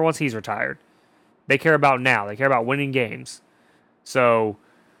the team or once he's retired. They care about now. They care about winning games. So,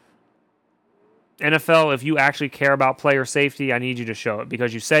 NFL, if you actually care about player safety, I need you to show it.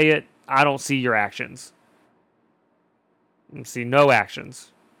 Because you say it, I don't see your actions. I see no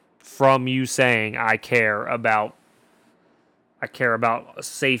actions from you saying I care about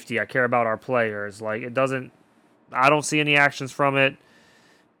safety. I care about our players. Like, it doesn't. I don't see any actions from it.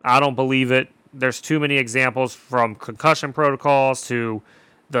 I don't believe it. There's too many examples from concussion protocols to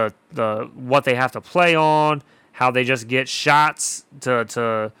the what they have to play on, how they just get shots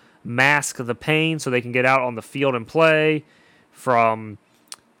to mask the pain so they can get out on the field and play, from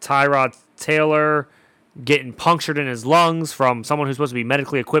Tyrod Taylor getting punctured in his lungs from someone who's supposed to be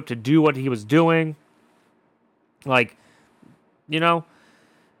medically equipped to do what he was doing. Like,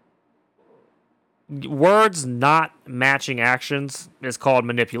 words not matching actions is called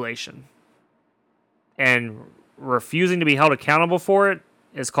manipulation. And refusing to be held accountable for it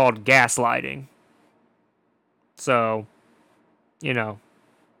is called gaslighting. So, we're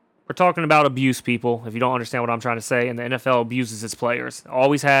talking about abuse, people, if you don't understand what I'm trying to say. And the NFL abuses its players.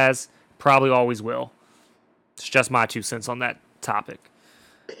 Always has, probably always will. It's just my 2 cents on that topic.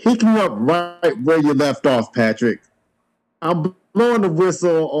 Picking up right where you left off, Patrick, I'm blowing the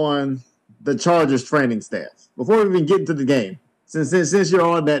whistle on the Chargers training staff. Before we even get into the game, since you're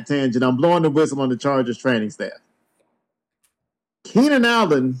on that tangent, I'm blowing the whistle on the Chargers training staff. Keenan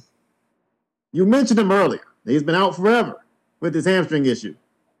Allen, you mentioned him earlier. He's been out forever with his hamstring issue.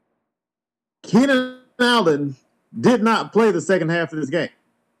 Keenan Allen did not play the second half of this game.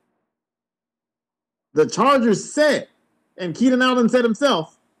 The Chargers said, and Keenan Allen said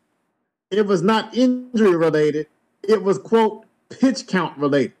himself, it was not injury related. It was, quote, pitch count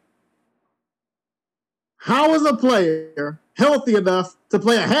related. How is a player healthy enough to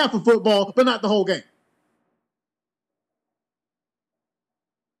play a half of football, but not the whole game?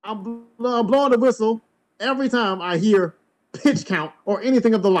 I'm blowing the whistle every time I hear pitch count or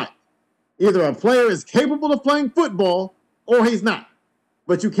anything of the like. Either a player is capable of playing football or he's not.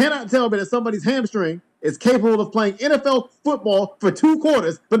 But you cannot tell me that somebody's hamstring is capable of playing NFL football for 2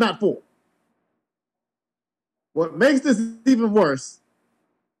 quarters, but not 4. What makes this even worse,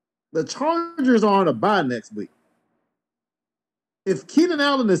 the Chargers are on a bye next week. If Keenan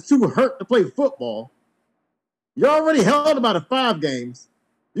Allen is too hurt to play football, you already held him out of 5 games.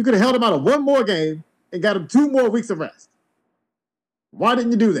 You could have held him out of 1 more game and got him 2 more weeks of rest. Why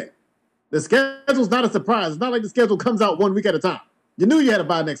didn't you do that? The schedule's not a surprise. It's not like the schedule comes out 1 week at a time. You knew you had a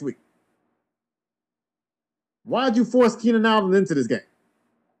bye next week. Why'd you force Keenan Allen into this game?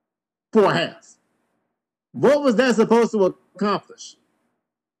 4 halves. What was that supposed to accomplish?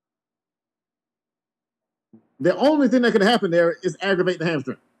 The only thing that could happen there is aggravate the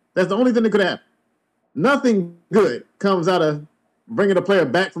hamstring. That's the only thing that could happen. Nothing good comes out of bringing a player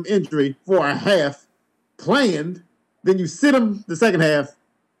back from injury for a half planned. Then you sit him the second half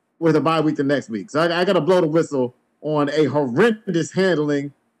with a bye week the next week. So I got to blow the whistle on a horrendous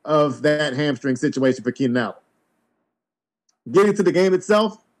handling of that hamstring situation for Keenan Allen. Getting to the game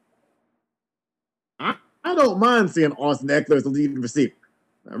itself, I don't mind seeing Austin Ekeler as the leading receiver.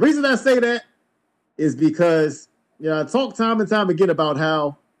 The reason I say that is because I talk time and time again about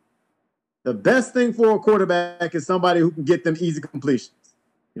how the best thing for a quarterback is somebody who can get them easy completions.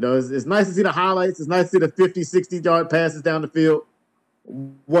 It's nice to see the highlights. It's nice to see the 50, 60-yard passes down the field.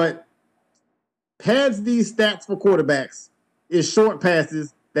 What pads these stats for quarterbacks is short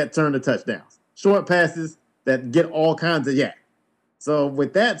passes that turn to touchdowns. Short passes that get all kinds of yak. So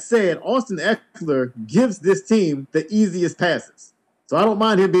with that said, Austin Ekeler gives this team the easiest passes. So I don't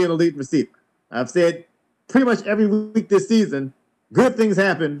mind him being a lead receiver. I've said pretty much every week this season, good things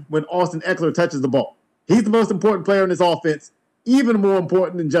happen when Austin Ekeler touches the ball. He's the most important player in this offense, even more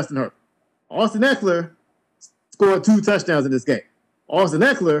important than Justin Herbert. Austin Ekeler scored 2 touchdowns in this game. Austin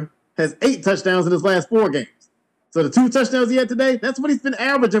Ekeler has 8 touchdowns in his last 4 games. So the 2 touchdowns he had today, that's what he's been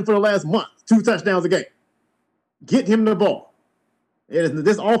averaging for the last month, 2 touchdowns a game. Get him the ball.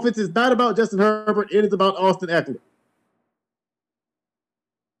 This offense is not about Justin Herbert. It is about Austin Ekeler.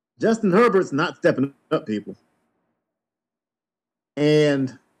 Justin Herbert's not stepping up, people.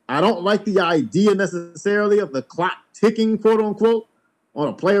 And I don't like the idea necessarily of the clock ticking, quote unquote, on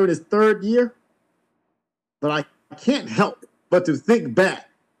a player in his third year, but I can't help but to think back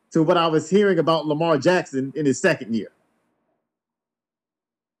to what I was hearing about Lamar Jackson in his second year.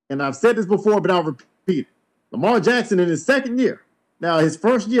 And I've said this before, but I'll repeat it. Lamar Jackson in his second year. Now, his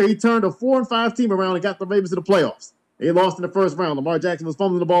first year, he turned a 4-5 team around and got the Ravens to the playoffs. They lost in the first round. Lamar Jackson was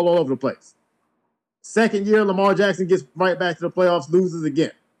fumbling the ball all over the place. Second year, Lamar Jackson gets right back to the playoffs, loses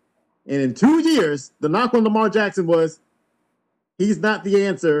again. And in 2 years, the knock on Lamar Jackson was he's not the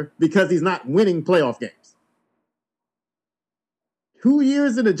answer because he's not winning playoff games. 2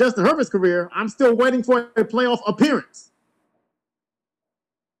 years into Justin Herbert's career, I'm still waiting for a playoff appearance.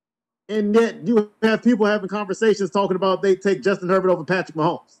 And yet you have people having conversations talking about they take Justin Herbert over Patrick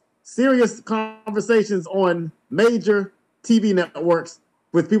Mahomes. Serious conversations on major TV networks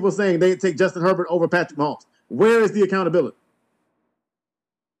with people saying they take Justin Herbert over Patrick Mahomes. Where is the accountability?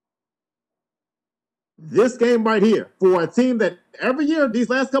 This game right here, for a team that every year, these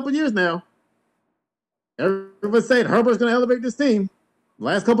last couple of years now, everyone's saying Herbert's going to elevate this team.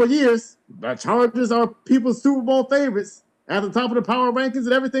 Last couple of years, the Chargers are people's Super Bowl favorites at the top of the power rankings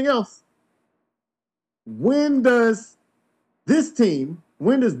and everything else. When does this team,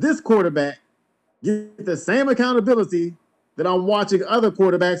 when does this quarterback get the same accountability that I'm watching other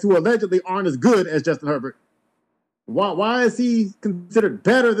quarterbacks who allegedly aren't as good as Justin Herbert? Why is he considered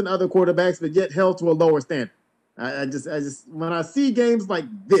better than other quarterbacks but yet held to a lower standard? I just when I see games like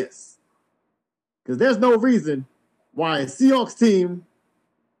this, because there's no reason why a Seahawks team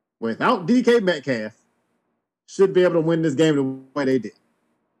without DK Metcalf should be able to win this game the way they did.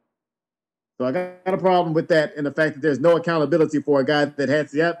 So I got a problem with that and the fact that there's no accountability for a guy that had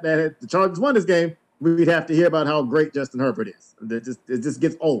the Chargers won this game. We'd have to hear about how great Justin Herbert is. It just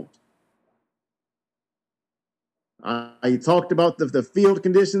gets old. You talked about the field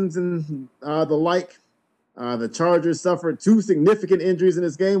conditions and the like. The Chargers suffered 2 significant injuries in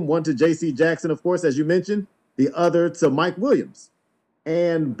this game. One to J.C. Jackson, of course, as you mentioned. The other to Mike Williams.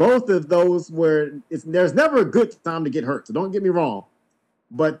 And both of those there's never a good time to get hurt, so don't get me wrong.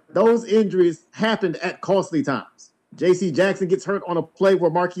 But those injuries happened at costly times. J.C. Jackson gets hurt on a play where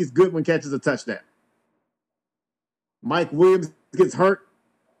Marquise Goodwin catches a touchdown. Mike Williams gets hurt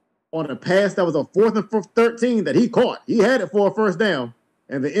on a pass that was a 4th and 13 that he caught. He had it for a first down,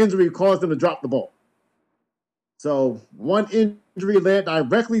 and the injury caused him to drop the ball. So one injury led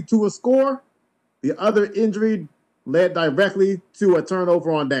directly to a score. The other injury led directly to a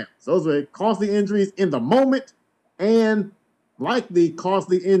turnover on downs. Those were costly injuries in the moment and likely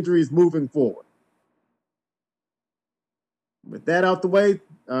costly injuries moving forward. With that out the way,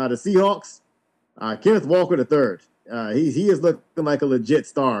 the Seahawks, Kenneth Walker III. He is looking like a legit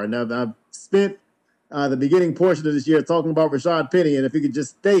star. And I've spent the beginning portion of this year talking about Rashad Penny, and if he could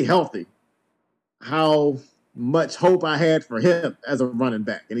just stay healthy, how much hope I had for him as a running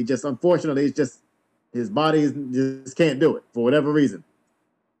back. And he just, unfortunately, his body just can't do it for whatever reason.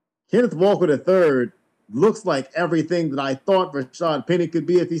 Kenneth Walker III looks like everything that I thought Rashad Penny could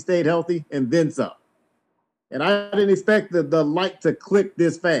be if he stayed healthy, and then some. And I didn't expect the light to click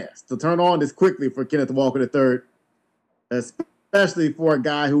this fast, to turn on this quickly for Kenneth Walker III, especially for a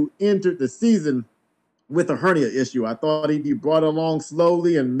guy who entered the season with a hernia issue. I thought he'd be brought along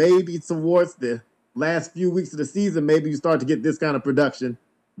slowly, and maybe towards the last few weeks of the season, maybe you start to get this kind of production.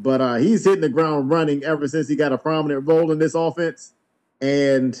 But he's hitting the ground running ever since he got a prominent role in this offense.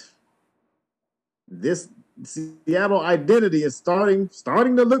 And this Seattle identity is starting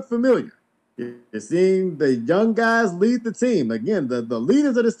to look familiar. You're seeing the young guys lead the team. Again, the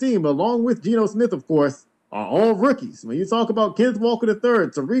leaders of this team, along with Geno Smith, of course, are all rookies. When you talk about Kenneth Walker III,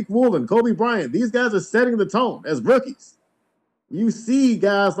 Tariq Woolen, Kobe Bryant, these guys are setting the tone as rookies. You see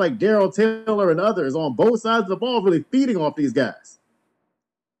guys like Darrell Taylor and others on both sides of the ball really feeding off these guys.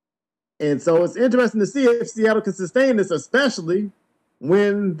 And so it's interesting to see if Seattle can sustain this, especially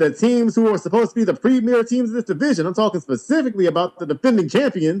when the teams who are supposed to be the premier teams in this division, I'm talking specifically about the defending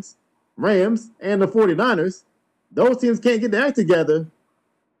champions, Rams and the 49ers, those teams can't get their act together.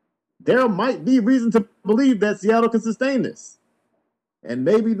 There might be reason to believe that Seattle can sustain this. And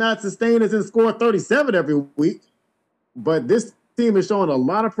maybe not sustain as in score 37 every week, but this team is showing a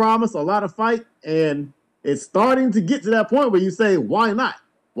lot of promise, a lot of fight, and it's starting to get to that point where you say, why not?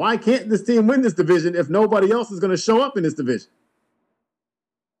 Why can't this team win this division if nobody else is going to show up in this division?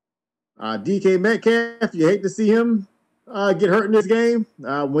 DK Metcalf, you hate to see him get hurt in this game.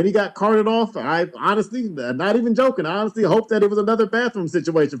 When he got carted off, I honestly, not even joking, I honestly hoped that it was another bathroom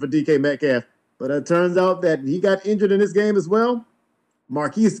situation for DK Metcalf. But it turns out that he got injured in this game as well.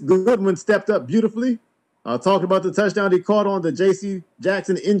 Marquise Goodwin stepped up beautifully. Talking about the touchdown he caught on the J.C.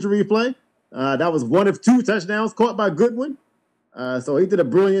 Jackson injury play. That was one of 2 touchdowns caught by Goodwin. So he did a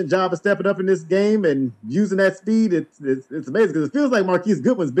brilliant job of stepping up in this game and using that speed. It's amazing because it feels like Marquise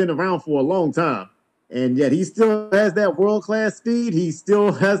Goodwin's been around for a long time, and yet he still has that world class speed. He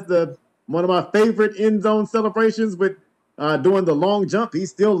still has one of my favorite end zone celebrations with doing the long jump. He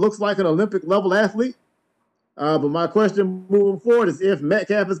still looks like an Olympic level athlete. But my question moving forward is if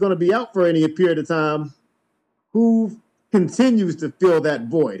Metcalf is going to be out for any period of time, who continues to fill that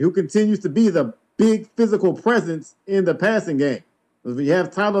void? Who continues to be the big physical presence in the passing game? Because when you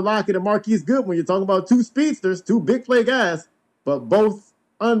have Tyler Lockett and Marquise Goodwin, you're talking about two speedsters, two big play guys, but both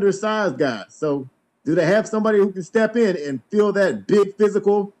undersized guys. So do they have somebody who can step in and fill that big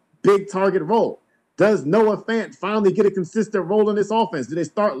physical, big target role? Does Noah Fant finally get a consistent role in this offense? Do they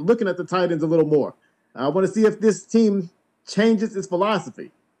start looking at the tight ends a little more? I want to see if this team changes its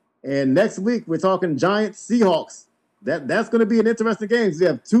philosophy. And next week, we're talking Giants, Seahawks. That's going to be an interesting game because we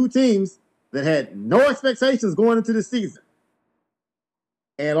have two teams that had no expectations going into the season.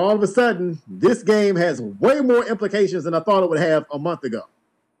 And all of a sudden, this game has way more implications than I thought it would have a month ago.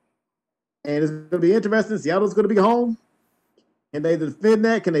 And it's going to be interesting. Seattle's going to be home. Can they defend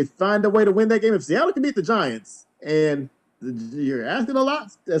that? Can they find a way to win that game? If Seattle can beat the Giants, and you're asking a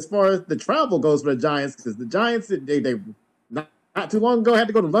lot as far as the travel goes for the Giants, because the Giants, they not too long ago had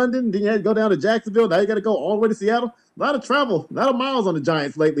to go to London, then you had to go down to Jacksonville, now you got to go all the way to Seattle. A lot of travel, a lot of miles on the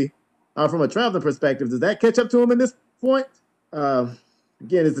Giants lately from a traveling perspective. Does that catch up to them in this point?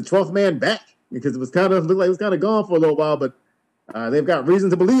 Again, is the 12th man back? Because it was kind of looked like it was kind of gone for a little while, but they've got reason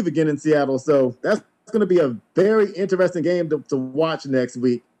to believe again in Seattle. So that's going to be a very interesting game to watch next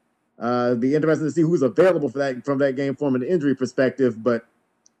week. It'll be interesting to see who's available for that from that game from an injury perspective. But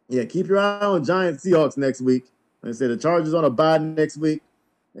yeah, keep your eye on Giants Seahawks next week. Like I said, the Chargers on a bye next week.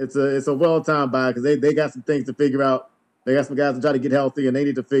 It's a well-timed bye because they got some things to figure out. They got some guys to try to get healthy, and they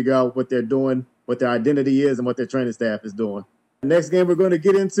need to figure out what they're doing, what their identity is, and what their training staff is doing. The next game we're going to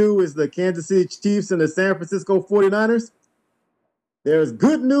get into is the Kansas City Chiefs and the San Francisco 49ers. There's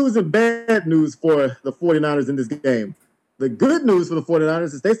good news and bad news for the 49ers in this game. The good news for the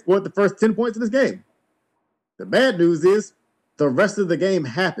 49ers is they scored the first 10 points in this game. The bad news is the rest of the game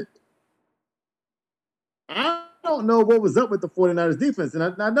happened. I don't know what was up with the 49ers defense. And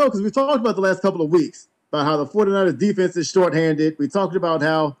I know because we talked about the last couple of weeks about how the 49ers defense is shorthanded. We talked about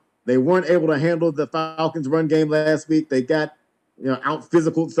how they weren't able to handle the Falcons run game last week. They got, out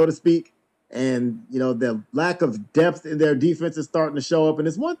physical, so to speak. And, the lack of depth in their defense is starting to show up. And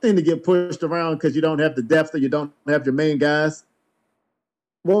it's one thing to get pushed around because you don't have the depth or you don't have your main guys.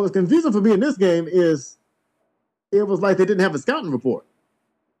 What was confusing for me in this game is it was like they didn't have a scouting report.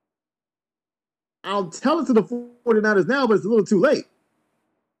 I'll tell it to the 49ers now, but it's a little too late.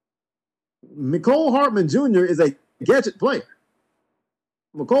 Mecole Hardman Jr. is a gadget player.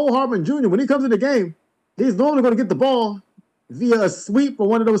 Mecole Hardman Jr., when he comes in the game, he's normally going to get the ball via a sweep or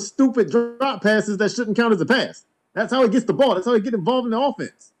one of those stupid drop passes that shouldn't count as a pass. That's how he gets the ball. That's how he gets involved in the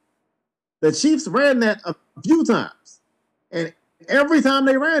offense. The Chiefs ran that a few times. And every time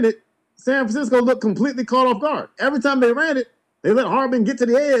they ran it, San Francisco looked completely caught off guard. Every time they ran it, they let Hardman get to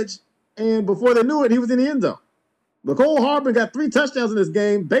the edge, and before they knew it, he was in the end zone. Mecole Hardman got 3 touchdowns in this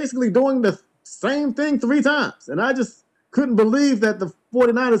game, basically doing the same thing 3 times. And I just couldn't believe that the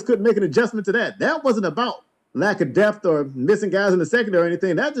 49ers couldn't make an adjustment to that. That wasn't about lack of depth or missing guys in the secondary or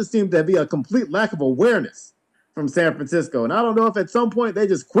anything. That just seemed to be a complete lack of awareness from San Francisco. And I don't know if at some point they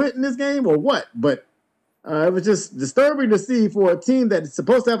just quit in this game or what, but it was just disturbing to see for a team that's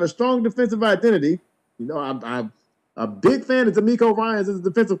supposed to have a strong defensive identity. I'm a big fan of DeMeco Ryans as a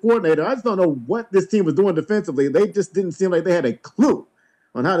defensive coordinator. I just don't know what this team was doing defensively. They just didn't seem like they had a clue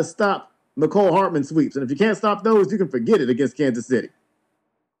on how to stop Mecole Hardman sweeps. And if you can't stop those, you can forget it against Kansas City.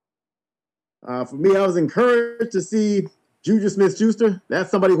 For me, I was encouraged to see Juju Smith-Schuster. That's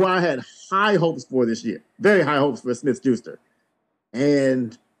somebody who I had high hopes for this year. Very high hopes for Smith-Schuster.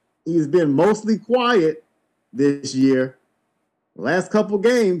 And he's been mostly quiet this year. Last couple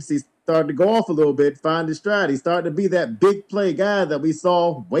games, he started to go off a little bit, find his stride. He started to be that big play guy that we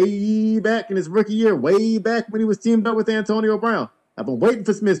saw way back in his rookie year, way back when he was teamed up with Antonio Brown. I've been waiting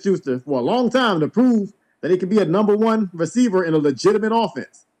for Smith-Schuster for a long time to prove that he can be a number 1 receiver in a legitimate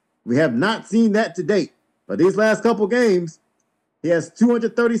offense. We have not seen that to date. But these last couple games, he has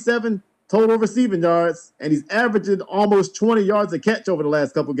 237 total receiving yards, and he's averaging almost 20 yards a catch over the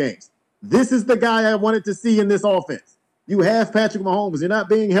last couple games. This is the guy I wanted to see in this offense. You have Patrick Mahomes. You're not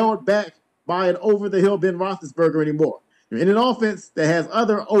being held back by an over-the-hill Ben Roethlisberger anymore. You're in an offense that has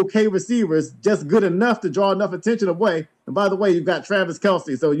other okay receivers, just good enough to draw enough attention away. And by the way, you've got Travis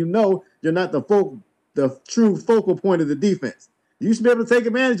Kelce, so you know you're not the true focal point of the defense. You should be able to take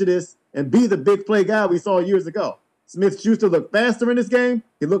advantage of this and be the big play guy we saw years ago. Smith-Schuster looked faster in this game.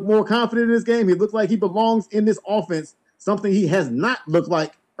 He looked more confident in this game. He looked like he belongs in this offense, something he has not looked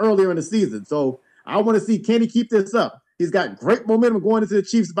like earlier in the season. So I want to see, can he keep this up? He's got great momentum going into the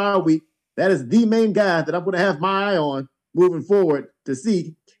Chiefs bye week. That is the main guy that I'm going to have my eye on moving forward to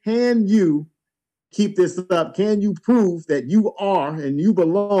see, can you keep this up? Can you prove that you are and you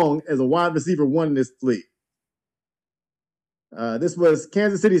belong as a wide receiver one in this league? This was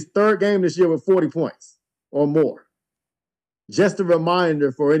Kansas City's third game this year with 40 points or more. Just a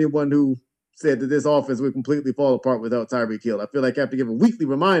reminder for anyone who said that this offense would completely fall apart without Tyreek Hill. I feel like I have to give a weekly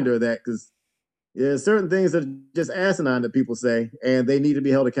reminder of that because there's certain things that are just asinine that people say, and they need to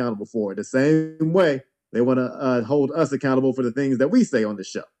be held accountable for it. The same way they want to hold us accountable for the things that we say on the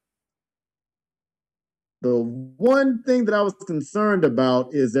show. The one thing that I was concerned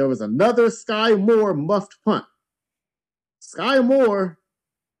about is there was another Sky Moore muffed punt. Sky Moore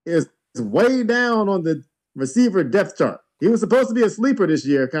is way down on the receiver depth chart. He was supposed to be a sleeper this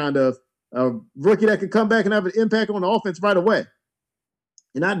year, kind of a rookie that could come back and have an impact on the offense right away.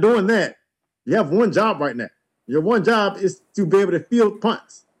 You're not doing that. You have one job right now. Your one job is to be able to field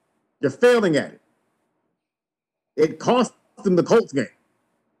punts. You're failing at it. It cost them the Colts game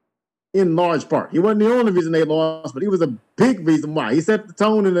in large part. He wasn't the only reason they lost, but he was a big reason why. He set the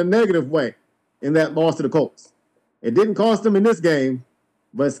tone in a negative way in that loss to the Colts. It didn't cost them in this game,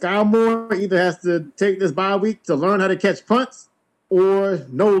 but Sky Moore either has to take this bye week to learn how to catch punts or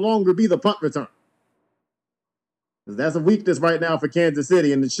no longer be the punt return. That's a weakness right now for Kansas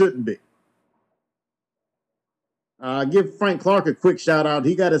City, and it shouldn't be. Give Frank Clark a quick shout out.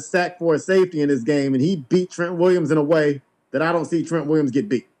 He got a sack for a safety in this game, and he beat Trent Williams in a way that I don't see Trent Williams get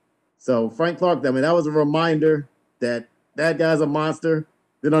beat. So Frank Clark, I mean, that was a reminder that that guy's a monster.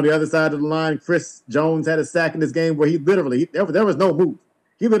 Then on the other side of the line, Chris Jones had a sack in this game where he literally, there was no move.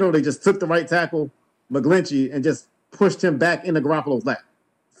 He literally just took the right tackle, McGlinchey, and just pushed him back into Garoppolo's lap,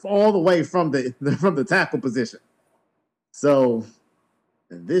 all the way from the tackle position. So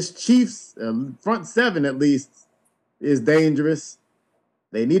this Chiefs front seven, at least, is dangerous.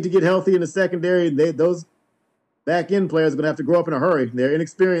 They need to get healthy in the secondary. Those back-end players are going to have to grow up in a hurry. They're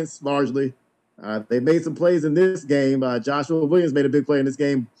inexperienced largely. They made some plays in this game. Joshua Williams made a big play in this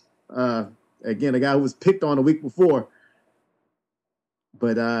game. Again, a guy who was picked on a week before.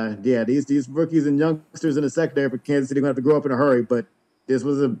 But, yeah, these rookies and youngsters in the secondary for Kansas City are going to have to grow up in a hurry. But this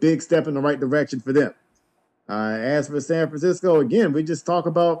was a big step in the right direction for them. As for San Francisco, again, we just talk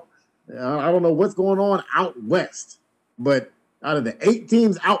about, I don't know what's going on out west. But out of the 8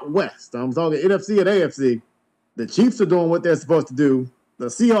 teams out west, I'm talking NFC and AFC, the Chiefs are doing what they're supposed to do. The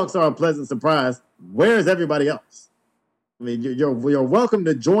Seahawks are a pleasant surprise. Where is everybody else? I mean, you're welcome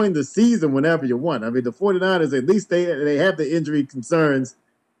to join the season whenever you want. I mean, the 49ers, at least they have the injury concerns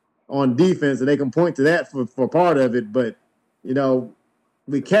on defense, and they can point to that for part of it. But, you know,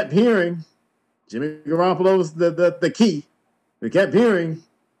 we kept hearing Jimmy Garoppolo's the key. We kept hearing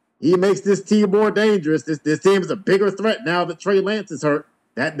he makes this team more dangerous. This team is a bigger threat now that Trey Lance is hurt.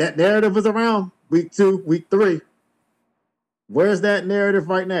 That narrative was around week 2, week 3. Where's that narrative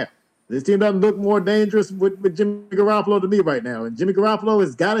right now? This team doesn't look more dangerous with Jimmy Garoppolo to me right now. And Jimmy Garoppolo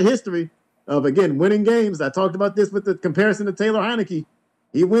has got a history of, again, winning games. I talked about this with the comparison to Taylor Heineke.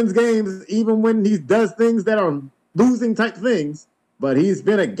 He wins games even when he does things that are losing type things. But he's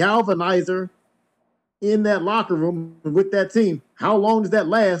been a galvanizer in that locker room with that team. How long does that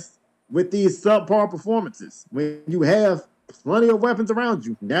last with these subpar performances? When you have plenty of weapons around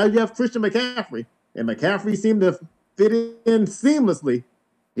you. Now you have Christian McCaffrey. And McCaffrey seemed to fit in seamlessly.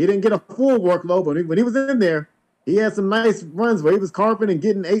 He didn't get a full workload, but when he was in there, he had some nice runs where he was carping and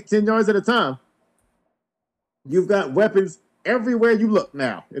getting 8-10 yards at a time. You've got weapons everywhere you look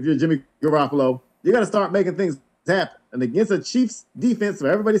now. If you're Jimmy Garoppolo, you got to start making things happen. And against a Chiefs defense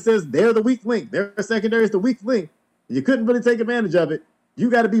where everybody says they're the weak link, their secondary is the weak link, and you couldn't really take advantage of it, you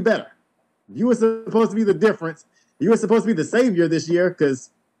got to be better. You were supposed to be the difference. You were supposed to be the savior this year because,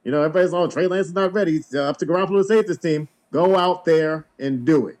 you know, everybody's all, Trey Lance is not ready. It's up to Garoppolo to save this team. Go out there and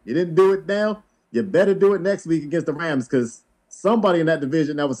do it. You didn't do it now. You better do it next week against the Rams because somebody in that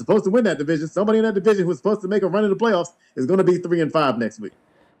division that was supposed to win that division, somebody in that division who was supposed to make a run in the playoffs is going to be 3-5 next week.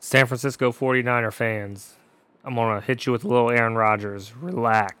 San Francisco 49er fans, I'm going to hit you with a little Aaron Rodgers.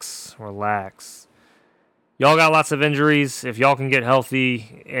 Relax. Y'all got lots of injuries. If y'all can get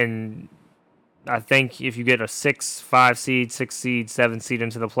healthy, and I think if you get a 5 seed, 6 seed, 7 seed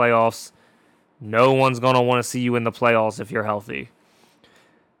into the playoffs, no one's going to want to see you in the playoffs if you're healthy.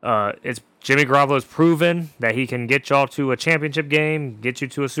 It's Jimmy Garoppolo's proven that he can get y'all to a championship game, get you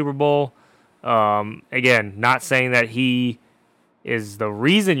to a Super Bowl. Again, not saying that he is the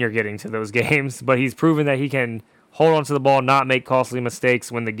reason you're getting to those games, but he's proven that he can hold on to the ball, not make costly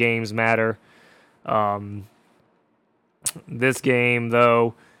mistakes when the games matter. This game,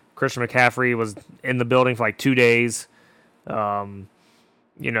 though, Christian McCaffrey was in the building for like 2 days.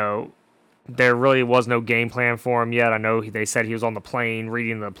 There really was no game plan for him yet. I know they said he was on the plane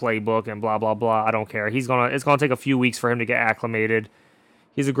reading the playbook and blah, blah, blah. I don't care. It's gonna take a few weeks for him to get acclimated.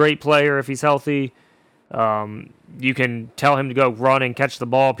 He's a great player if he's healthy. You can tell him to go run and catch the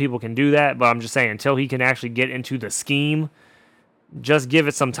ball. People can do that, but I'm just saying, until he can actually get into the scheme, just give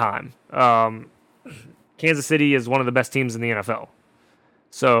it some time. Kansas City is one of the best teams in the NFL.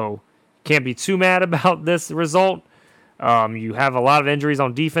 So, can't be too mad about this result. You have a lot of injuries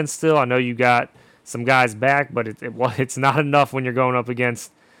on defense still. I know you got some guys back, but it's not enough when you're going up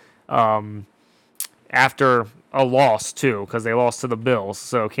against after a loss, too, because they lost to the Bills.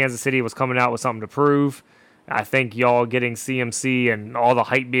 So Kansas City was coming out with something to prove. I think y'all getting CMC and all the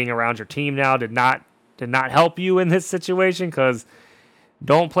hype being around your team now did not help you in this situation, because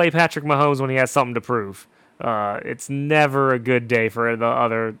don't play Patrick Mahomes when he has something to prove. It's never a good day for the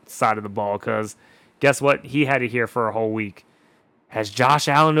other side of the ball, because guess what? He had to hear for a whole week. Has Josh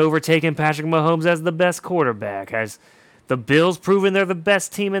Allen overtaken Patrick Mahomes as the best quarterback? Has the Bills proven they're the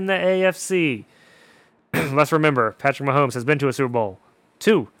best team in the AFC? Let's remember, Patrick Mahomes has been to a Super Bowl.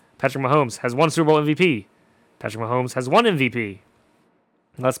 2, Patrick Mahomes has won Super Bowl MVP. Patrick Mahomes has won MVP.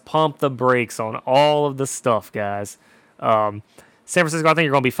 Let's pump the brakes on all of the stuff, guys. San Francisco, I think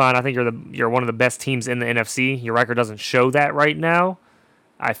you're going to be fine. I think you're one of the best teams in the NFC. Your record doesn't show that right now.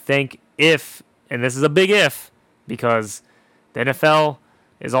 I think and this is a big if, because the NFL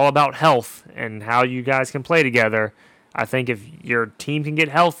is all about health and how you guys can play together. I think if your team can get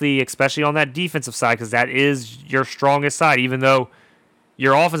healthy, especially on that defensive side, because that is your strongest side, even though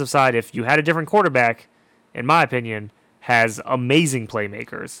your offensive side, if you had a different quarterback, in my opinion, has amazing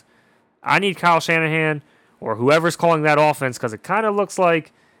playmakers. I need Kyle Shanahan or whoever's calling that offense, because it kind of looks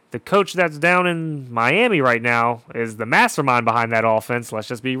like the coach that's down in Miami right now is the mastermind behind that offense. Let's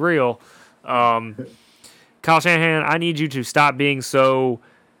just be real. Kyle Shanahan, I need you to stop being so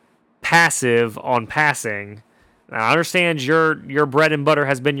passive on passing. Now, I understand your bread and butter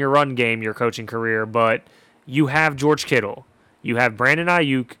has been your run game, your coaching career, but you have George Kittle, you have Brandon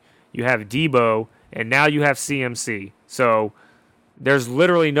Ayuk, you have Debo, and now you have CMC. So there's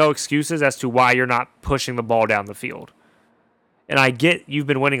literally no excuses as to why you're not pushing the ball down the field. And I get you've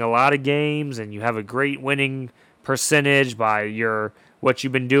been winning a lot of games and you have a great winning percentage by what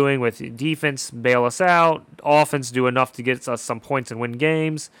you've been doing with defense, bail us out, offense do enough to get us some points and win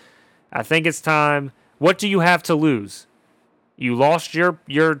games. I think it's time. What do you have to lose? You lost your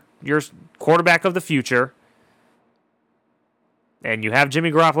quarterback of the future, and you have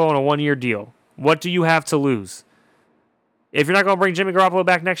Jimmy Garoppolo on a 1-year deal. What do you have to lose? If you're not going to bring Jimmy Garoppolo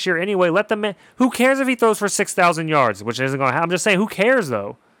back next year anyway, let the man. Who cares if he throws for 6,000 yards, which isn't going to happen? I'm just saying, who cares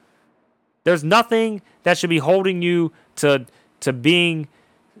though? There's nothing that should be holding you to being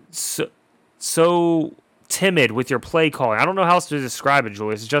so timid with your play calling. I don't know how else to describe it,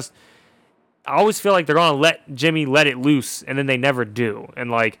 Julius. It's just, I always feel like they're going to let Jimmy let it loose, and then they never do.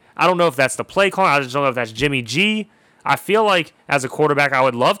 And, I don't know if that's the play calling. I just don't know if that's Jimmy G. I feel like, as a quarterback, I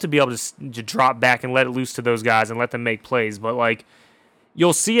would love to be able to drop back and let it loose to those guys and let them make plays. But,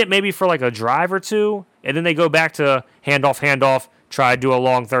 you'll see it maybe for, a drive or two, and then they go back to handoff, try to do a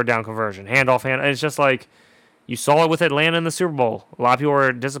long third down conversion. Handoff. And it's just you saw it with Atlanta in the Super Bowl. A lot of people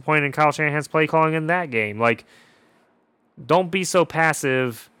were disappointed in Kyle Shanahan's play calling in that game. Don't be so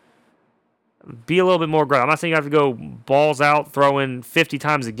passive. Be a little bit more aggressive. I'm not saying you have to go balls out, throwing 50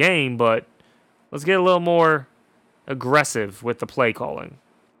 times a game, but let's get a little more aggressive with the play calling.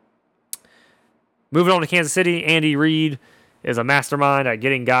 Moving on to Kansas City, Andy Reid is a mastermind at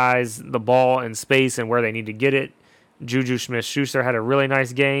getting guys the ball in space and where they need to get it. Juju Smith-Schuster had a really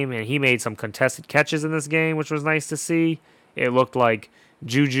nice game, and he made some contested catches in this game, which was nice to see. It looked like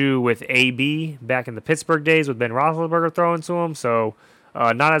Juju with AB back in the Pittsburgh days with Ben Roethlisberger throwing to him. So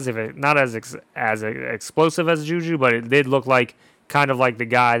not as explosive as Juju, but it did look like kind of like the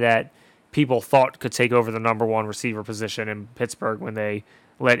guy that people thought could take over the number one receiver position in Pittsburgh when they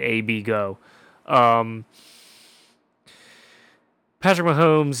let AB go. Patrick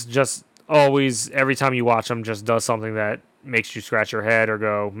Mahomes just always, every time you watch him, just does something that makes you scratch your head or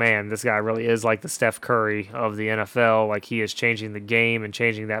go, man, this guy really is like the Steph Curry of the NFL. He is changing the game and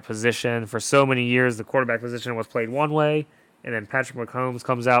changing that position. For so many years, the quarterback position was played one way, and then Patrick Mahomes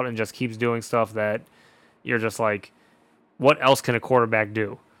comes out and just keeps doing stuff that you're just like, what else can a quarterback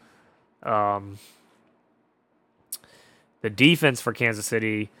do? The defense for Kansas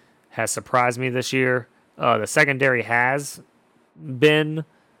City has surprised me this year. The secondary has been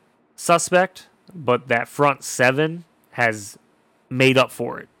suspect but that front seven has made up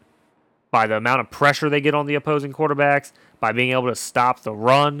for it by the amount of pressure they get on the opposing quarterbacks, by being able to stop the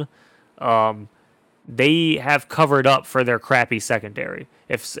run. They have covered up for their crappy secondary.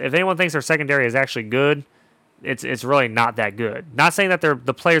 If anyone thinks their secondary is actually good, it's really not that good. Not saying that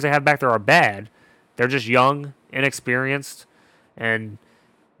the players they have back there are bad. They're just young, inexperienced, and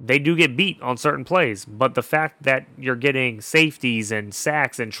they do get beat on certain plays. But the fact that you're getting safeties and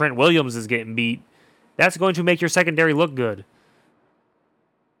sacks and Trent Williams is getting beat, that's going to make your secondary look good.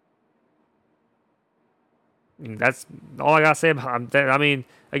 That's all I got to say about that. I mean,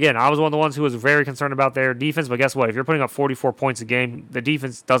 again, I was one of the ones who was very concerned about their defense, but guess what? If you're putting up 44 points a game, the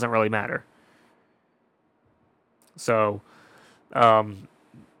defense doesn't really matter. So,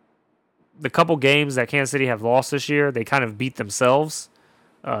 the couple games that Kansas City have lost this year, they kind of beat themselves.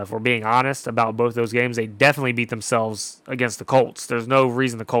 If we're being honest about both those games, they definitely beat themselves against the Colts. There's no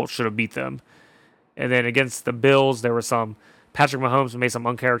reason the Colts should have beat them. And then against the Bills, there were some Patrick Mahomes made some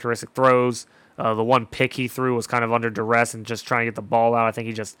uncharacteristic throws. The one pick he threw was kind of under duress and just trying to get the ball out. I think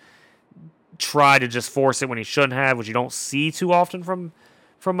he just tried to just force it when he shouldn't have, which you don't see too often from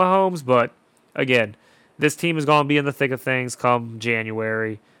Mahomes. But again, this team is going to be in the thick of things come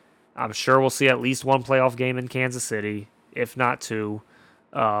January. I'm sure we'll see at least one playoff game in Kansas City, if not two.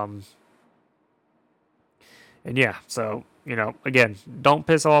 And yeah, so, again, don't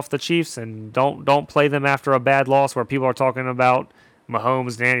piss off the Chiefs and don't play them after a bad loss where people are talking about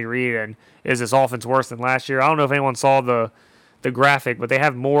Mahomes and Andy Reid and is this offense worse than last year? I don't know if anyone saw the graphic, but they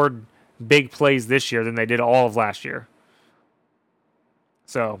have more big plays this year than they did all of last year.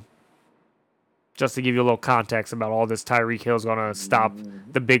 So, just to give you a little context about all this, Tyreek Hill is going to stop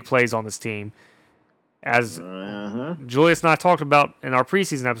the big plays on this team. As Julius and I talked about in our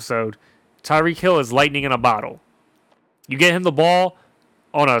preseason episode, Tyreek Hill is lightning in a bottle. You get him the ball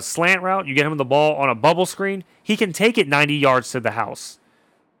on a slant route, you get him the ball on a bubble screen, he can take it 90 yards to the house.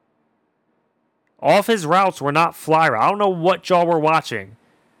 All of his routes were not fly routes. I don't know what y'all were watching.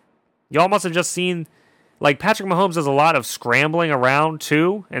 Y'all must have just seen, like, Patrick Mahomes does a lot of scrambling around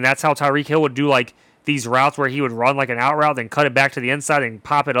too, and that's how Tyreek Hill would do, like, these routes where he would run like an out route, then cut it back to the inside and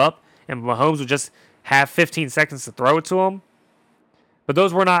pop it up, and Mahomes would just have 15 seconds to throw it to him. But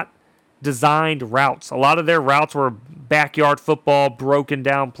those were not designed routes. A lot of their routes were backyard football, broken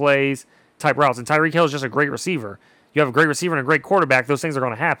down plays type routes. And Tyreek Hill is just a great receiver. You have a great receiver and a great quarterback, those things are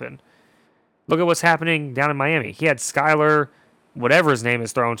going to happen. Look at what's happening down in Miami. He had Skyler, whatever his name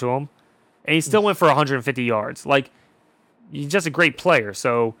is, thrown to him, and he still went for 150 yards. Like, he's just a great player.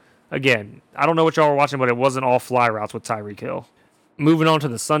 So, again, I don't know what y'all were watching, but it wasn't all fly routes with Tyreek Hill. Moving on to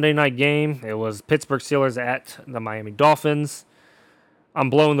the Sunday night game, it was Pittsburgh Steelers at the Miami Dolphins. I'm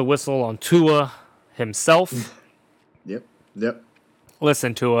blowing the whistle on Tua himself. Yep.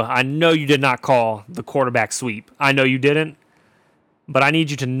 Listen, Tua, I know you did not call the quarterback sweep. I know you didn't, but I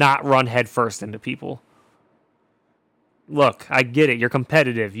need you to not run headfirst into people. Look, I get it. You're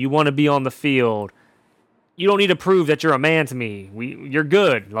competitive. You want to be on the field. You don't need to prove that you're a man to me. You're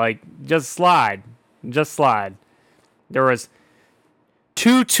good. Like, just slide. Just slide. There was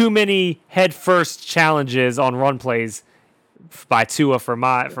too many headfirst challenges on run plays by Tua for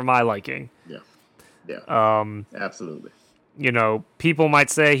my liking. Yeah. Absolutely. People might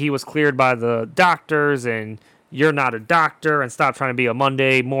say he was cleared by the doctors and you're not a doctor and stop trying to be a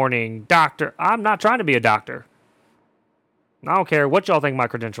Monday morning doctor. I'm not trying to be a doctor. I don't care what y'all think my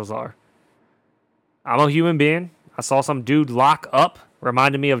credentials are. I'm a human being. I saw some dude lock up,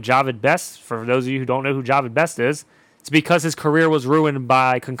 reminded me of Javid Best. For those of you who don't know who Javid Best is, it's because his career was ruined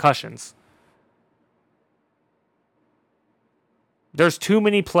by concussions. There's too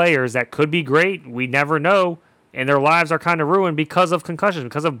many players that could be great, we never know, and their lives are kind of ruined because of concussions,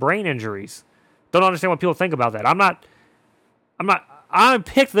 because of brain injuries. Don't understand what people think about that. I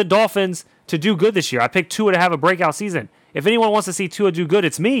picked the Dolphins to do good this year. I picked Tua to have a breakout season. If anyone wants to see Tua do good,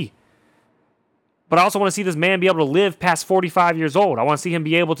 it's me. But I also want to see this man be able to live past 45 years old. I want to see him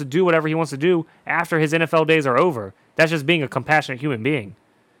be able to do whatever he wants to do after his NFL days are over. That's just being a compassionate human being.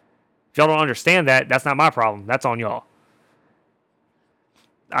 If y'all don't understand that, that's not my problem. That's on y'all.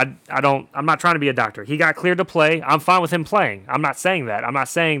 I'm not trying to be a doctor. He got cleared to play. I'm fine with him playing. I'm not saying that. I'm not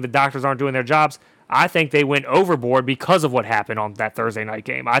saying the doctors aren't doing their jobs. I think they went overboard because of what happened on that Thursday night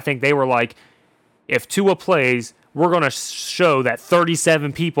game. I think they were like, if Tua plays, we're going to show that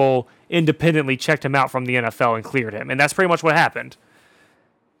 37 people independently checked him out from the NFL and cleared him. And that's pretty much what happened.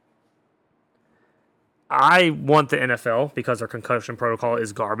 I want the NFL, because their concussion protocol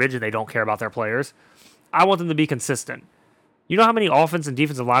is garbage and they don't care about their players, I want them to be consistent. You know how many offensive and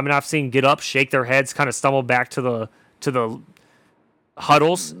defensive linemen I've seen get up, shake their heads, kind of stumble back to the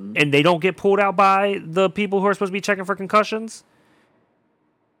huddles and they don't get pulled out by the people who are supposed to be checking for concussions?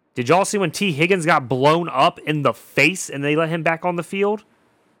 Did y'all see when T. Higgins got blown up in the face and they let him back on the field?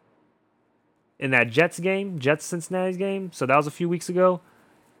 In that Jets-Cincinnati game? So that was a few weeks ago.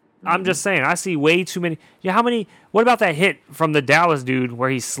 I'm just saying, I see way too many. Yeah, what about that hit from the Dallas dude where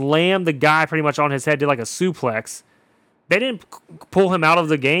he slammed the guy pretty much on his head, did like a suplex? They didn't pull him out of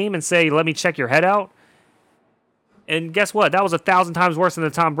the game and say, let me check your head out. And guess what? That was 1,000 times worse than the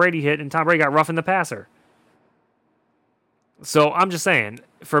Tom Brady hit, and Tom Brady got roughed in the passer. So I'm just saying,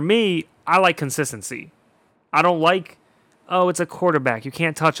 for me, I like consistency. I don't like, oh, it's a quarterback, you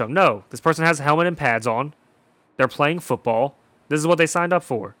can't touch him. No, this person has a helmet and pads on. They're playing football. This is what they signed up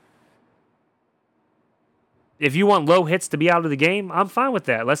for. If you want low hits to be out of the game, I'm fine with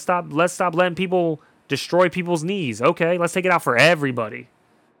that. Let's stop letting people destroy people's knees. Okay, let's take it out for everybody.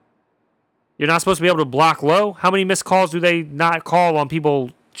 You're not supposed to be able to block low? How many missed calls do they not call on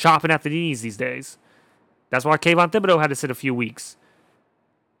people chopping at the knees these days? That's why Kayvon Thibodeau had to sit a few weeks.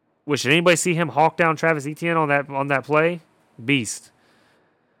 Did anybody see him hawk down Travis Etienne on that play? Beast.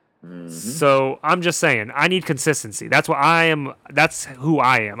 So I'm just saying, I need consistency. That's what I am. That's who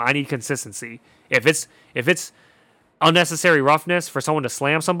I am. I need consistency. If it's unnecessary roughness for someone to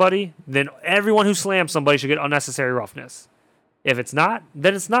slam somebody, then everyone who slams somebody should get unnecessary roughness. If it's not,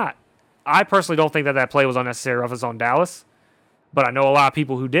 then it's not. I personally don't think that play was unnecessary roughness on Dallas, but I know a lot of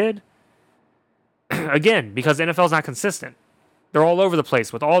people who did. Again, because the NFL's not consistent. They're all over the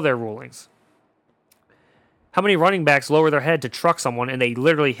place with all their rulings. How many running backs lower their head to truck someone and they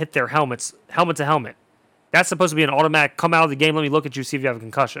literally hit their helmet to helmet? That's supposed to be an automatic, come out of the game, let me look at you, see if you have a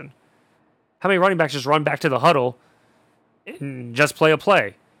concussion. How many running backs just run back to the huddle and just play a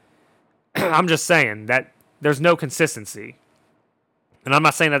play? I'm just saying that there's no consistency. And I'm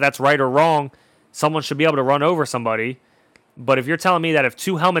not saying that that's right or wrong. Someone should be able to run over somebody. But if you're telling me that if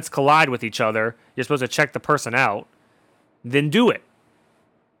two helmets collide with each other, you're supposed to check the person out, then do it.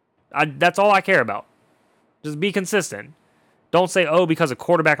 That's all I care about. Just be consistent. Don't say, oh, because a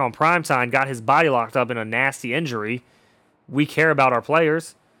quarterback on primetime got his body locked up in a nasty injury, we care about our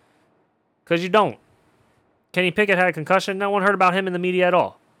players. Because you don't. Kenny Pickett had a concussion. No one heard about him in the media at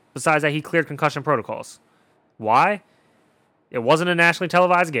all. Besides that, he cleared concussion protocols. Why? It wasn't a nationally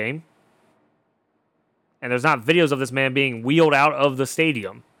televised game. And there's not videos of this man being wheeled out of the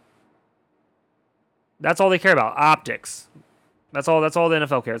stadium. That's all they care about. Optics. That's all the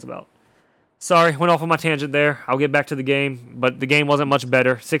NFL cares about. Sorry, went off on my tangent there. I'll get back to the game. But the game wasn't much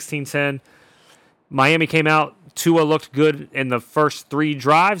better. 16-10. Miami came out. Tua looked good in the first 3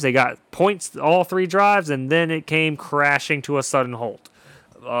 drives. They got points all 3 drives, and then it came crashing to a sudden halt.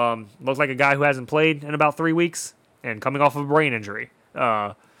 Looked like a guy who hasn't played in about 3 weeks and coming off of a brain injury.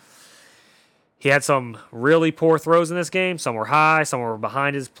 He had some really poor throws in this game. Some were high, some were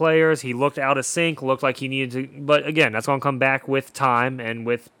behind his players. He looked out of sync, looked like he needed to. But again, that's going to come back with time and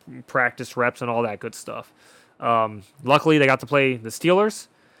with practice reps and all that good stuff. Luckily, they got to play the Steelers.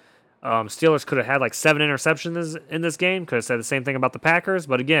 Steelers could have had like 7 interceptions in this game. Could have said the same thing about the Packers.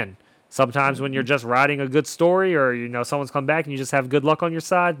 But again, sometimes when you're just riding a good story or someone's come back and you just have good luck on your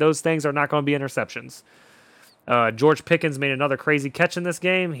side, those things are not going to be interceptions. George Pickens made another crazy catch in this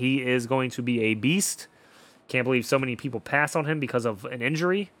game. He is going to be a beast. Can't believe so many people passed on him because of an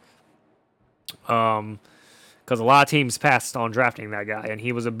injury. Because a lot of teams passed on drafting that guy, and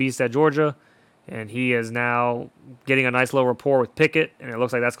he was a beast at Georgia, and he is now getting a nice little rapport with Pickett, and it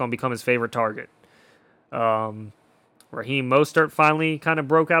looks like that's going to become his favorite target. Raheem Mostert finally kind of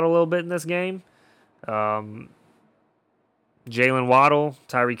broke out a little bit in this game. Jalen Waddle,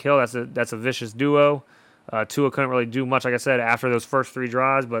 Tyreek Hill, that's a vicious duo. Tua couldn't really do much, like I said, after those first 3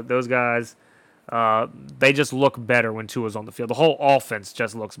 drives, but those guys, they just look better when Tua's on the field. The whole offense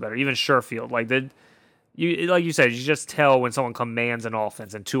just looks better. Even Sherfield, like you said, you just tell when someone commands an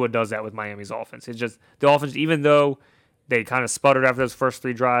offense, and Tua does that with Miami's offense. It's just the offense, even though they kind of sputtered after those first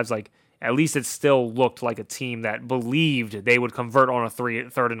 3 drives, like at least it still looked like a team that believed they would convert on a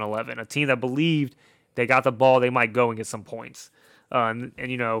 3rd and 11. A team that believed they got the ball, they might go and get some points.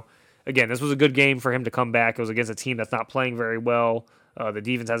 Again, this was a good game for him to come back. It was against a team that's not playing very well. The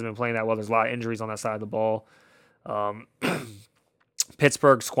defense hasn't been playing that well. There's a lot of injuries on that side of the ball.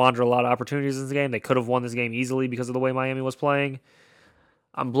 Pittsburgh squandered a lot of opportunities in this game. They could have won this game easily because of the way Miami was playing.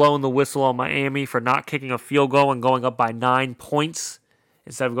 I'm blowing the whistle on Miami for not kicking a field goal and going up by 9 points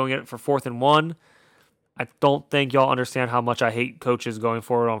instead of going at it for 4th and 1. I don't think y'all understand how much I hate coaches going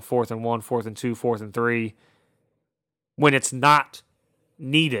forward on 4th and 1, 4th and 2, 4th and 3 when it's not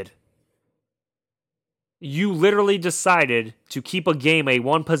needed. You literally decided to keep a game a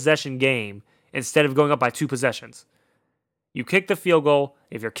 1-possession game instead of going up by 2 possessions. You kick the field goal.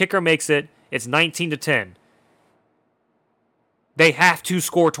 If your kicker makes it, it's 19-10. They have to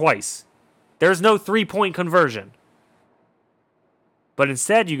score twice. There's no 3-point conversion. But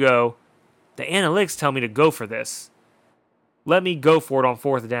instead you go, the analytics tell me to go for this. Let me go for it on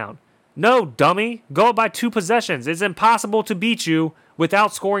 4th down. No, dummy. Go up by 2 possessions. It's impossible to beat you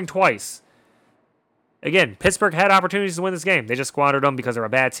without scoring twice. Again, Pittsburgh had opportunities to win this game. They just squandered them because they're a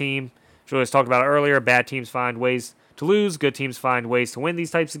bad team. Julius talked about it earlier. Bad teams find ways to lose. Good teams find ways to win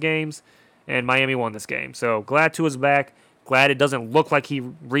these types of games. And Miami won this game. So glad Tua's back. Glad it doesn't look like he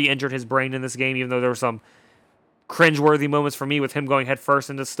re-injured his brain in this game, even though there were some cringeworthy moments for me with him going head first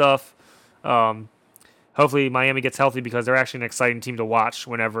into stuff. Hopefully Miami gets healthy because they're actually an exciting team to watch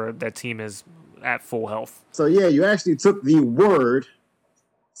whenever that team is at full health. So, yeah, you actually took the word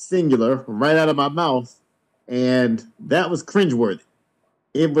singular right out of my mouth, and that was cringeworthy.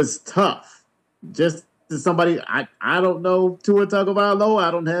 It was tough. Just as somebody, I don't know Tua Tagovailoa.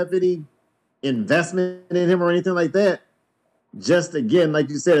 I don't have any investment in him or anything like that. Just, again, like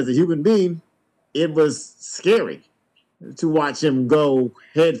you said, as a human being, it was scary to watch him go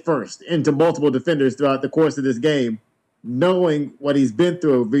head first into multiple defenders throughout the course of this game, knowing what he's been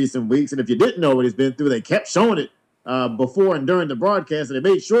through in recent weeks. And if you didn't know what he's been through, they kept showing it before and during the broadcast, and they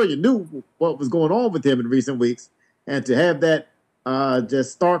made sure you knew what was going on with him in recent weeks. And to have that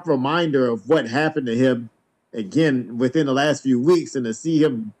just stark reminder of what happened to him, again, within the last few weeks, and to see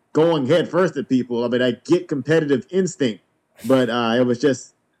him going head first at people, I mean, I get competitive instinct, but it was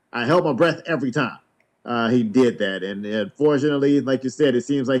just, I held my breath every time he did that. And unfortunately, like you said, it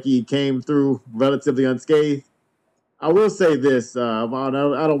seems like he came through relatively unscathed. I will say this, I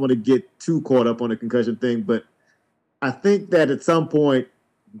don't want to get too caught up on the concussion thing, but I think that at some point,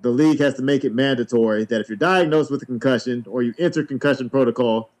 the league has to make it mandatory that if you're diagnosed with a concussion or you enter concussion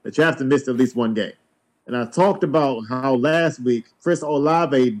protocol, that you have to miss at least one game. And I talked about how last week, Chris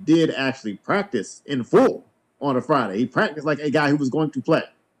Olave did actually practice in full on a Friday. He practiced like a guy who was going to play.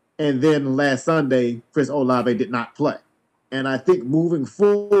 And then last Sunday, Chris Olave did not play. And I think moving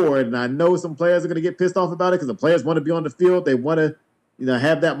forward, and I know some players are going to get pissed off about it because the players want to be on the field. They want to,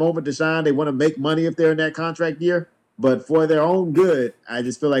 have that moment to shine. They want to make money if they're in that contract year. But for their own good, I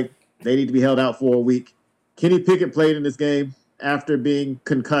just feel like they need to be held out for a week. Kenny Pickett played in this game after being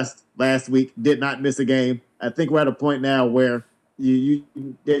concussed last week, did not miss a game. I think we're at a point now where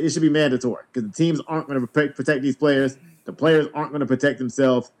it should be mandatory because the teams aren't going to protect these players. The players aren't going to protect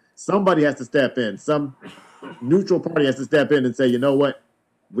themselves. Somebody has to step in. Some neutral party has to step in and say, you know what?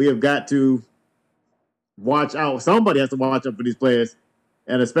 We have got to watch out. Somebody has to watch out for these players,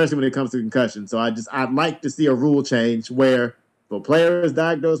 and especially when it comes to concussion. So I'd like to see a rule change where if a player is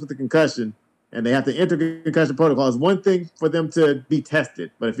diagnosed with a concussion and they have to enter concussion protocol, it's one thing for them to be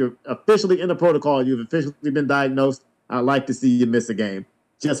tested. But if you're officially in the protocol, you've officially been diagnosed, I'd like to see you miss a game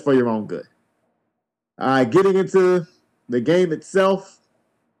just for your own good. Getting into the game itself,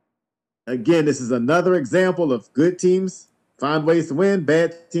 again, this is another example of good teams find ways to win,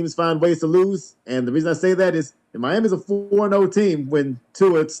 bad teams find ways to lose. And the reason I say that is Miami's a 4-0 team when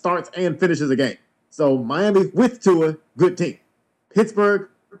Tua starts and finishes a game. So Miami with Tua, good team. Pittsburgh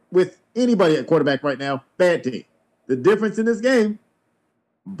with anybody at quarterback right now, bad team. The difference in this game,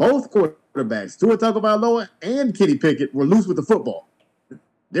 both quarterbacks, Tua Tagovailoa and Kenny Pickett, were loose with the football. The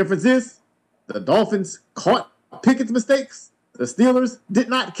difference is the Dolphins caught Pickett's mistakes. The Steelers did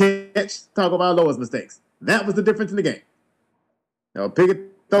not catch Tagovailoa's mistakes. That was the difference in the game. Now,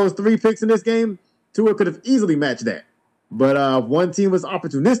 Pickett throws 3 picks in this game. Tua could have easily matched that. But one team was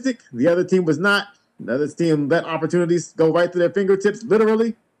opportunistic. The other team was not. The other team let opportunities go right to their fingertips,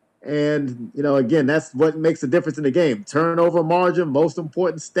 literally. And, again, that's what makes the difference in the game. Turnover margin, most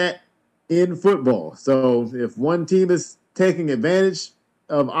important stat in football. So if one team is taking advantage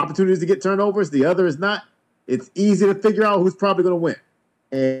of opportunities to get turnovers, the other is not, it's easy to figure out who's probably going to win.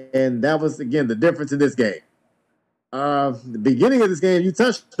 And that was, again, the difference in this game. The beginning of this game, you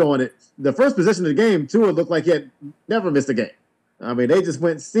touched on it. The first possession of the game, Tua looked like he had never missed a game. I mean, they just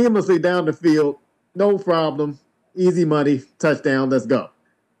went seamlessly down the field, no problem, easy money, touchdown, let's go.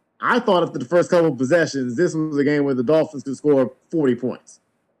 I thought after the first couple of possessions, this was a game where the Dolphins could score 40 points.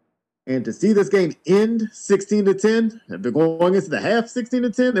 And to see this game end 16-10, after going into the half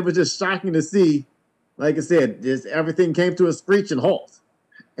 16-10, it was just shocking to see. Like I said, just everything came to a screeching halt.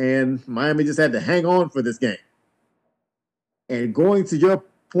 And Miami just had to hang on for this game. And going to your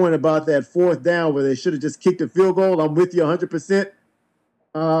point about that 4th down where they should have just kicked a field goal, I'm with you 100%.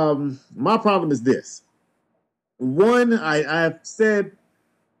 My problem is this. One, I've said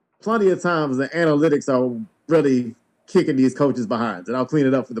plenty of times the analytics are really kicking these coaches behinds, and I'll clean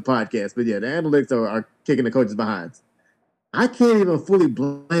it up for the podcast. But yeah, the analytics are kicking the coaches behinds. I can't even fully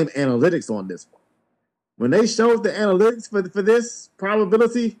blame analytics on this one. When they showed the analytics for this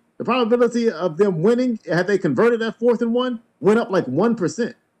probability, the probability of them winning, had they converted that 4th and 1, went up like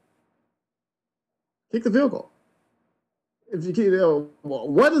 1%. Kick the field goal.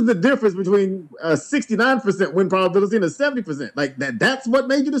 What is the difference between a 69% win probability and a 70%? Like that's what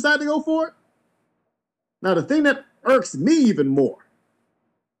made you decide to go for it? Now, the thing that irks me even more,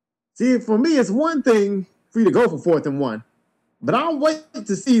 see, for me, it's one thing for you to go for 4th and 1, but I'll wait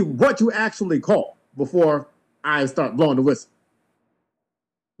to see what you actually call before I start blowing the whistle.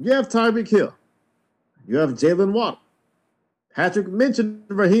 You have Tyreek Hill. You have Jalen Waddle. Patrick mentioned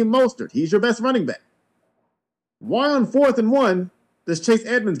Raheem Mostert. He's your best running back. Why on 4th and 1 does Chase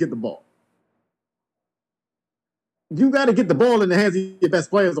Edmonds get the ball? You got to get the ball in the hands of your best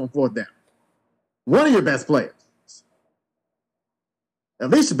players on 4th down. One of your best players. At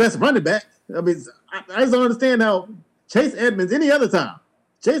least your best running back. I mean, I just don't understand how Chase Edmonds, any other time,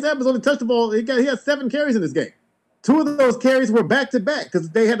 Chase Edmonds only touched the ball. He had 7 carries in this game. 2 of those carries were back-to-back because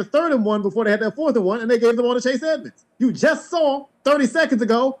they had the 3rd and 1 before they had that 4th and 1, and they gave the ball to Chase Edmonds. You just saw 30 seconds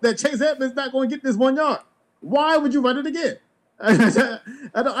ago that Chase Edmonds not going to get this 1 yard. Why would you run it again? I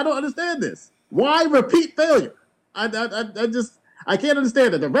don't understand this. Why repeat failure? I can't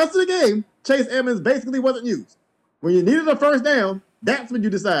understand it. The rest of the game, Chase Edmonds basically wasn't used. When you needed a 1st down, that's when you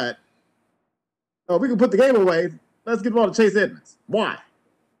decide, oh, we can put the game away. Let's get the ball to Chase Edmonds. Why?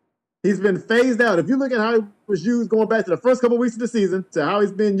 He's been phased out. If you look at how he was used going back to the first couple of weeks of the season to how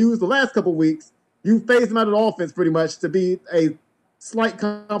he's been used the last couple of weeks, you phased him out of the offense pretty much to be a slight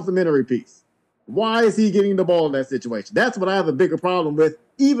complementary piece. Why is he getting the ball in that situation? That's what I have a bigger problem with,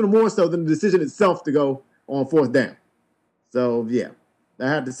 even more so than the decision itself to go on 4th down. So, yeah, I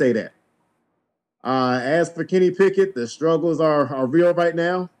have to say that. As for Kenny Pickett, the struggles are real right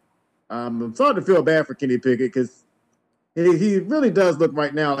now. I'm starting to feel bad for Kenny Pickett because he really does look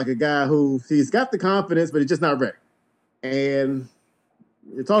right now like a guy who he's got the confidence, but he's just not ready. And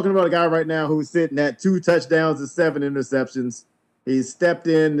you're talking about a guy right now who's sitting at 2 touchdowns and 7 interceptions. He's stepped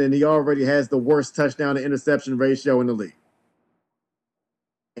in and he already has the worst touchdown to interception ratio in the league.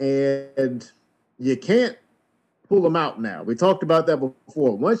 And you can't pull him out now. We talked about that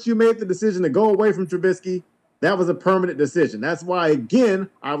before. Once you made the decision to go away from Trubisky, that was a permanent decision. That's why, again,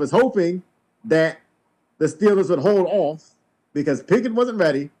 I was hoping that the Steelers would hold off because Pickett wasn't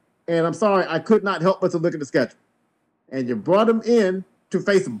ready. And I'm sorry, I could not help but to look at the schedule. And you brought him in to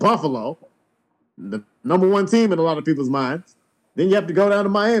face Buffalo, the number 1 team in a lot of people's minds. Then you have to go down to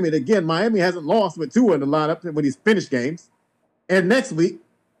Miami. And again, Miami hasn't lost with Tua in the lineup when he's finished games. And next week,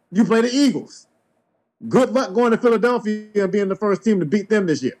 you play the Eagles. Good luck going to Philadelphia and being the first team to beat them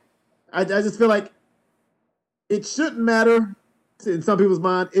this year. I just feel like it shouldn't matter in some people's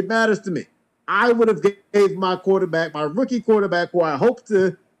mind. It matters to me. I would have gave my quarterback, my rookie quarterback, who I hope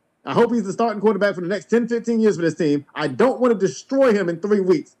he's the starting quarterback for the next 10, 15 years for this team. I don't want to destroy him in 3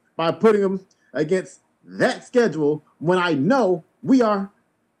 weeks by putting him against that schedule when I know we can't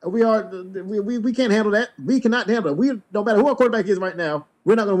handle that. We cannot handle it. No matter who our quarterback is right now,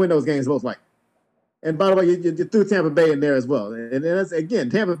 we're not going to win those games most likely. And by the way, you threw Tampa Bay in there as well. And that's, again,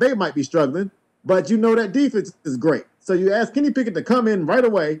 Tampa Bay might be struggling, but you know that defense is great. So you ask Kenny Pickett to come in right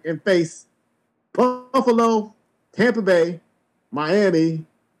away and face Buffalo, Tampa Bay, Miami,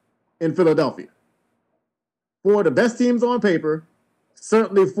 and Philadelphia. 4 of the best teams on paper,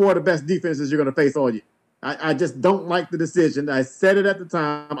 certainly 4 of the best defenses you're going to face all year. I just don't like the decision. I said it at the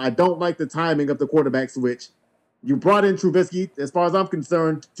time. I don't like the timing of the quarterback switch. You brought in Trubisky, as far as I'm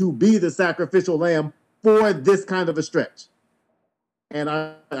concerned, to be the sacrificial lamb for this kind of a stretch. And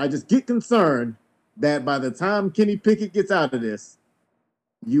I just get concerned that by the time Kenny Pickett gets out of this,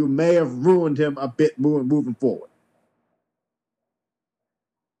 you may have ruined him a bit moving forward.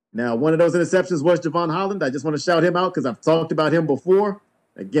 Now, one of those interceptions was Javon Holland. I just want to shout him out because I've talked about him before.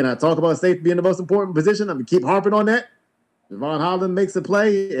 Again, I talk about safety being the most important position. I'm going to keep harping on that. Javon Holland makes a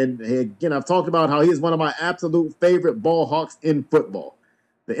play, and again, I've talked about how he is one of my absolute favorite ball hawks in football.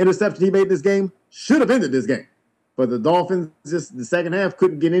 The interception he made in this game should have ended this game. But the Dolphins, just the second half,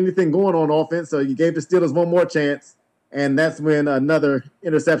 couldn't get anything going on offense, so you gave the Steelers one more chance, and that's when another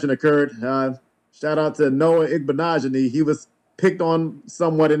interception occurred. Shout out to Noah Igbenogany. He was picked on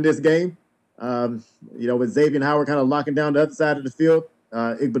somewhat in this game. With Xavier Howard kind of locking down the other side of the field.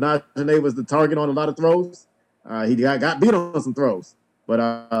 Igbenogany was the target on a lot of throws. He got beat on some throws. But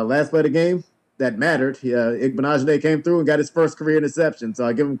last play of the game, that mattered. Igbenogany came through and got his first career interception, so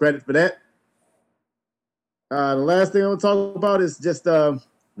I give him credit for that. The last thing I want to talk about is just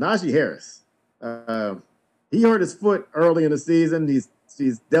Najee Harris. He hurt his foot early in the season.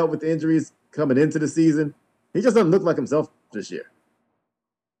 He's dealt with injuries coming into the season. He just doesn't look like himself this year.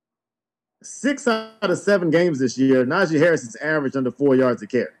 6 out of 7 games this year, Najee Harris has averaged under 4 yards a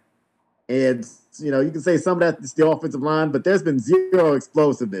carry. And, you can say some of that is the offensive line, but there's been zero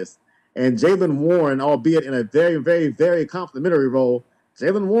explosiveness. And Jaylen Warren, albeit in a very, very, very complimentary role,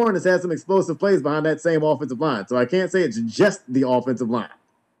 Jaylen Warren has had some explosive plays behind that same offensive line. So I can't say it's just the offensive line.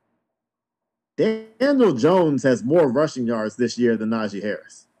 Daniel Jones has more rushing yards this year than Najee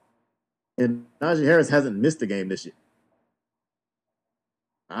Harris. And Najee Harris hasn't missed a game this year.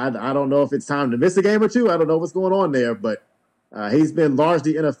 I don't know if it's time to miss a game or two. I don't know what's going on there, but he's been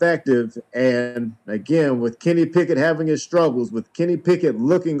largely ineffective. And again, with Kenny Pickett having his struggles, with Kenny Pickett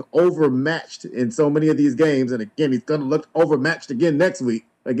looking overmatched in so many of these games, and again, he's going to look overmatched again next week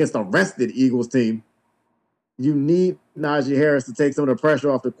against a rested Eagles team, you need Najee Harris to take some of the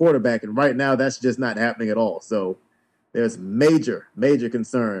pressure off the quarterback. And right now, that's just not happening at all. So there's major, major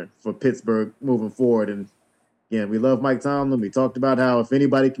concern for Pittsburgh moving forward. And again, we love Mike Tomlin. We talked about how if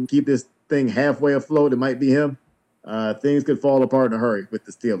anybody can keep this thing halfway afloat, it might be him. Things could fall apart in a hurry with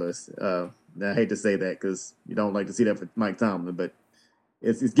the Steelers. I hate to say that because you don't like to see that for Mike Tomlin, but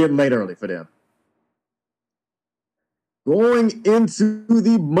it's getting late early for them. Going into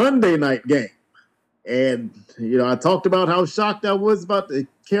the Monday night game. And, I talked about how shocked I was about the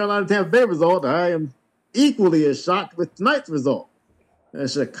Carolina-Tampa Bay result. I am equally as shocked with tonight's result. The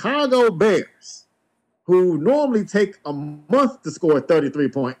Chicago Bears, who normally take a month to score 33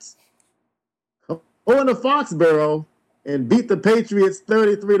 points, go into Foxborough and beat the Patriots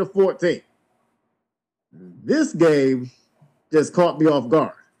 33-14. This game just caught me off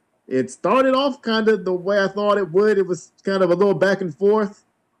guard. It started off kind of the way I thought it would. It was kind of a little back and forth.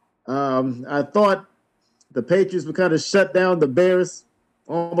 I thought the Patriots would kind of shut down the Bears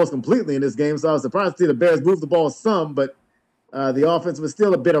almost completely in this game, so I was surprised to see the Bears move the ball some, but the offense was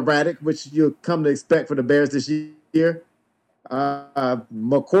still a bit erratic, which you come to expect for the Bears this year.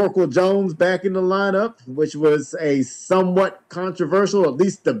 McCorkle Jones back in the lineup, which was a somewhat controversial, at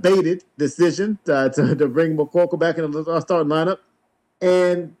least debated decision to bring McCorkle back in the starting lineup.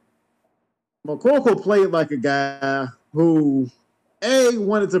 And McCorkle played like a guy who,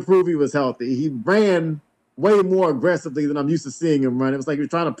 wanted to prove he was healthy. He ran way more aggressively than I'm used to seeing him run. It was like he was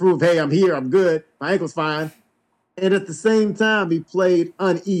trying to prove, hey, I'm here, I'm good, my ankle's fine. And at the same time, he played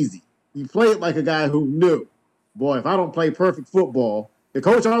uneasy. He played like a guy who knew, boy, if I don't play perfect football, the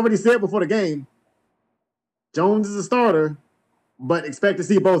coach already said before the game, Jones is a starter, but expect to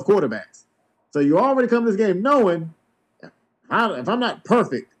see both quarterbacks. So you already come to this game knowing if I'm not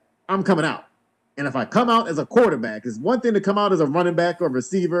perfect, I'm coming out. And if I come out as a quarterback, it's one thing to come out as a running back or a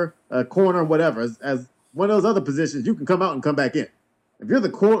receiver, a corner, whatever. As one of those other positions, you can come out and come back in. If you're the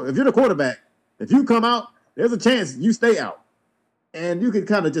quarterback, if you come out, there's a chance you stay out. And you can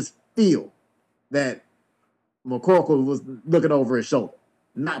kind of just feel that McCorkle was looking over his shoulder,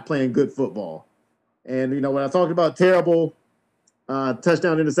 not playing good football. And, when I talked about terrible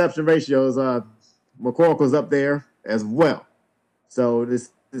touchdown interception ratios, McCorkle's up there as well. So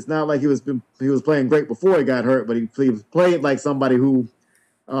it's not like he was playing great before he got hurt, but he played like somebody who,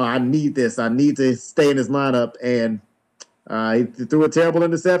 I need this. I need to stay in this lineup. And he threw a terrible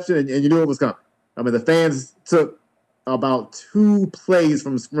interception, and you knew it was coming. I mean, the fans took about 2 plays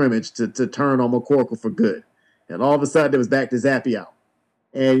from scrimmage to turn on McCorkle for good. And all of a sudden, it was back to Zappe out.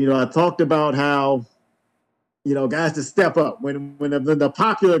 And, I talked about how, guys to step up when the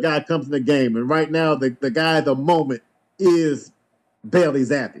popular guy comes in the game. And right now, the guy at the moment is Bailey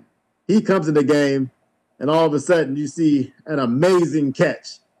Zappe. He comes in the game, and all of a sudden, you see an amazing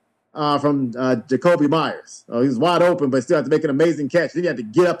catch from Jacoby Myers. He was wide open, but still had to make an amazing catch. Then he had to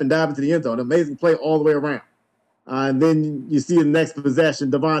get up and dive into the end zone. An amazing play all the way around. And then you see the next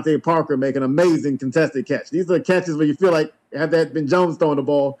possession, Devontae Parker make an amazing contested catch. These are the catches where you feel like, had that been Jones throwing the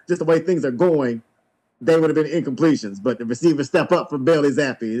ball, just the way things are going, they would have been incompletions. But the receivers step up for Bailey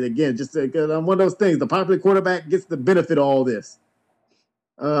Zappe. Again, just one of those things. The popular quarterback gets the benefit of all this.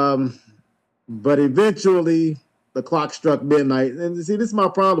 But eventually, the clock struck midnight. And see, this is my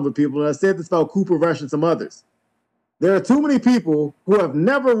problem with people. And I said this about Cooper Rush and some others. There are too many people who have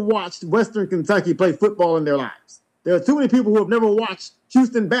never watched Western Kentucky play football in their lives. There are too many people who have never watched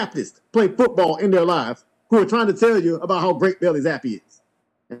Houston Baptist play football in their lives who are trying to tell you about how great Bailey Zappe is.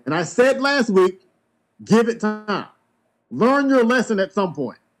 And I said last week, give it time. Learn your lesson at some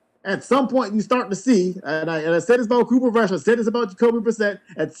point. At some point, you start to see, and I said this about Cooper Rush, I said this about Jacoby Brissett,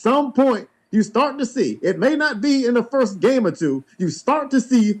 at some point, you start to see, it may not be in the first game or two, you start to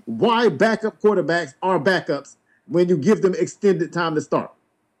see why backup quarterbacks are backups when you give them extended time to start.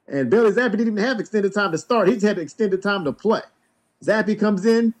 And Bailey Zappe didn't even have extended time to start. He just had extended time to play. Zappe comes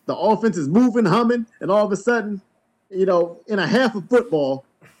in, the offense is moving, humming, and all of a sudden, in a half of football,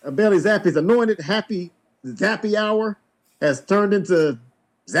 Bailey Zappi's anointed happy Zappy hour has turned into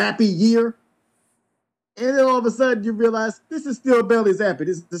Zappy year. And then all of a sudden you realize this is still Bailey Zappi.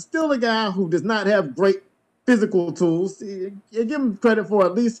 This is still a guy who does not have great physical tools. You give him credit for,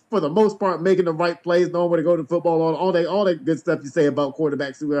 at least for the most part, making the right plays, knowing where to go to football, all that good stuff you say about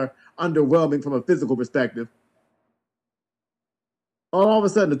quarterbacks who are underwhelming from a physical perspective. All of a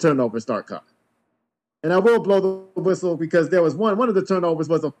sudden the turnovers start coming. And I will blow the whistle because there was one of the turnovers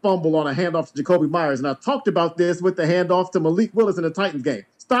was a fumble on a handoff to Jacoby Myers. And I talked about this with the handoff to Malik Willis in the Titans game.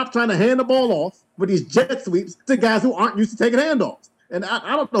 Stop trying to hand the ball off with these jet sweeps to guys who aren't used to taking handoffs. And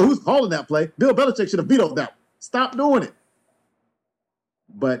I don't know who's calling that play. Bill Belichick should have vetoed that one. Stop doing it.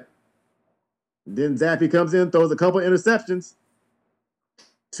 But then Zappy comes in, throws a couple interceptions.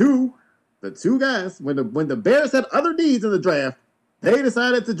 The two guys, when the Bears had other needs in the draft, they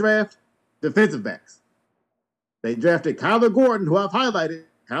decided to draft defensive backs. They drafted Kyler Gordon, who I've highlighted.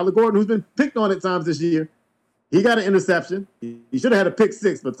 Kyler Gordon, who's been picked on at times this year. He got an interception. He should have had a pick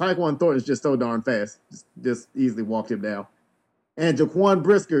six, but Tyquan Thornton is just so darn fast. Just easily walked him down. And Jaquan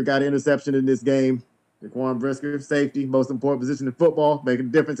Brisker got an interception in this game. Jaquan Brisker, safety, most important position in football, making a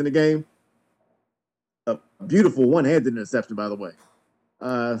difference in the game. A beautiful one-handed interception, by the way.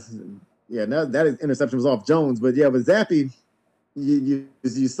 That interception was off Jones. But yeah, with Zappy, you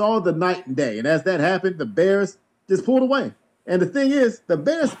saw the night and day. And as that happened, the Bears just pulled away. And the thing is, the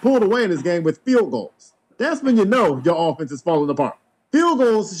Bears pulled away in this game with field goals. That's when you know your offense is falling apart. Field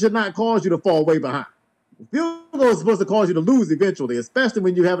goals should not cause you to fall way behind. Field goals are supposed to cause you to lose eventually, especially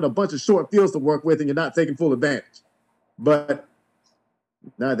when you're having a bunch of short fields to work with and you're not taking full advantage. But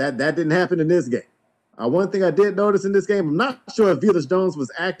no, that didn't happen in this game. One thing I did notice in this game, I'm not sure if Velus Jones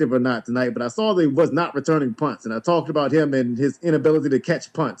was active or not tonight, but I saw that he was not returning punts. And I talked about him and his inability to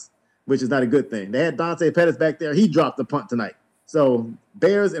catch punts, which is not a good thing. They had Dante Pettis back there. He dropped the punt tonight. So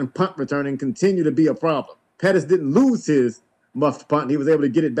Bears and punt returning continue to be a problem. Pettis didn't lose his muffed punt. He was able to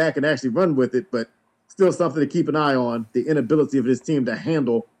get it back and actually run with it, but still something to keep an eye on, the inability of this team to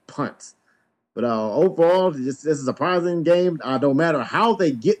handle punts. But overall, this is a surprising game. No matter how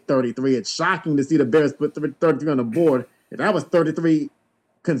they get 33, it's shocking to see the Bears put 33 on the board. If that was 33,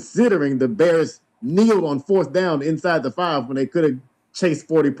 considering the Bears kneeled on fourth down inside the 5 when they could have chased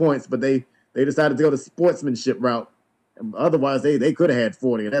 40 points, but they decided to go the sportsmanship route. Otherwise, they could have had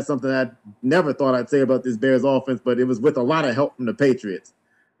 40. And that's something I never thought I'd say about this Bears offense, but it was with a lot of help from the Patriots.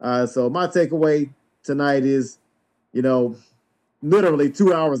 So my takeaway tonight is, literally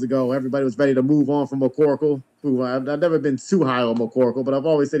 2 hours ago, everybody was ready to move on from McCorkle, who I've never been too high on McCorkle, but I've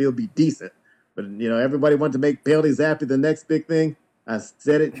always said he'll be decent. But, everybody wanted to make Bailey Zappi the next big thing. I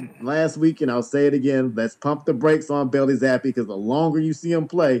said it last week, and I'll say it again. Let's pump the brakes on Bailey Zappi, because the longer you see him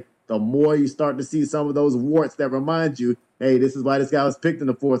play, the more you start to see some of those warts that remind you, hey, this is why this guy was picked in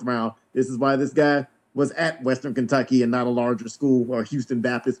the 4th round. This is why this guy was at Western Kentucky and not a larger school or Houston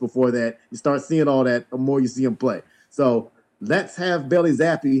Baptist before that. You start seeing all that the more you see him play. So let's have Bailey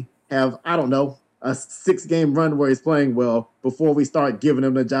Zappi have, a 6-game run where he's playing well before we start giving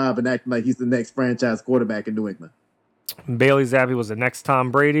him the job and acting like he's the next franchise quarterback in New England. Bailey Zappi was the next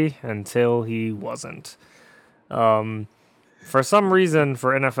Tom Brady until he wasn't. For some reason,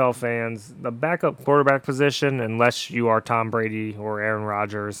 for NFL fans, the backup quarterback position, unless you are Tom Brady or Aaron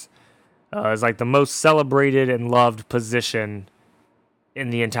Rodgers, is like the most celebrated and loved position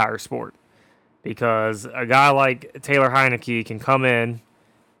in the entire sport. Because a guy like Taylor Heineke can come in,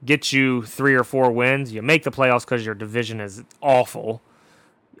 get you 3 or 4 wins. You make the playoffs because your division is awful.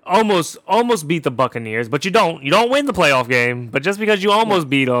 Almost beat the Buccaneers, but you don't. You don't win the playoff game. But just because you almost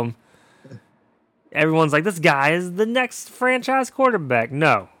beat them, everyone's like, this guy is the next franchise quarterback.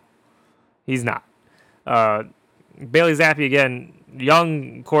 No, he's not. Bailey Zappi, again,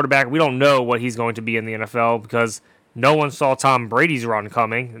 young quarterback. We don't know what he's going to be in the NFL because no one saw Tom Brady's run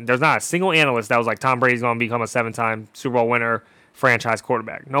coming. There's not a single analyst that was like, Tom Brady's going to become a 7-time Super Bowl winner, franchise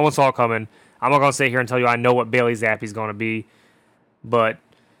quarterback. No one saw it coming. I'm not going to sit here and tell you I know what Bailey Zappi's going to be. But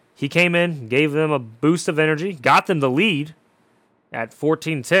he came in, gave them a boost of energy, got them the lead at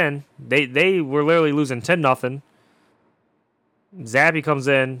 14-10. They were literally losing 10-0. Zappi comes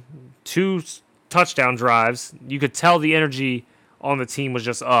in, 2 touchdown drives. You could tell the energy on the team was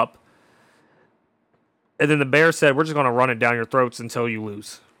just up. And then the Bears said, we're just going to run it down your throats until you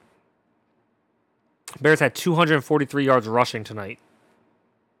lose. Bears had 243 yards rushing tonight.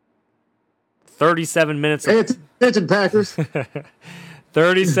 37 minutes. Attention, Packers.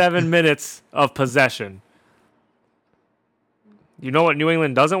 37 minutes of possession. You know what New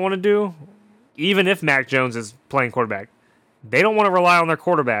England doesn't want to do? Even if Mac Jones is playing quarterback, they don't want to rely on their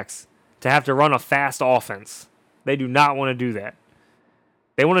quarterbacks to have to run a fast offense. They do not want to do that.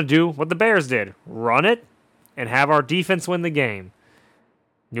 They want to do what the Bears did. Run it and have our defense win the game.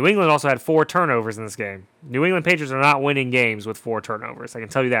 New England also had 4 turnovers in this game. New England Patriots are not winning games with 4 turnovers. I can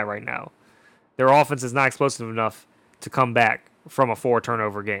tell you that right now. Their offense is not explosive enough to come back from a 4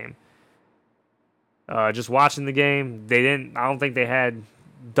 turnover game. Just watching the game, I don't think they had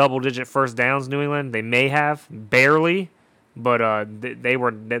double-digit first downs, New England. They may have, barely, but they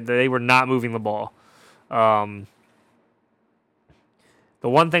were not moving the ball. The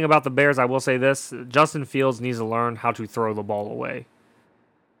one thing about the Bears, I will say this, Justin Fields needs to learn how to throw the ball away.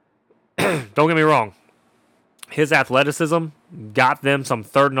 Don't get me wrong. His athleticism got them some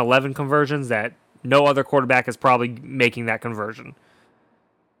 3rd and 11 conversions that no other quarterback is probably making that conversion.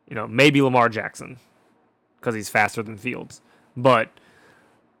 Maybe Lamar Jackson because he's faster than Fields. But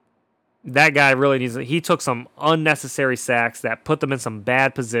that guy really he took some unnecessary sacks that put them in some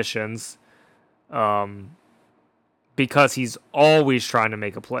bad positions because he's always trying to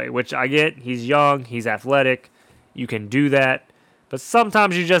make a play, which I get. He's young. He's athletic. You can do that. But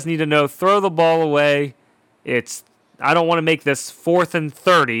sometimes you just need to know, throw the ball away. I don't want to make this 4th and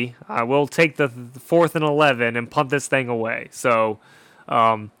 30. I will take the 4th and 11 and punt this thing away. So,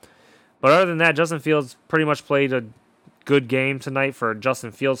 but other than that, Justin Fields pretty much played a good game tonight for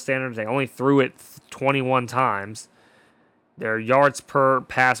Justin Fields standards. They only threw it 21 times. Their yards per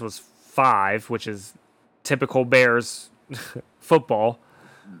pass was 5, which is typical Bears football.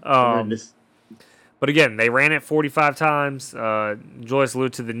 But again, they ran it 45 times. Julius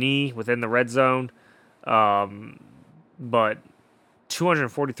alluded to the knee within the red zone. But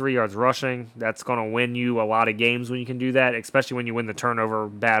 243 yards rushing, that's going to win you a lot of games when you can do that, especially when you win the turnover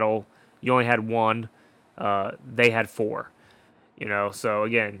battle. You only had 1. They had 4. So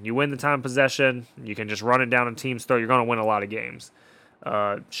again, you win the time possession. You can just run it down a team's throat. You're going to win a lot of games.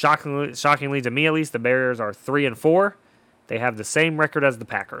 Shockingly to me at least, the Bears are 3-4. They have the same record as the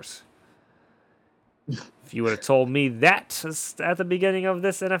Packers. If you would have told me that at the beginning of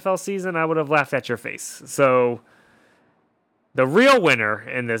this NFL season, I would have laughed at your face. So the real winner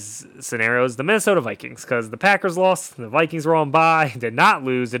in this scenario is the Minnesota Vikings, because the Packers lost, the Vikings were on bye, did not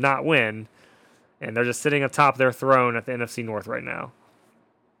lose, did not win, and they're just sitting atop their throne at the NFC North right now.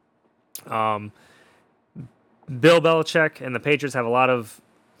 Bill Belichick and the Patriots have a lot of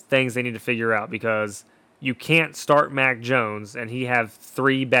things they need to figure out, because you can't start Mac Jones and he have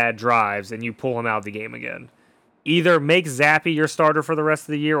 3 bad drives and you pull him out of the game again. Either make Zappe your starter for the rest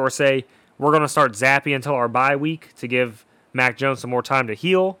of the year, or say, we're going to start Zappe until our bye week to give Mac Jones some more time to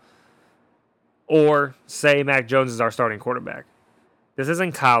heal, or say Mac Jones is our starting quarterback. This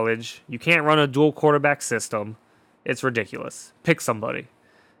isn't college. You can't run a dual quarterback system. It's ridiculous. Pick somebody.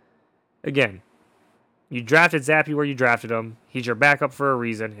 Again, you drafted Zappe where you drafted him. He's your backup for a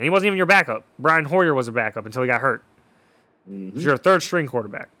reason. And he wasn't even your backup. Brian Hoyer was a backup until he got hurt. Mm-hmm. He's your 3rd string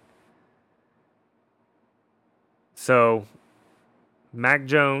quarterback. So, Mac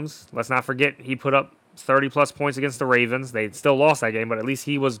Jones, let's not forget, he put up 30-plus points against the Ravens. They still lost that game, but at least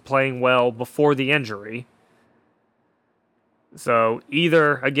he was playing well before the injury. So,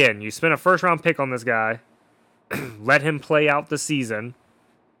 either, again, you spend a first-round pick on this guy, let him play out the season,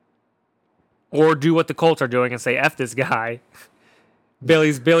 or do what the Colts are doing and say, F this guy.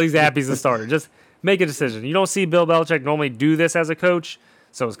 Billy Zappe's the starter. Just make a decision. You don't see Bill Belichick normally do this as a coach,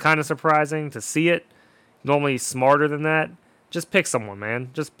 so it's kind of surprising to see it. Normally smarter than that. Just pick someone, man.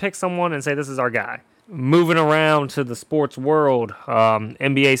 Just pick someone and say, this is our guy. Moving around to the sports world,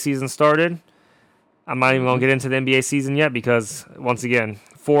 NBA season started. I'm not even going to get into the NBA season yet because, once again,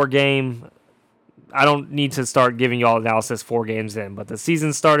 4-game. I don't need to start giving you all analysis 4 games in, but the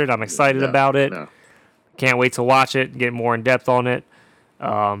season started. I'm excited about it. Can't wait to watch it, get more in depth on it.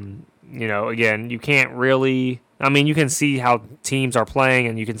 Again, you can't really. I mean, you can see how teams are playing,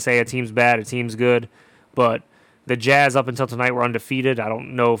 and you can say a team's bad, a team's good, but the Jazz up until tonight were undefeated. I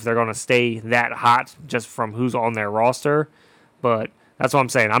don't know if they're going to stay that hot just from who's on their roster, but that's what I'm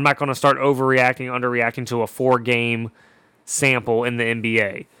saying. I'm not going to start overreacting, underreacting to a 4-game sample in the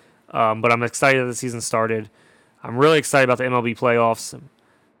NBA. But I'm excited that the season started. I'm really excited about the MLB playoffs.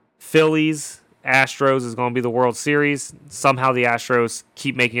 Phillies, Astros is going to be the World Series. Somehow the Astros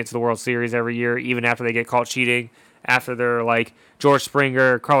keep making it to the World Series every year, even after they get caught cheating. After they're like, George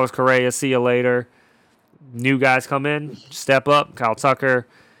Springer, Carlos Correa, see you later. New guys come in, step up. Kyle Tucker,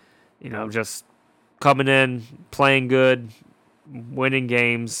 just coming in, playing good, winning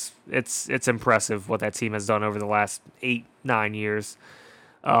games. It's impressive what that team has done over the last 8-9 years.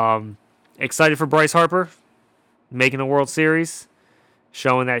 Excited for Bryce Harper making a World Series,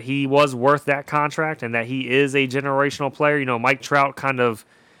 showing that he was worth that contract and that he is a generational player. Mike Trout kind of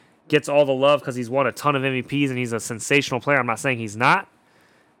gets all the love because he's won a ton of MVPs and he's a sensational player. I'm not saying he's not,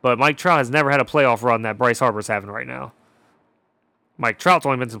 but Mike Trout has never had a playoff run that Bryce Harper's having right now. Mike Trout's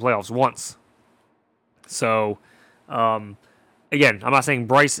only been to the playoffs once. So, again, I'm not saying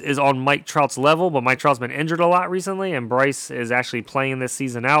Bryce is on Mike Trout's level, but Mike Trout's been injured a lot recently, and Bryce is actually playing this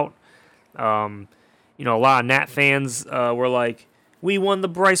season out. A lot of Nat fans were like, we won the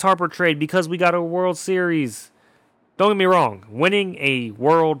Bryce Harper trade because we got a World Series. Don't get me wrong. Winning a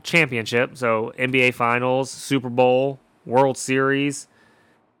World Championship, so NBA Finals, Super Bowl, World Series,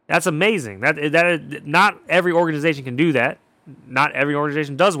 that's amazing. That not every organization can do that. Not every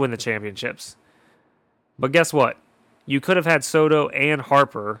organization does win the championships. But guess what? You could have had Soto and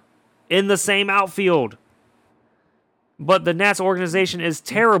Harper in the same outfield. But the Nats organization is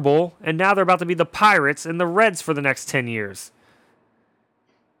terrible, and now they're about to be the Pirates and the Reds for the next 10 years.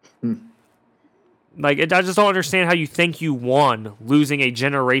 I just don't understand how you think you won losing a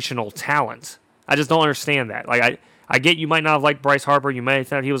generational talent. I just don't understand that. I get you might not have liked Bryce Harper. You might have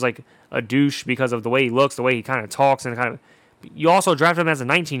thought he was like a douche because of the way he looks, the way he kind of talks, and kind of. You also drafted him as a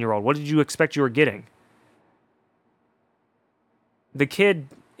 19-year-old. What did you expect you were getting? The kid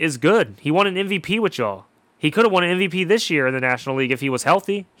is good. He won an MVP with y'all. He could have won an MVP this year in the National League if he was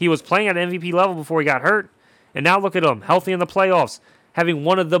healthy. He was playing at MVP level before he got hurt. And now look at him, healthy in the playoffs, having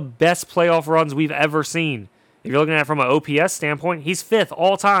one of the best playoff runs we've ever seen. If you're looking at it from an OPS standpoint, he's 5th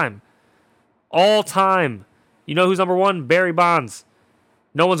all time. All time. You know who's number 1? Barry Bonds.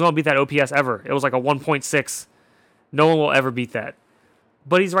 No one's going to beat that OPS ever. It was like a 1.6. No one will ever beat that.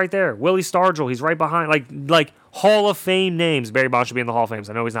 But he's right there. Willie Stargell, he's right behind. Like Hall of Fame names. Barry Bonds should be in the Hall of Fame.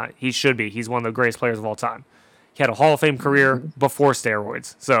 I know he's not. He should be. He's one of the greatest players of all time. He had a Hall of Fame career before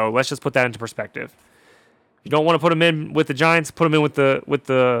steroids. So let's just put that into perspective. If you don't want to put him in with the Giants, put him in with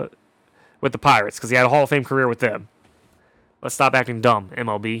the Pirates because he had a Hall of Fame career with them. Let's stop acting dumb,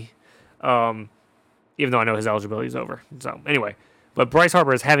 MLB. Even though I know his eligibility is over. So anyway, but Bryce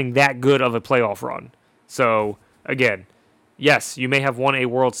Harper is having that good of a playoff run. So again, yes, you may have won a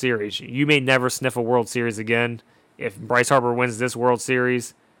World Series. You may never sniff a World Series again. If Bryce Harper wins this World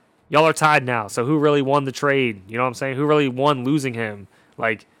Series, y'all are tied now. So who really won the trade? You know what I'm saying? Who really won losing him?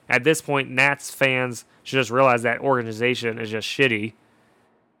 Like, at this point, Nats fans should just realize that organization is just shitty.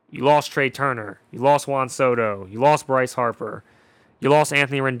 You lost Trey Turner. You lost Juan Soto. You lost Bryce Harper. You lost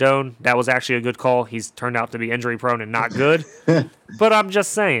Anthony Rendon. That was actually a good call. He's turned out to be injury-prone and not good. But I'm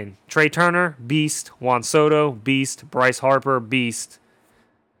just saying, Trey Turner, beast. Juan Soto, beast. Bryce Harper, beast.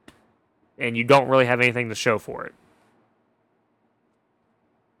 And you don't really have anything to show for it.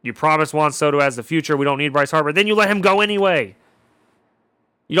 You promised Juan Soto as the future. We don't need Bryce Harper. Then you let him go anyway.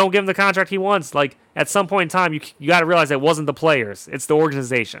 You don't give him the contract he wants. Like, at some point in time, you got to realize it wasn't the players. It's the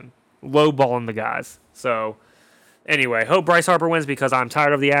organization. Lowballing the guys. So, anyway, hope Bryce Harper wins because I'm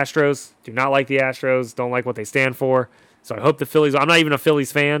tired of the Astros. Do not like the Astros. Don't like what they stand for. So I hope the Phillies... I'm not even a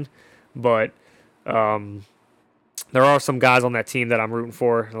Phillies fan, but there are some guys on that team that I'm rooting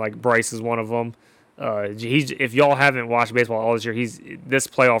for. Like, Bryce is one of them. If y'all haven't watched baseball all this year, this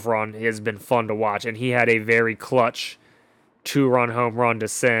playoff run has been fun to watch, and he had a very clutch 2-run home run to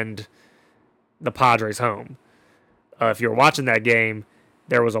send the Padres home. If you were watching that game,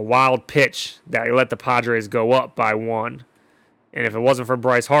 there was a wild pitch that let the Padres go up by 1. And if it wasn't for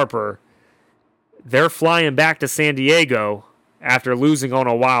Bryce Harper, they're flying back to San Diego after losing on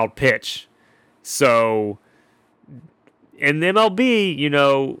a wild pitch. So, in the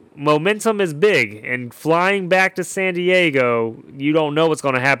MLB, momentum is big. And flying back to San Diego, you don't know what's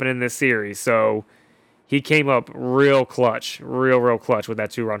going to happen in this series. So, he came up real clutch with that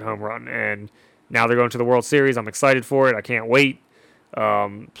 2-run home run. And now they're going to the World Series. I'm excited for it. I can't wait.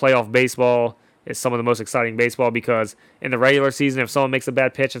 Playoff baseball is some of the most exciting baseball because in the regular season, if someone makes a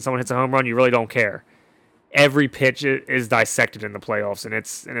bad pitch and someone hits a home run, you really don't care. Every pitch is dissected in the playoffs, and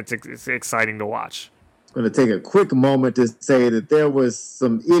it's exciting to watch. I'm going to take a quick moment to say that there was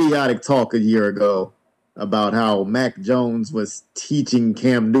some idiotic talk a year ago about how Mac Jones was teaching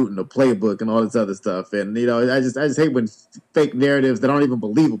Cam Newton a playbook and all this other stuff. And, I just hate when fake narratives that aren't even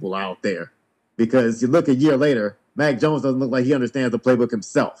believable are out there. Because you look a year later, Mac Jones doesn't look like he understands the playbook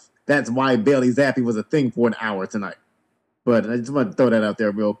himself. That's why Bailey Zappi was a thing for an hour tonight. But I just want to throw that out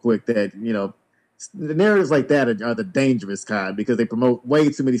there real quick that, the narratives like that are the dangerous kind because they promote way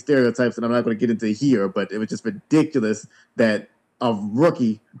too many stereotypes that I'm not going to get into here, but it was just ridiculous that a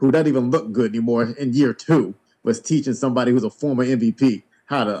rookie who doesn't even look good anymore in year 2 was teaching somebody who's a former MVP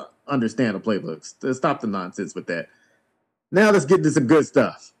how to understand the playbooks. Stop the nonsense with that. Now let's get into some good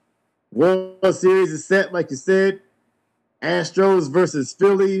stuff. World Series is set, like you said. Astros versus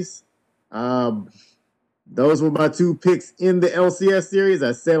Phillies. Those were my two picks in the LCS series.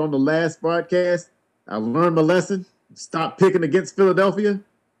 I said on the last broadcast, I learned my lesson. Stop picking against Philadelphia.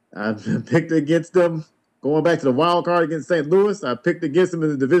 I picked against them going back to the wild card against St. Louis. I picked against them in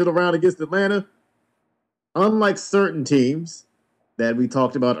the divisional round against Atlanta. Unlike certain teams that we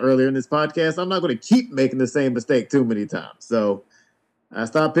talked about earlier in this podcast, I'm not going to keep making the same mistake too many times. So I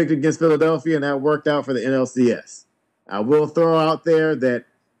stopped picking against Philadelphia, and that worked out for the NLCS. I will throw out there that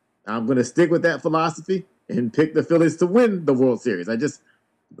I'm going to stick with that philosophy and pick the Phillies to win the World Series.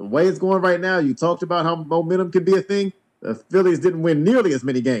 The way it's going right now, you talked about how momentum can be a thing. The Phillies didn't win nearly as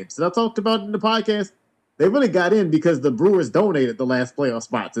many games. And I talked about in the podcast, they really got in because the Brewers donated the last playoff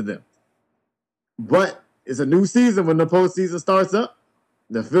spot to them. But it's a new season when the postseason starts up.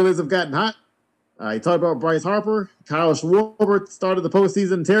 The Phillies have gotten hot. You talked about Bryce Harper. Kyle Schwarber started the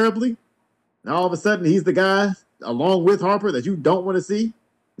postseason terribly. Now all of a sudden, he's the guy, along with Harper, that you don't want to see.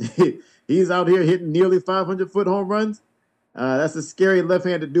 He's out here hitting nearly 500-foot home runs. That's a scary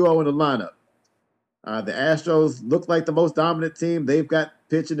left-handed duo in the lineup. The Astros look like the most dominant team. They've got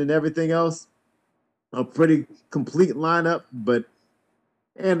pitching and everything else. A pretty complete lineup,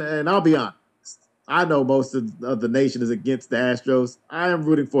 and I'll be honest. I know most of the nation is against the Astros. I am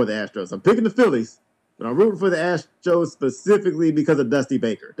rooting for the Astros. I'm picking the Phillies, but I'm rooting for the Astros specifically because of Dusty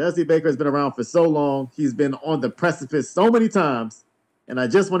Baker. Dusty Baker has been around for so long. He's been on the precipice so many times, and I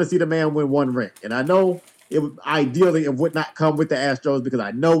just want to see the man win one ring. And I know ideally it would not come with the Astros because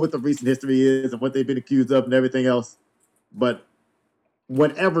I know what the recent history is and what they've been accused of and everything else. But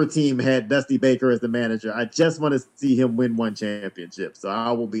whatever team had Dusty Baker as the manager, I just want to see him win one championship. So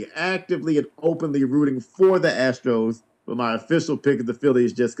I will be actively and openly rooting for the Astros, but my official pick is the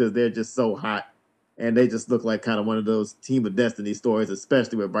Phillies just because they're just so hot. And they just look like kind of one of those team of destiny stories,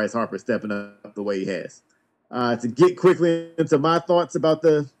 especially with Bryce Harper stepping up the way he has. To get quickly into my thoughts about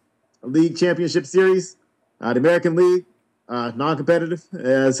the league championship series, the American League, non-competitive.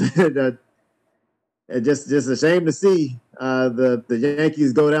 Just a shame to see the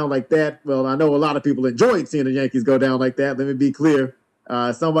Yankees go down like that. Well, I know a lot of people enjoyed seeing the Yankees go down like that. Let me be clear.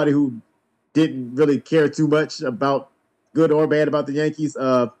 Somebody who didn't really care too much about good or bad about the Yankees.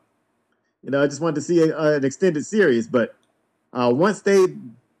 I just wanted to see an extended series. But once they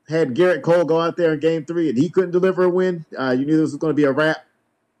had Garrett Cole go out there in Game 3 and he couldn't deliver a win, you knew this was going to be a wrap.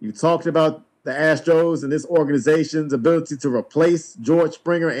 You talked about the Astros and this organization's ability to replace George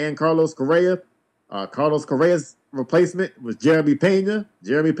Springer and Carlos Correa. Carlos Correa's replacement was Jeremy Pena.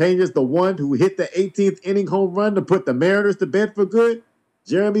 Jeremy Pena is the one who hit the 18th inning home run to put the Mariners to bed for good.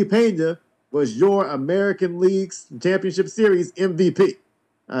 Jeremy Pena was your American League's Championship Series MVP.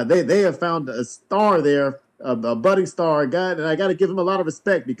 They have found a star there, a budding star, a guy, and I got to give him a lot of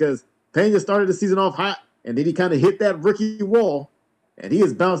respect because Pena started the season off hot, and then he kind of hit that rookie wall, and he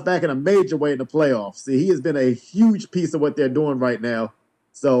has bounced back in a major way in the playoffs. See, he has been a huge piece of what they're doing right now.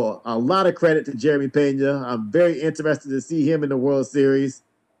 So a lot of credit to Jeremy Pena. I'm very interested to see him in the World Series.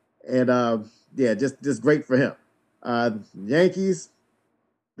 And, just great for him. Yankees,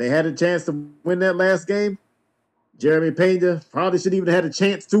 they had a chance to win that last game. Jeremy Pena probably shouldn't even have had a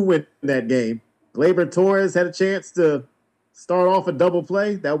chance to win that game. Gleyber Torres had a chance to start off a double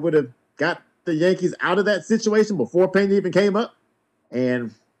play. That would have got the Yankees out of that situation before Pena even came up.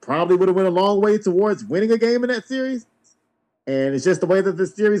 And probably would have went a long way towards winning a game in that series. And it's just the way that the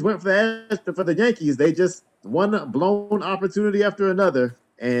series went for the Yankees. They just won a blown opportunity after another.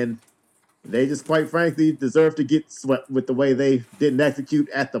 And they just, quite frankly, deserve to get swept with the way they didn't execute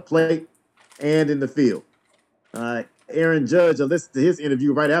at the plate and in the field. Aaron Judge, I listened to his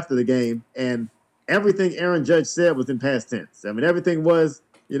interview right after the game, and everything Aaron Judge said was in past tense. I mean, everything was,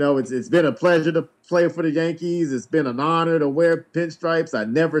 it's been a pleasure to play for the Yankees. It's been an honor to wear pinstripes. I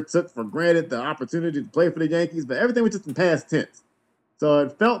never took for granted the opportunity to play for the Yankees, but everything was just in past tense. So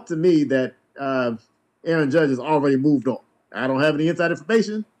it felt to me that Aaron Judge has already moved on. I don't have any inside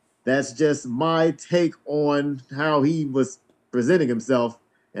information. That's just my take on how he was presenting himself.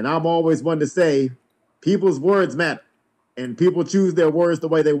 And I'm always one to say people's words matter, and people choose their words the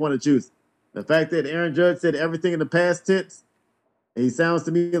way they want to choose. The fact that Aaron Judge said everything in the past tense, he sounds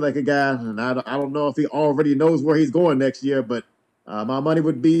to me like a guy, and I don't know if he already knows where he's going next year, but my money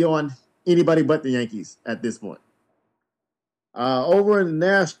would be on anybody but the Yankees at this point. Over in the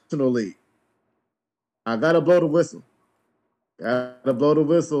National League, I got to blow the whistle. Got to blow the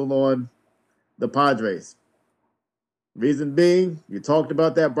whistle on the Padres. Reason being, you talked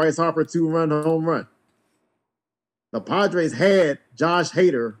about that Bryce Harper 2-run home run. The Padres had Josh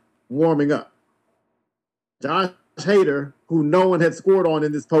Hader warming up. Josh Hader, who no one had scored on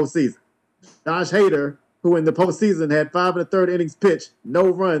in this postseason. Josh Hader, who in the postseason had 5 1/3 innings pitched, no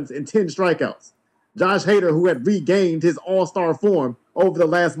runs, and 10 strikeouts. Josh Hader, who had regained his all-star form over the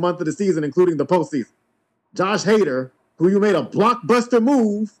last month of the season, including the postseason. Josh Hader, who you made a blockbuster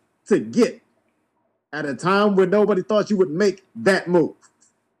move to get at a time when nobody thought you would make that move.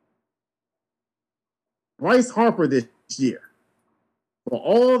 Bryce Harper this year, for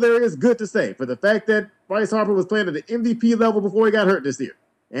all there is good to say, for the fact that Bryce Harper was playing at the MVP level before he got hurt this year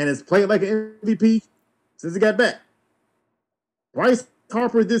and has played like an MVP since he got back. Bryce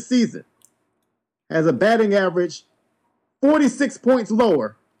Harper this season has a batting average 46 points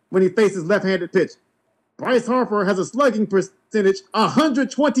lower when he faces left-handed pitching. Bryce Harper has a slugging percentage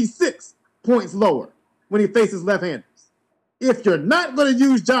 126 points lower when he faces left-handers. If you're not going to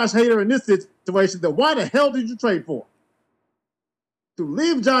use Josh Hader in this situation, then why the hell did you trade for him? To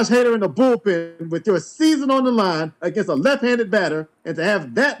leave Josh Hader in the bullpen with your season on the line against a left-handed batter and to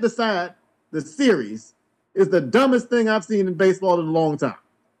have that decide the series is the dumbest thing I've seen in baseball in a long time.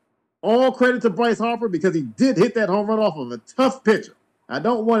 All credit to Bryce Harper because he did hit that home run off of a tough pitcher. I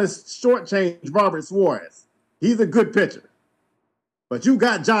don't want to shortchange Robert Suarez. He's a good pitcher. But you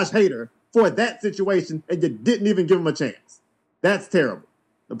got Josh Hader for that situation and you didn't even give him a chance. That's terrible.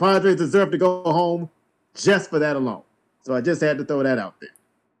 The Padres deserve to go home just for that alone. So I just had to throw that out there.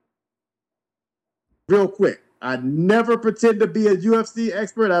 Real quick, I never pretend to be a UFC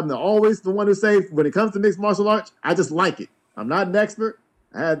expert. I'm always the one who says when it comes to mixed martial arts, I just like it. I'm not an expert.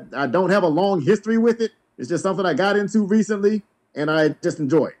 I don't have a long history with it. It's just something I got into recently, and I just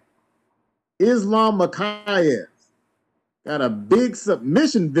enjoy it. Islam Makhachev got a big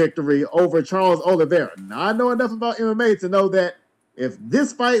submission victory over Charles Oliveira. Now, I know enough about MMA to know that if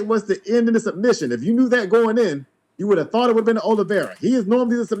this fight was to end in a submission, if you knew that going in, you would have thought it would have been Oliveira. He is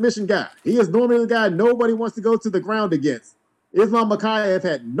normally the submission guy. He is normally the guy nobody wants to go to the ground against. Islam Makhachev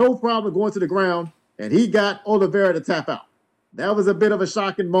had no problem going to the ground, and he got Oliveira to tap out. That was a bit of a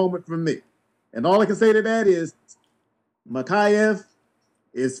shocking moment for me. And all I can say to that is Makhachev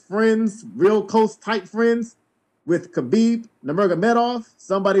is friends, real close, tight friends, with Khabib Nurmagomedov,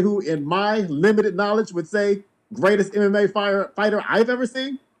 somebody who, in my limited knowledge, would say greatest MMA fighter I've ever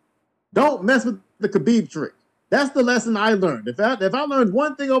seen. Don't mess with the Khabib tree. That's the lesson I learned. If I learned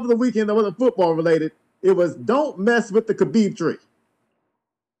one thing over the weekend that wasn't football related, it was don't mess with the Khabib tree.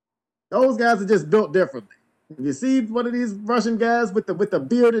 Those guys are just built differently. If you see one of these Russian guys with the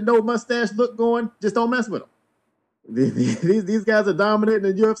beard and no mustache look going, just don't mess with them. These guys are dominating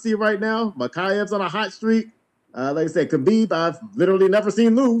in the UFC right now. Makhachev's on a hot streak. Like I said, Khabib, I've literally never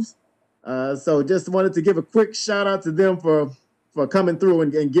seen lose. So just wanted to give a quick shout out to them for coming through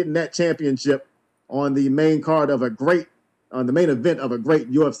and getting that championship on the main card of the main event of a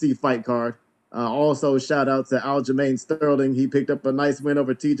great UFC fight card. Also, shout out to Aljamain Sterling. He picked up a nice win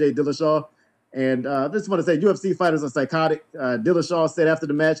over TJ Dillashaw. And I just want to say UFC fighters are psychotic. Dillashaw said after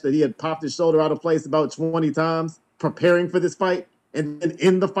the match that he had popped his shoulder out of place about 20 times preparing for this fight. And then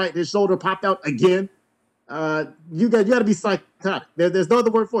in the fight, his shoulder popped out again. You got to be psychotic. There's no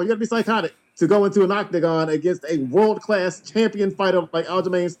other word for it. You got to be psychotic to go into an octagon against a world-class champion fighter like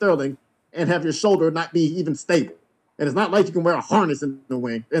Aljamain Sterling and have your shoulder not be even stable. And it's not like you can wear a harness in the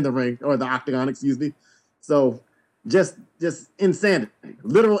ring or the octagon, excuse me. So just insanity,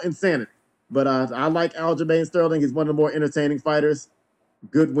 literal insanity. But I like Aljamain Sterling. He's one of the more entertaining fighters.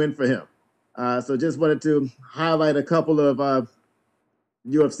 Good win for him. So just wanted to highlight a couple of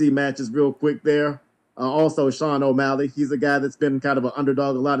UFC matches real quick there. Also, Sean O'Malley. He's a guy that's been kind of an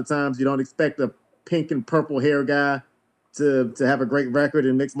underdog a lot of times. You don't expect a pink and purple hair guy to have a great record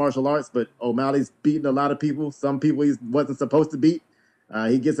in mixed martial arts, but O'Malley's beaten a lot of people. Some people he wasn't supposed to beat.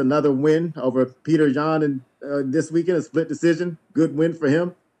 He gets another win over Peter Yan this weekend, a split decision. Good win for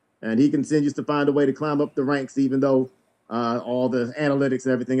him. And he continues to find a way to climb up the ranks, even though all the analytics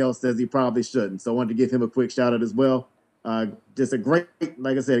and everything else says he probably shouldn't. So I wanted to give him a quick shout out as well. Just a great,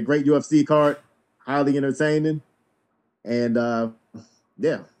 like I said, a great UFC card, highly entertaining. And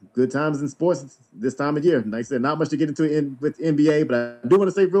yeah, good times in sports this time of year. Like I said, not much to get into with NBA, but I do want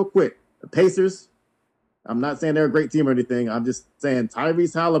to say real quick, the Pacers, I'm not saying they're a great team or anything. I'm just saying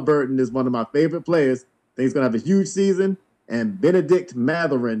Tyrese Halliburton is one of my favorite players. I think he's going to have a huge season. And Benedict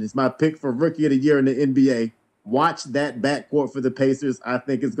Mathurin is my pick for Rookie of the Year in the NBA. Watch that backcourt for the Pacers. I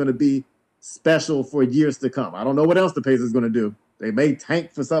think it's going to be special for years to come. I don't know what else the Pacers are going to do. They may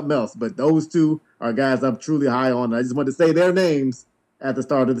tank for something else, but those two are guys I'm truly high on. I just wanted to say their names at the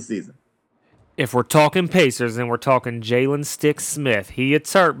start of the season. If we're talking Pacers, then we're talking Jalen Stick Smith. He a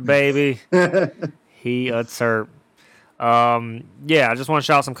Terp, baby. He a Terp. Yeah, I just want to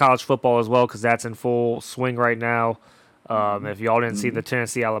shout out some college football as well because that's in full swing right now. If y'all didn't see the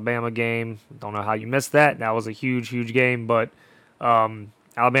Tennessee-Alabama game, don't know how you missed that. That was a huge, huge game. But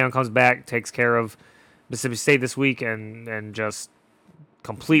Alabama comes back, takes care of Mississippi State this week, and just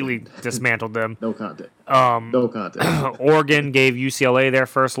completely dismantled them. No contact. No contact. Oregon gave UCLA their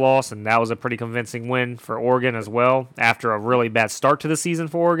first loss, and that was a pretty convincing win for Oregon as well. After a really bad start to the season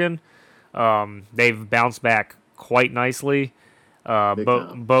for Oregon, they've bounced back quite nicely.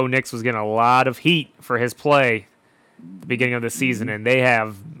 Bo Nix was getting a lot of heat for his play at the beginning of the season, and they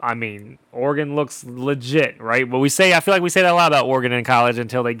have, Oregon looks legit, right? But I feel like we say that a lot about Oregon in college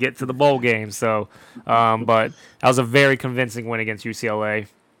until they get to the bowl game. So, but that was a very convincing win against UCLA.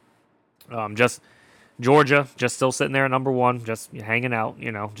 Just Georgia, just still sitting there at number 1, just hanging out,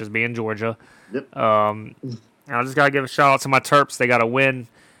 just being Georgia. Yep. I just got to give a shout out to my Terps. They got a win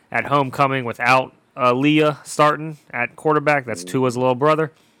at homecoming without Leah starting at quarterback. That's Tua's little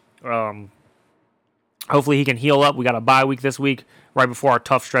brother. Hopefully he can heal up. We got a bye week this week, right before our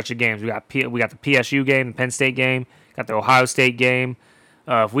tough stretch of games. We got the PSU game, the Penn State game, got the Ohio State game.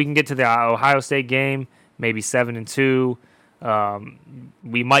 If we can get to the Ohio State game, maybe 7-2.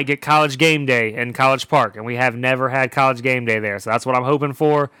 We might get College Game Day in College Park, and we have never had College Game Day there. So that's what I'm hoping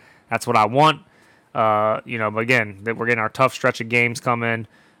for. That's what I want. But again, that we're getting our tough stretch of games coming.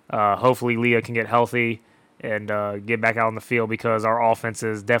 Hopefully Leah can get healthy and get back out on the field, because our offense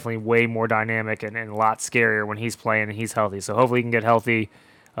is definitely way more dynamic and a lot scarier when he's playing and he's healthy. So hopefully he can get healthy.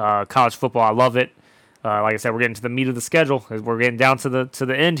 College football, I love it. Like I said, we're getting to the meat of the schedule. We're getting down to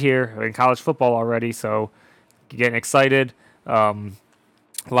the end here in college football already. So getting excited.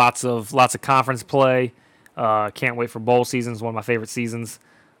 Lots of conference play. Can't wait for bowl season. It's one of my favorite seasons.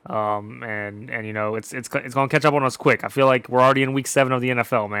 And it's going to catch up on us quick. I feel like we're already in week 7 of the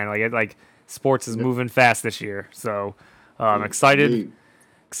NFL, man. Like sports is moving fast this year. So I'm excited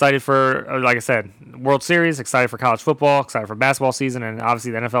for, like I said, World Series, excited for college football, excited for basketball season, and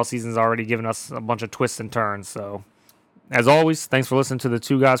obviously the NFL season is already giving us a bunch of twists and turns. So as always, thanks for listening to the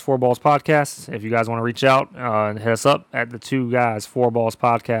Two Guys, Four Balls podcast. If you guys want to reach out and hit us up at the Two Guys, Four Balls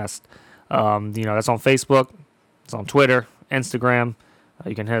podcast. That's on Facebook, it's on Twitter, Instagram.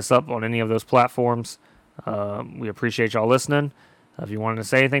 You can hit us up on any of those platforms. We appreciate y'all listening. If you wanted to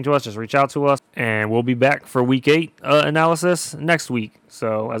say anything to us, just reach out to us. And we'll be back for Week 8 analysis next week.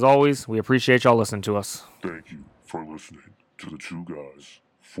 So, as always, we appreciate y'all listening to us. Thank you for listening to the Two Guys,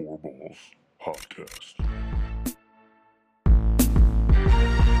 Four Balls podcast.